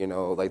you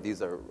know, like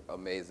these are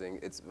amazing.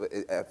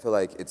 I feel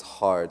like it's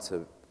hard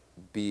to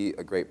be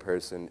a great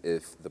person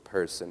if the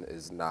person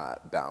is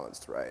not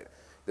balanced right.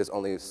 There's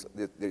only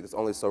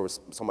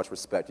so much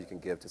respect you can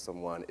give to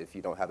someone if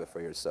you don't have it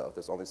for yourself.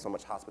 There's only so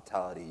much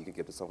hospitality you can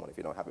give to someone if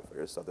you don't have it for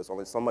yourself. There's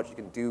only so much you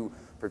can do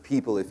for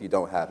people if you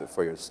don't have it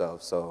for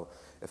yourself. So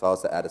if I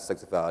was to add a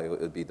sixth value,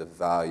 it would be the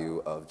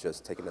value of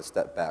just taking a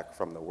step back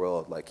from the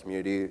world. Like,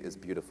 community is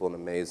beautiful and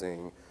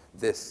amazing.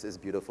 This is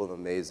beautiful and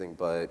amazing,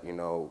 but you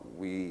know,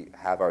 we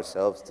have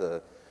ourselves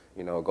to,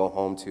 you know, go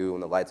home to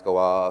when the lights go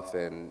off,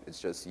 and it's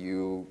just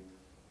you.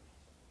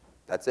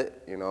 That's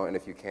it, you know. And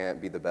if you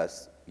can't be the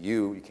best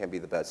you can't be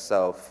the best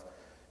self.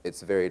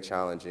 It's very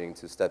challenging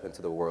to step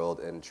into the world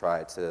and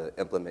try to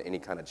implement any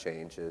kind of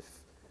change if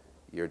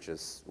you're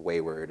just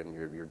wayward and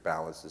your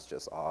balance is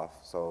just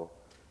off. So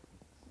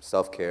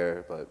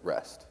self-care, but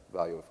rest,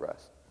 value of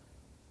rest.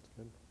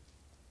 Good.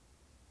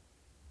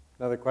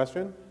 Another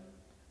question?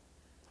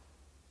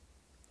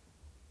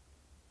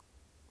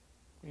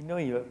 We know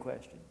you have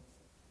questions.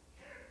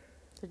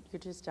 You're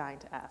just dying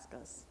to ask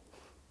us.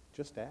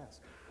 Just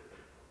ask.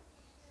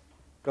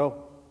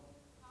 Go.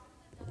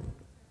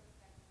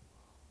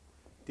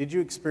 Did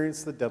you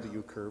experience the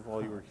W curve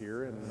while you were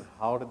here, and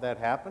how did that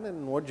happen,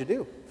 and what did you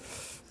do?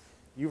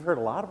 You've heard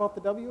a lot about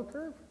the W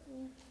curve?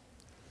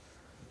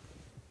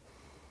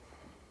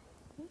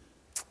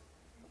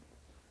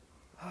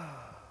 I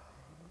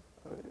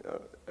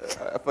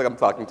feel like I'm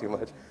talking too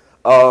much.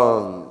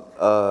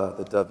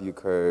 The W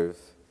curve.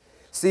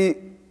 See,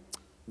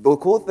 the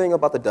cool thing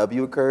about the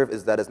W curve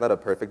is that it's not a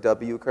perfect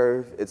W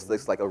curve. It's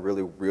like a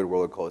really weird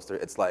roller coaster.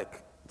 It's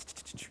like,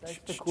 that's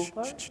the cool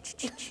part?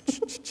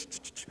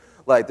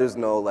 like there's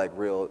no like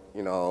real,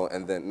 you know,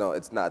 and then no,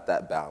 it's not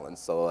that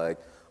balanced. So like,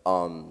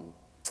 so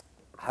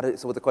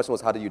what the question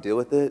was, how do you deal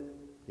with it?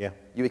 Yeah.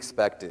 You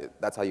expect it.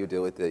 That's how you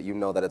deal with it. You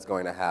know that it's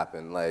going to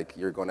happen. Like,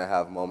 you're going to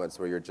have moments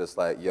where you're just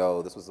like,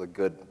 yo, this was a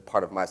good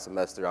part of my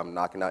semester. I'm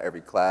knocking out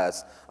every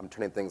class. I'm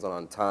turning things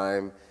on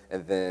time.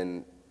 And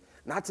then,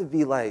 not to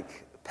be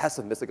like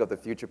pessimistic of the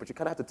future, but you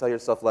kind of have to tell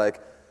yourself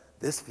like,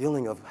 this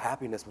feeling of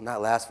happiness will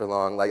not last for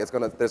long. Like,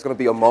 there's gonna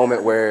be a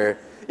moment where,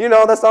 you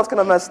know, that sounds kind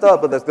of messed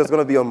up, but there's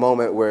gonna be a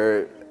moment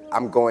where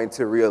I'm going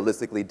to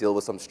realistically deal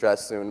with some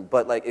stress soon.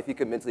 But like, if you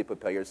can mentally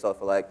prepare yourself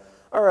for like,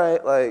 all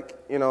right, like,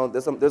 you know,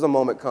 there's a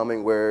moment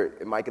coming where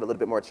it might get a little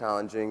bit more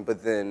challenging,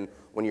 but then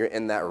when you're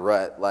in that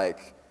rut,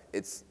 like,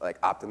 it's like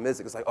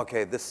optimistic. It's like,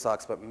 okay, this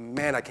sucks, but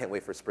man, I can't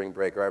wait for spring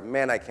break, or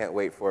man, I can't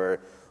wait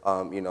for,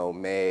 you know,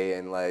 May,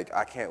 and like,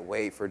 I can't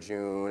wait for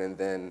June, and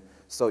then,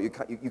 so you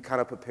kind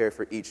of prepare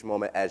for each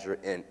moment as you're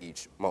in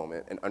each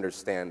moment and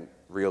understand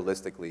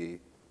realistically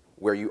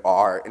where you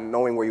are and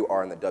knowing where you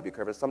are in the W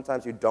curve. And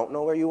sometimes you don't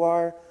know where you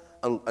are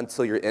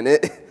until you're in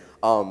it,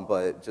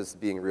 but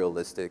just being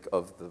realistic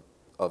of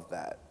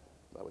that,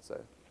 I would say.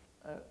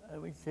 I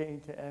would say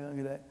to add on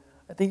to that,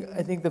 I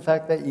think the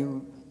fact that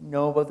you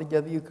know about the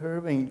W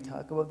curve and you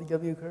talk about the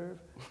W curve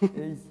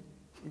is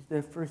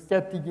the first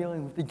step to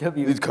dealing with the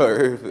W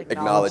curve.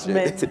 Acknowledge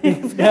it.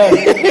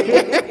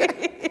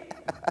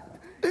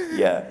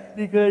 Yeah,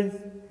 because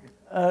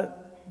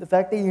the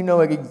fact that you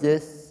know it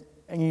exists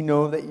and you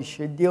know that you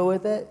should deal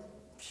with it,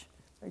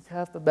 that's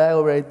half the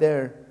battle right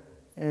there.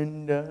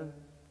 And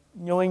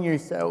knowing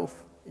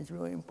yourself is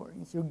really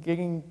important. So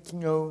getting to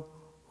know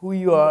who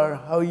you are,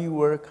 how you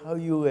work, how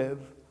you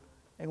live,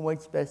 and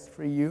what's best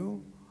for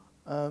you,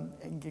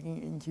 and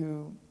getting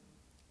into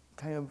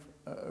kind of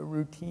a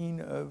routine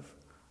of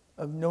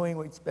knowing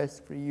what's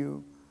best for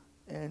you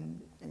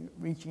and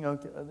reaching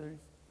out to others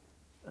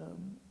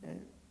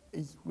and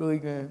is really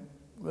gonna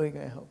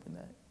help in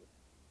that.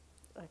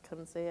 I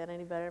couldn't say it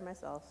any better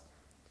myself.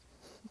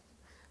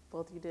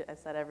 Both of you did. I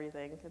said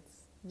everything. It's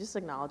just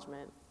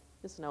acknowledgement.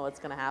 Just know it's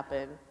gonna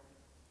happen.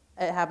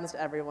 It happens to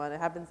everyone. It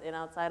happens in,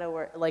 outside of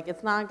work. Like,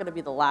 it's not gonna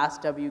be the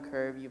last W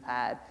curve you've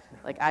had.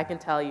 Like, I can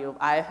tell you,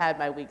 I've had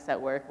my weeks at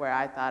work where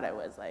I thought it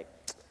was like,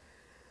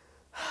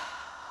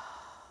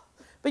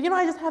 but you know,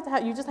 you just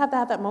have to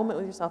have that moment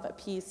with yourself at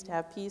peace, to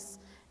have peace,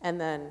 and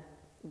then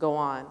go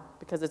on,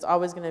 because it's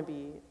always gonna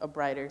be a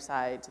brighter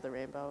side to the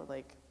rainbow.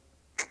 Like,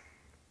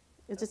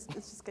 you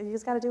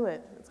just gotta do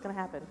it. It's gonna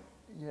happen.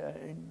 Yeah,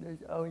 and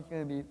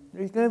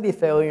there's gonna be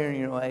failure in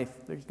your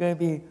life. There's gonna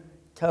be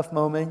tough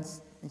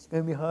moments. It's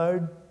gonna be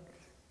hard,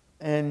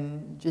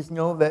 and just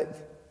know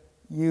that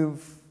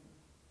you've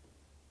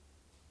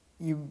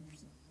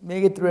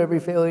made it through every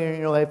failure in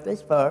your life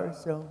this far.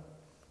 So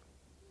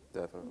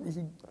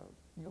definitely,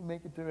 you'll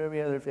make it through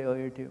every other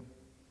failure too.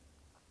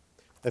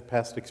 That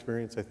past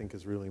experience, I think,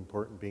 is really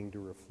important, being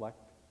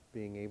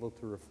able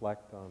to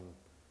reflect on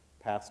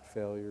past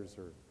failures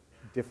or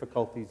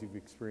difficulties you've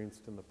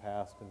experienced in the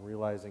past, and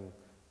realizing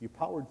you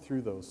powered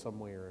through those some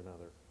way or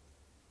another.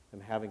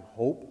 And having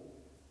hope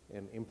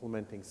and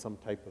implementing some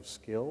type of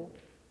skill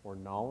or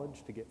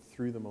knowledge to get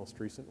through the most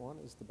recent one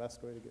is the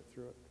best way to get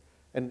through it.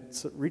 And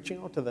so reaching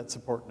out to that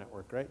support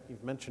network, right?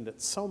 You've mentioned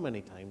it so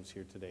many times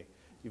here today.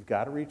 You've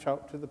got to reach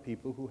out to the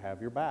people who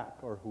have your back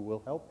or who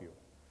will help you.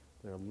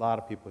 There are a lot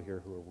of people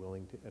here who are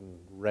willing to and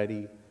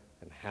ready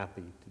and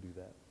happy to do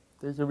that.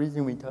 There's a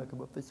reason we talk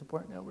about the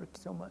support network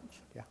so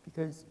much. Yeah.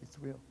 Because it's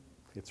real.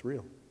 It's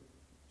real.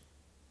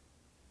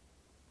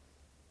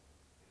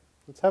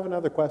 Let's have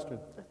another question.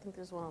 I think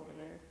there's one over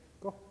there.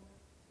 Go.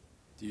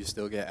 Do you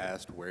still get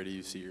asked, where do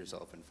you see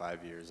yourself in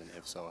 5 years? And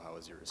if so, how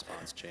has your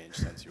response changed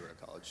since you were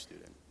a college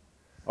student?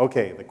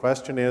 Okay, the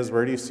question is,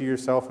 where do you see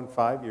yourself in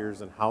 5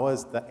 years, and how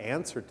has the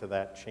answer to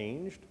that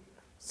changed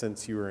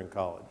since you were in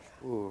college?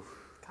 Ooh.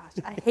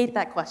 Gosh, I hate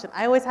that question.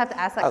 I always have to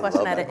ask that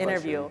question at an question.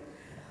 interview.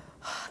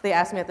 They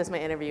asked me at my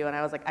interview, and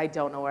I was like, I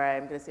don't know where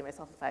I'm going to see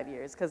myself in 5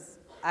 years, because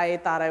I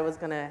thought I was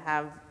going to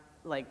have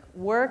like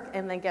work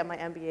and then get my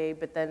MBA,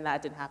 but then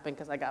that didn't happen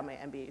because I got my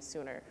MBA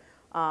sooner.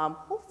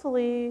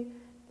 Hopefully,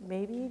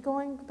 maybe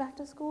going back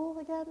to school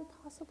again,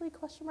 possibly,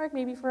 question mark,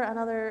 maybe for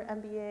another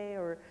MBA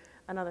or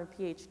another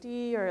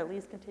PhD, or at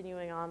least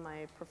continuing on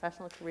my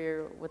professional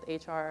career with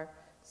HR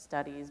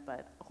studies,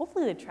 but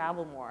hopefully they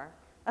travel more.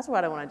 That's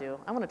what I want to do.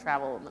 I want to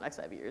travel in the next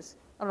 5 years.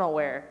 I don't know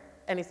where.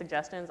 Any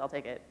suggestions? I'll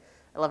take it.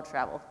 I love to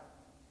travel.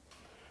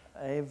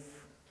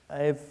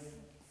 I've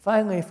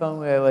finally found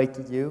what I like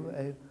to do.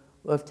 I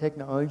love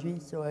technology,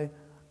 so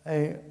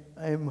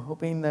I'm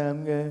hoping that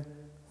I'm going to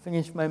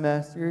finish my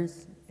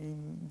master's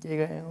in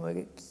data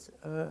analytics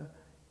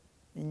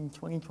in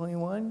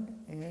 2021,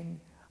 and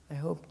I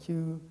hope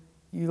to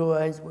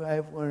utilize what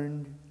I've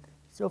learned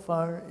so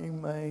far in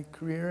my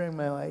career and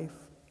my life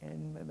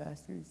and my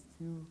master's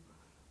to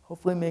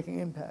hopefully make an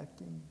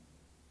impact.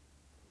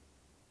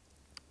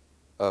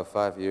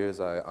 5 years,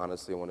 I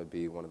honestly want to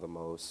be one of the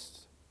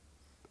most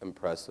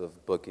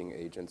impressive booking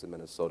agents in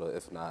Minnesota,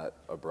 if not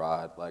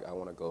abroad. Like, I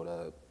want to go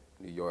to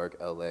New York,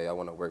 LA. I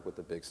want to work with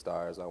the big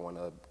stars. I want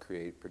to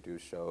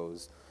produce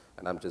shows.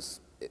 And I'm just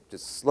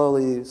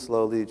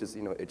slowly, just,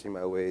 you know, itching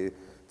my way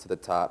to the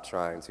top,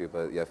 trying to.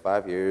 But yeah,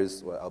 5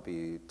 years, well, I'll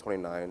be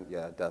 29.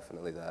 Yeah,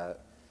 definitely that.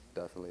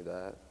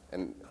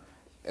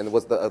 And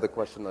what's the other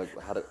question? Like,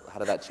 how did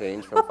that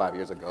change from 5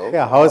 years ago?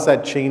 Yeah, how has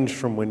that changed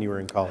from when you were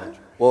in college?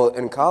 Well,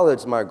 in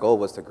college, my goal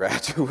was to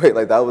graduate.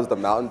 Like, that was the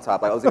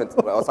mountaintop.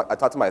 I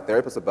talked to my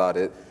therapist about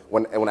it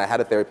when I had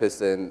a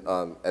therapist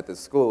at this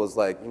school. It was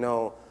like, you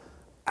know,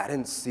 I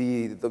didn't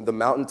see, the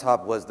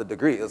mountaintop was the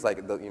degree. It was like,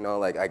 you know,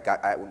 like when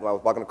I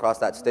was walking across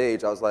that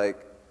stage, I was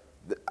like,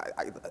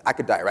 I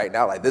could die right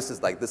now. Like this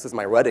is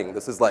my wedding.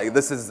 This is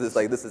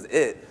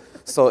it.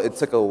 So it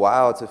took a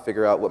while to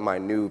figure out what my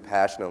new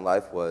passion in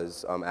life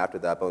was after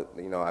that. But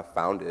you know, I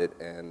found it,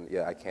 and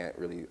yeah, I can't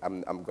really.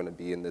 I'm going to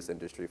be in this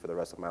industry for the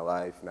rest of my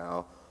life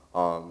now.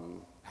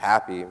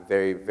 Happy,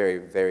 very, very,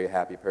 very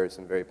happy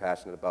person. Very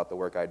passionate about the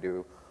work I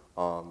do.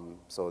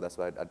 So that's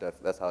why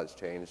that's how it's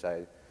changed.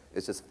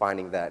 It's just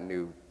finding that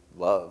new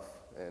love,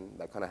 and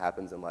that kind of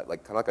happens in like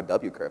kind of like a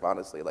W curve,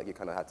 honestly. Like you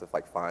kind of have to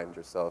like find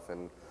yourself,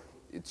 and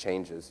it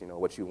changes. You know,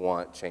 what you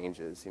want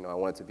changes. You know, I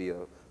wanted to be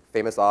a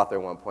famous author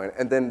at one point,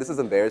 and then this is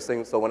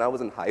embarrassing. So when I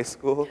was in high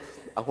school,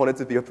 I wanted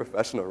to be a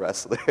professional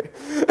wrestler.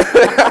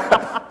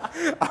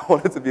 I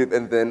wanted to be,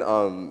 and then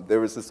there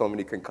was just so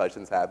many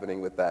concussions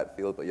happening with that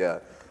field. But yeah,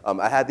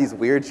 I had these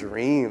weird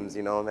dreams.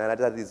 You know, man, I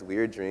just had these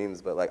weird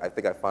dreams. But like, I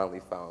think I finally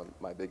found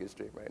my biggest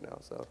dream right now.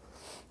 So.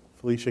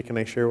 Phillisha, can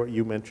I share what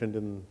you mentioned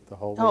in the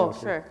hallway? Oh,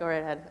 sure. Go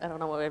right ahead. I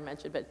don't know what I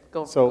mentioned, but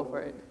go for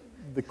it.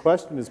 The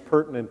question is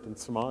pertinent, and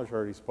Semaj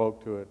already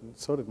spoke to it, and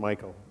so did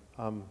Michael.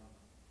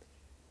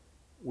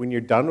 When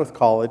you're done with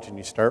college and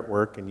you start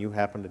work and you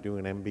happen to do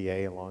an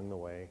MBA along the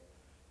way,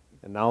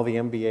 and now the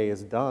MBA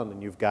is done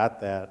and you've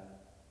got that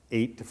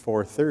 8 to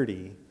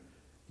 4:30,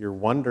 you're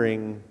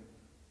wondering,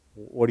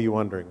 what are you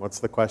wondering? What's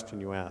the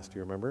question you asked? Do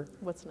you remember?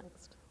 What's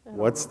next?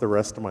 What's the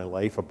rest of my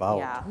life about?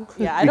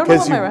 Yeah, I don't know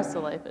what my rest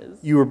of life is.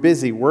 You were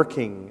busy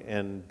working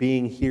and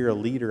being here a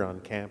leader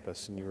on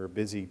campus, and you were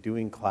busy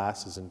doing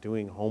classes and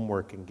doing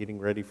homework and getting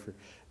ready for,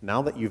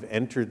 now that you've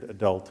entered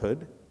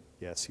adulthood,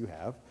 yes you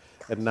have,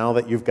 and now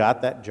that you've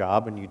got that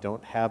job and you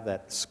don't have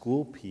that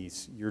school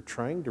piece, you're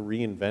trying to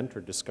reinvent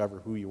or discover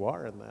who you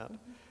are in that.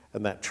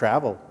 And that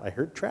travel, I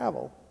heard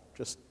travel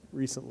just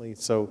recently,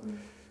 so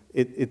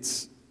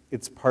it's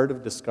part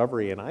of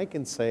discovery. And I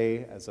can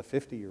say, as a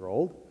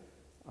 50-year-old,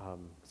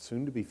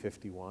 soon to be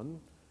 51,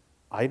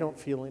 I don't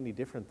feel any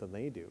different than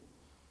they do.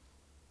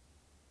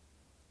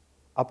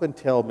 Up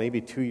until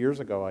maybe 2 years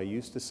ago, I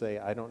used to say,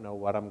 I don't know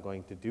what I'm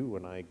going to do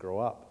when I grow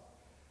up.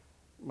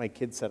 My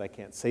kids said I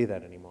can't say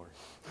that anymore.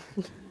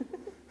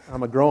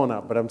 I'm a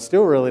grown-up, but I'm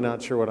still really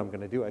not sure what I'm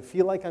going to do. I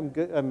feel like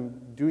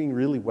I'm doing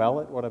really well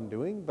at what I'm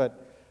doing,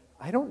 but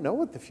I don't know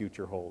what the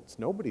future holds.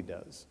 Nobody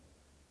does.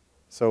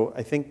 So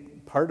I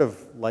think part of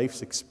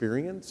life's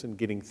experience and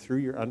getting through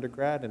your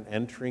undergrad and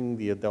entering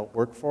the adult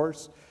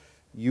workforce,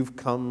 you've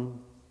come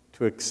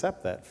to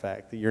accept that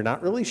fact that you're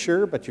not really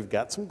sure, but you've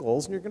got some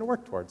goals and you're going to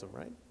work towards them,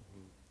 right?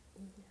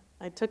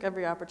 I took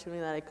every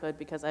opportunity that I could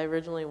because I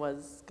originally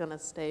was going to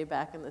stay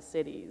back in the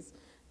cities.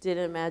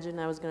 Didn't imagine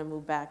I was going to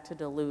move back to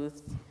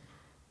Duluth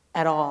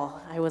at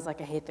all. I was like,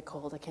 I hate the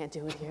cold. I can't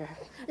do it here.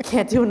 I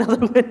can't do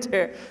another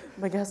winter.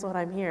 But guess what?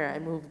 I'm here. I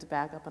moved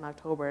back up in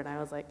October, and I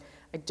was like,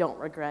 I don't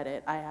regret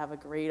it. I have a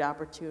great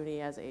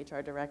opportunity as an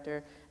HR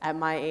director. At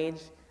my age,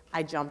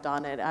 I jumped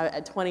on it.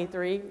 At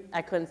 23,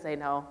 I couldn't say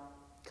no.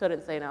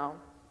 Couldn't say no.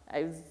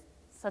 It was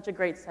such a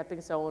great stepping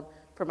stone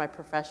for my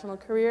professional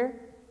career.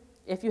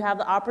 If you have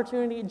the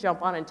opportunity,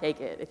 jump on and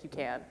take it if you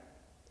can.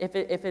 If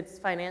it's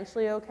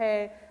financially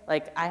okay,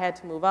 like I had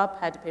to move up,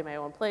 had to pay my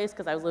own place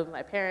because I was living with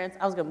my parents.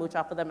 I was gonna mooch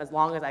off of them as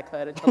long as I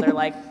could until they're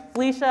like,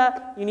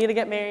 Phillisha, you need to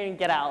get married and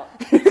get out.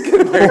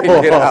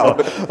 Get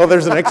out. Oh,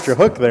 there's an extra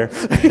hook there.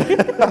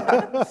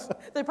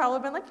 They'd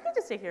probably been like, you can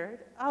just stay here.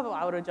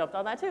 I would have jumped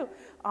on that too.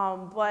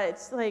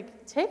 But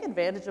like, take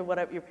advantage of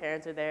whatever your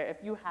parents are there.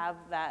 If you have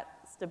that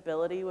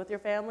stability with your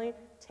family,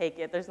 take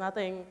it. There's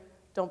nothing,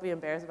 don't be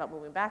embarrassed about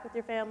moving back with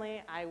your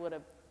family. I would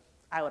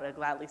have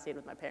gladly stayed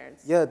with my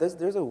parents. Yeah,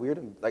 there's a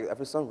weird, like,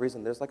 for some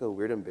reason, there's like a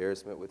weird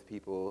embarrassment with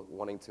people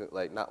wanting to,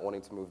 like, not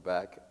wanting to move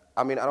back.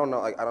 I mean, I don't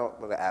know, like, I don't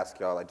want to ask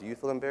y'all, like, do you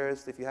feel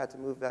embarrassed if you had to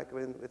move back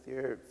with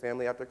your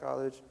family after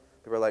college?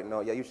 People are like,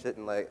 no, yeah, you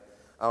shouldn't, like,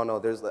 I don't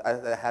know,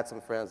 I had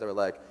some friends that were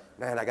like,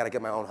 man, I gotta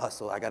get my own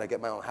hustle, I gotta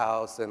get my own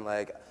house, and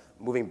like,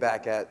 moving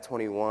back at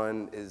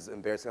 21 is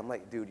embarrassing. I'm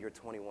like, dude, you're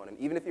 21, and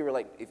even if you were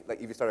like,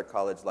 if you started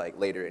college like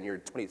later and you're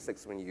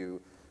 26 when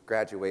you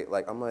graduate,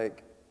 like, I'm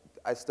like,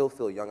 I still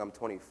feel young. I'm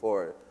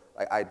 24.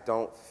 Like, I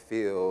don't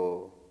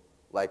feel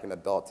like an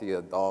adulty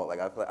adult.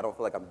 Like, I don't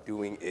feel like I'm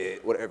doing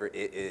it, whatever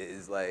it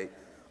is. Like,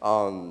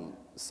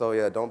 so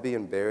yeah, don't be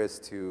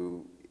embarrassed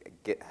to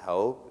get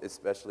help,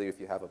 especially if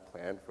you have a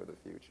plan for the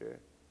future.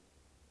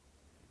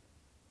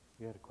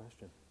 You had a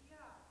question. Yeah.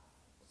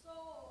 So,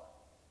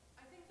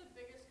 I think the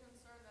biggest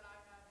concern that I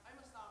have,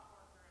 I'm a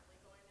sophomore currently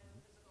going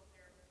into the physical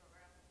therapy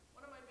program.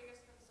 One of my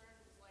biggest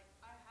concerns is like,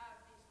 I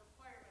have these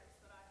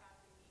requirements that I have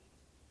to meet.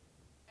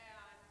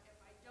 And if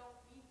I don't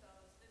meet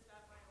those, is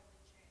that my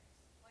only chance?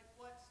 Like,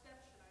 what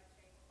steps should I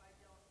take if I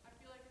don't? I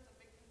feel like it's a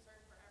big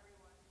concern for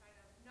everyone, kind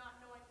of not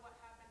knowing what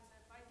happens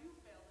if I do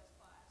fail this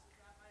class.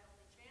 Is that my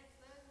only chance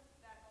then?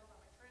 That goes on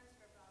my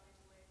transcript,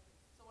 obviously.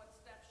 So what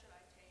steps should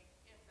I take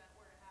if that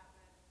were to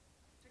happen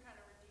to kind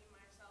of redeem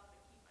myself and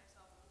keep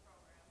myself in the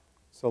program?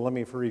 So let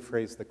me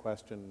rephrase the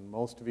question.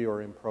 Most of you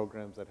are in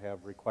programs that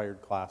have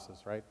required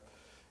classes, right?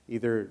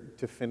 either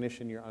to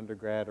finish in your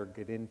undergrad or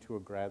get into a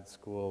grad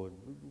school, or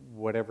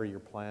whatever your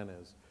plan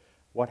is.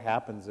 What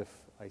happens if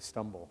I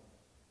stumble?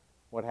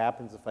 What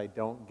happens if I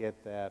don't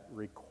get that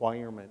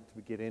requirement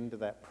to get into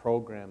that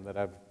program that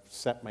I've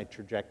set my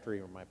trajectory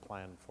or my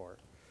plan for?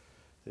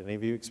 Did any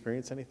of you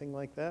experience anything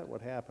like that?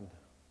 What happened?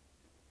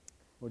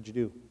 What'd you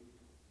do?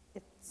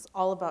 It's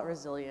all about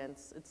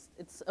resilience.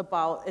 It's a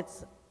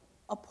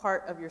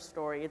part of your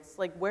story. It's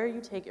like where you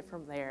take it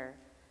from there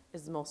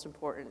is the most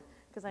important.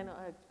 Because I know,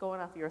 going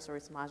off your story,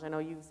 Semaj, I know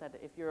you said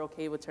if you're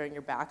okay with turning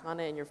your back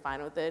on it and you're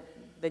fine with it,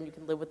 then you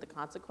can live with the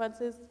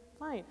consequences,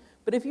 fine.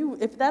 But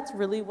if that's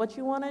really what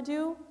you want to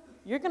do,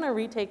 you're going to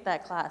retake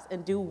that class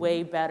and do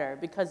way better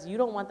because you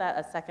don't want that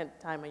a second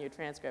time on your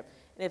transcript.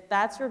 And if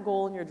that's your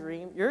goal and your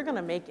dream, you're going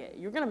to make it.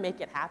 You're going to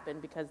make it happen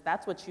because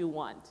that's what you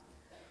want.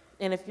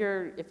 And if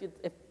you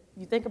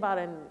think about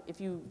it, and if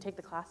you take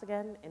the class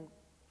again and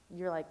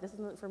you're like, this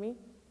isn't for me,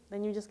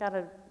 then you just got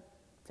to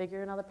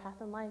figure another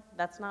path in life.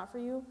 That's not for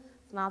you.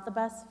 It's not the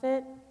best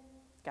fit.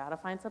 Got to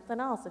find something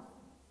else.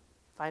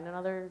 Find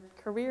another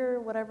career,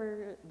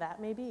 whatever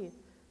that may be.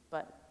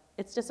 But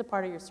it's just a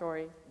part of your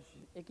story.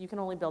 You can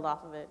only build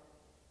off of it.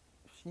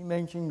 She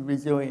mentioned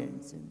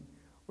resilience, and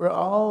we're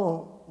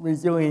all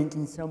resilient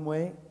in some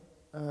way.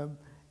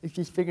 It's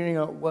just figuring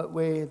out what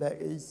way that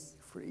is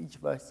for each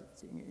of us.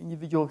 It's an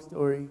individual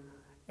story,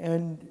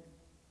 and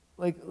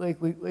like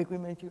we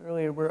mentioned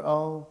earlier, we've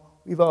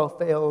all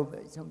failed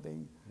at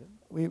something.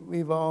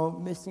 We've all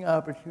missed an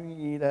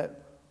opportunity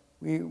that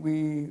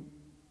we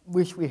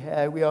wish we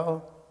had. We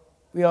all,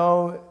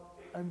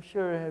 I'm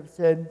sure, have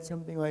said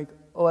something like,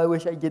 "Oh, I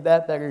wish I did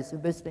that better, so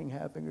this thing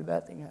happened or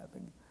that thing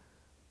happened."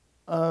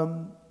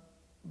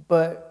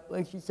 But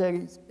like she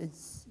said,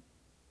 it's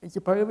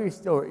a part of your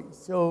story.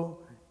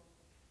 So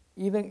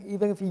even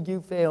if you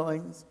do fail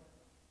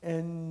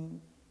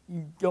and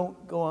you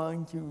don't go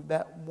on to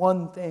that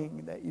one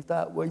thing that you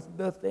thought was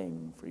the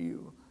thing for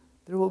you,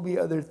 there will be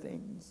other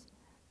things.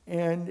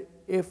 And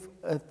if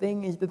a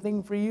thing is the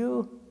thing for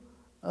you,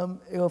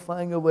 it'll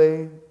find a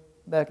way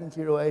back into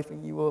your life,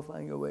 and you will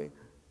find a way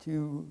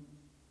to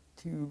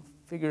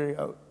figure it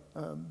out.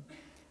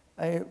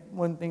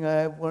 One thing I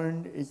have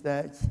learned is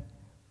that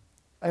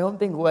I don't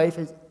think life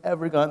has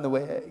ever gone the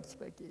way I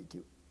expected it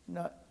to.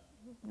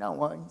 Not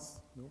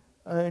once. Nope.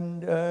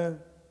 And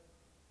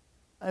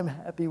I'm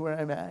happy where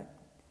I'm at.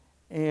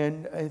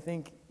 And I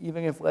think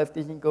even if life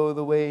doesn't go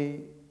the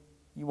way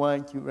you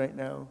want it to right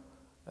now,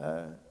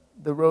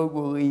 the road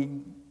will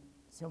lead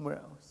somewhere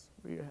else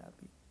where you're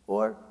happy.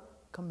 Or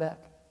come back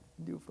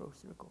and do a full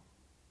circle.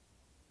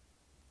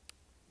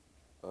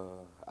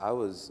 I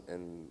was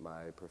in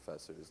my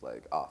professor's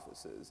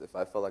offices. If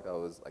I felt like I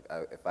was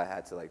if I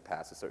had to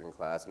pass a certain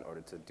class in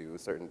order to do a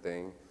certain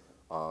thing,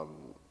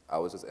 I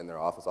was just in their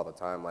office all the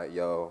time. Like,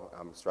 yo,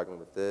 I'm struggling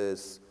with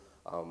this.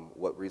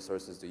 What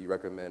resources do you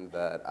recommend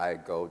that I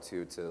go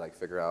to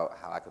figure out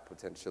how I could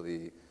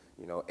potentially,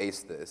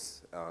 ace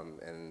this?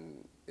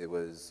 And it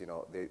was,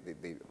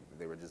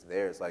 they were just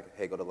there. It's like,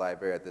 hey, go to the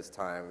library at this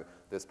time.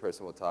 This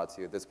person will talk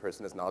to you. This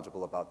person is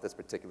knowledgeable about this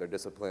particular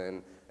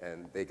discipline,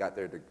 and they got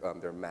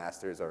their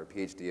master's or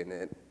PhD in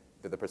it.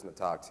 They're the person to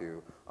talk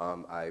to.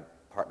 I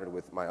partnered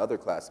with my other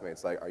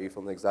classmates. Like, are you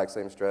feeling the exact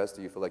same stress?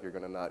 Do you feel like you're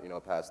gonna not,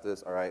 pass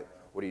this? All right,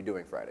 what are you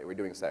doing Friday? We're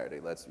doing Saturday.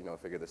 Let's,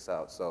 figure this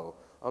out. So,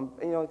 and,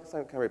 kind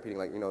of repeating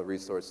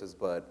resources,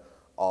 but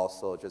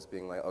also just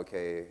being like,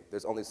 okay,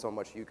 there's only so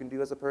much you can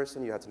do as a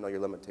person. You have to know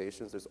your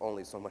limitations. There's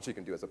only so much you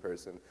can do as a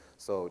person.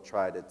 So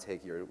try to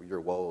take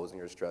your woes and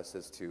your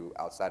stresses to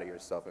outside of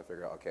yourself and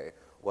figure out, okay,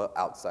 what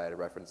outside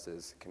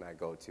references can I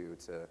go to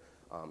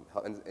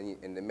help?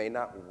 And it may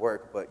not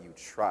work, but you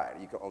tried.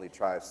 You can only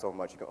try so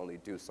much. You can only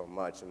do so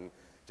much. And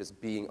just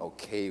being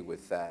okay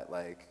with that.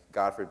 Like,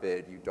 God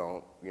forbid you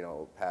don't,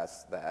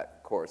 pass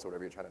that course or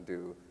whatever you're trying to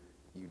do.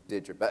 You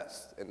did your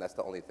best, and that's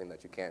the only thing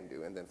that you can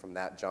do. And then from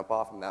that jump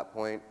off, from that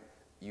point,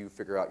 you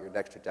figure out your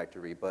next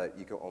trajectory, but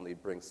you can only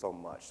bring so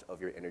much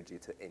of your energy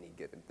to any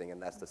given thing, and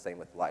that's the same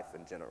with life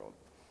in general.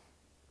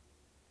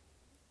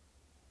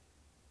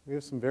 We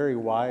have some very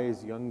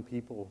wise young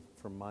people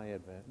from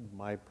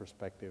my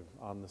perspective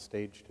on the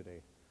stage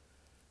today.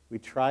 We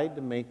tried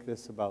to make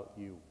this about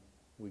you.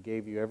 We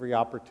gave you every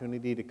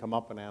opportunity to come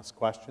up and ask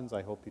questions.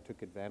 I hope you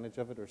took advantage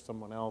of it, or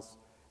someone else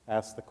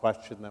asked the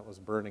question that was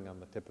burning on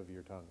the tip of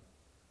your tongue.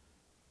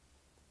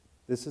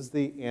 This is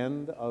the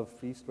end of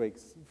Feast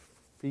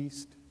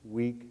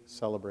Week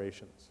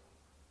celebrations.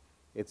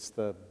 It's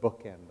the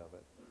bookend of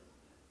it.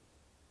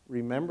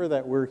 Remember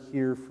that we're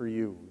here for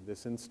you.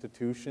 This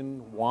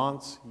institution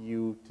wants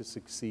you to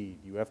succeed.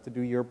 You have to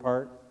do your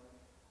part,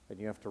 and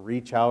you have to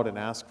reach out and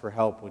ask for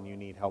help when you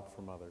need help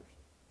from others.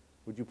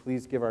 Would you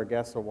please give our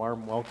guests a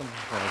warm welcome?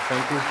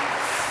 Thank you.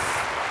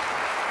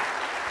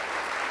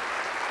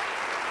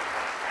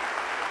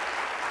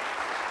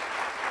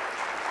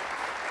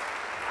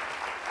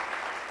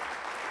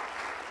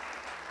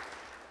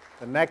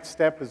 The next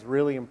step is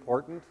really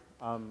important.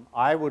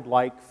 I would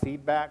like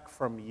feedback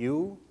from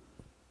you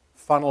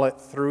funnel it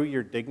through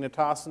your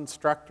Dignitas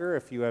instructor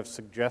if you have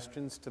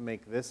suggestions to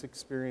make this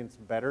experience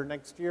better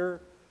next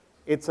year.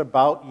 It's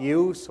about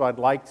you, so I'd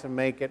like to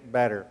make it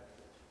better.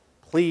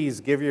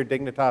 Please give your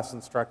Dignitas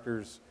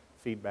instructors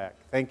feedback.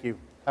 Thank you.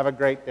 Have a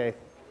great day.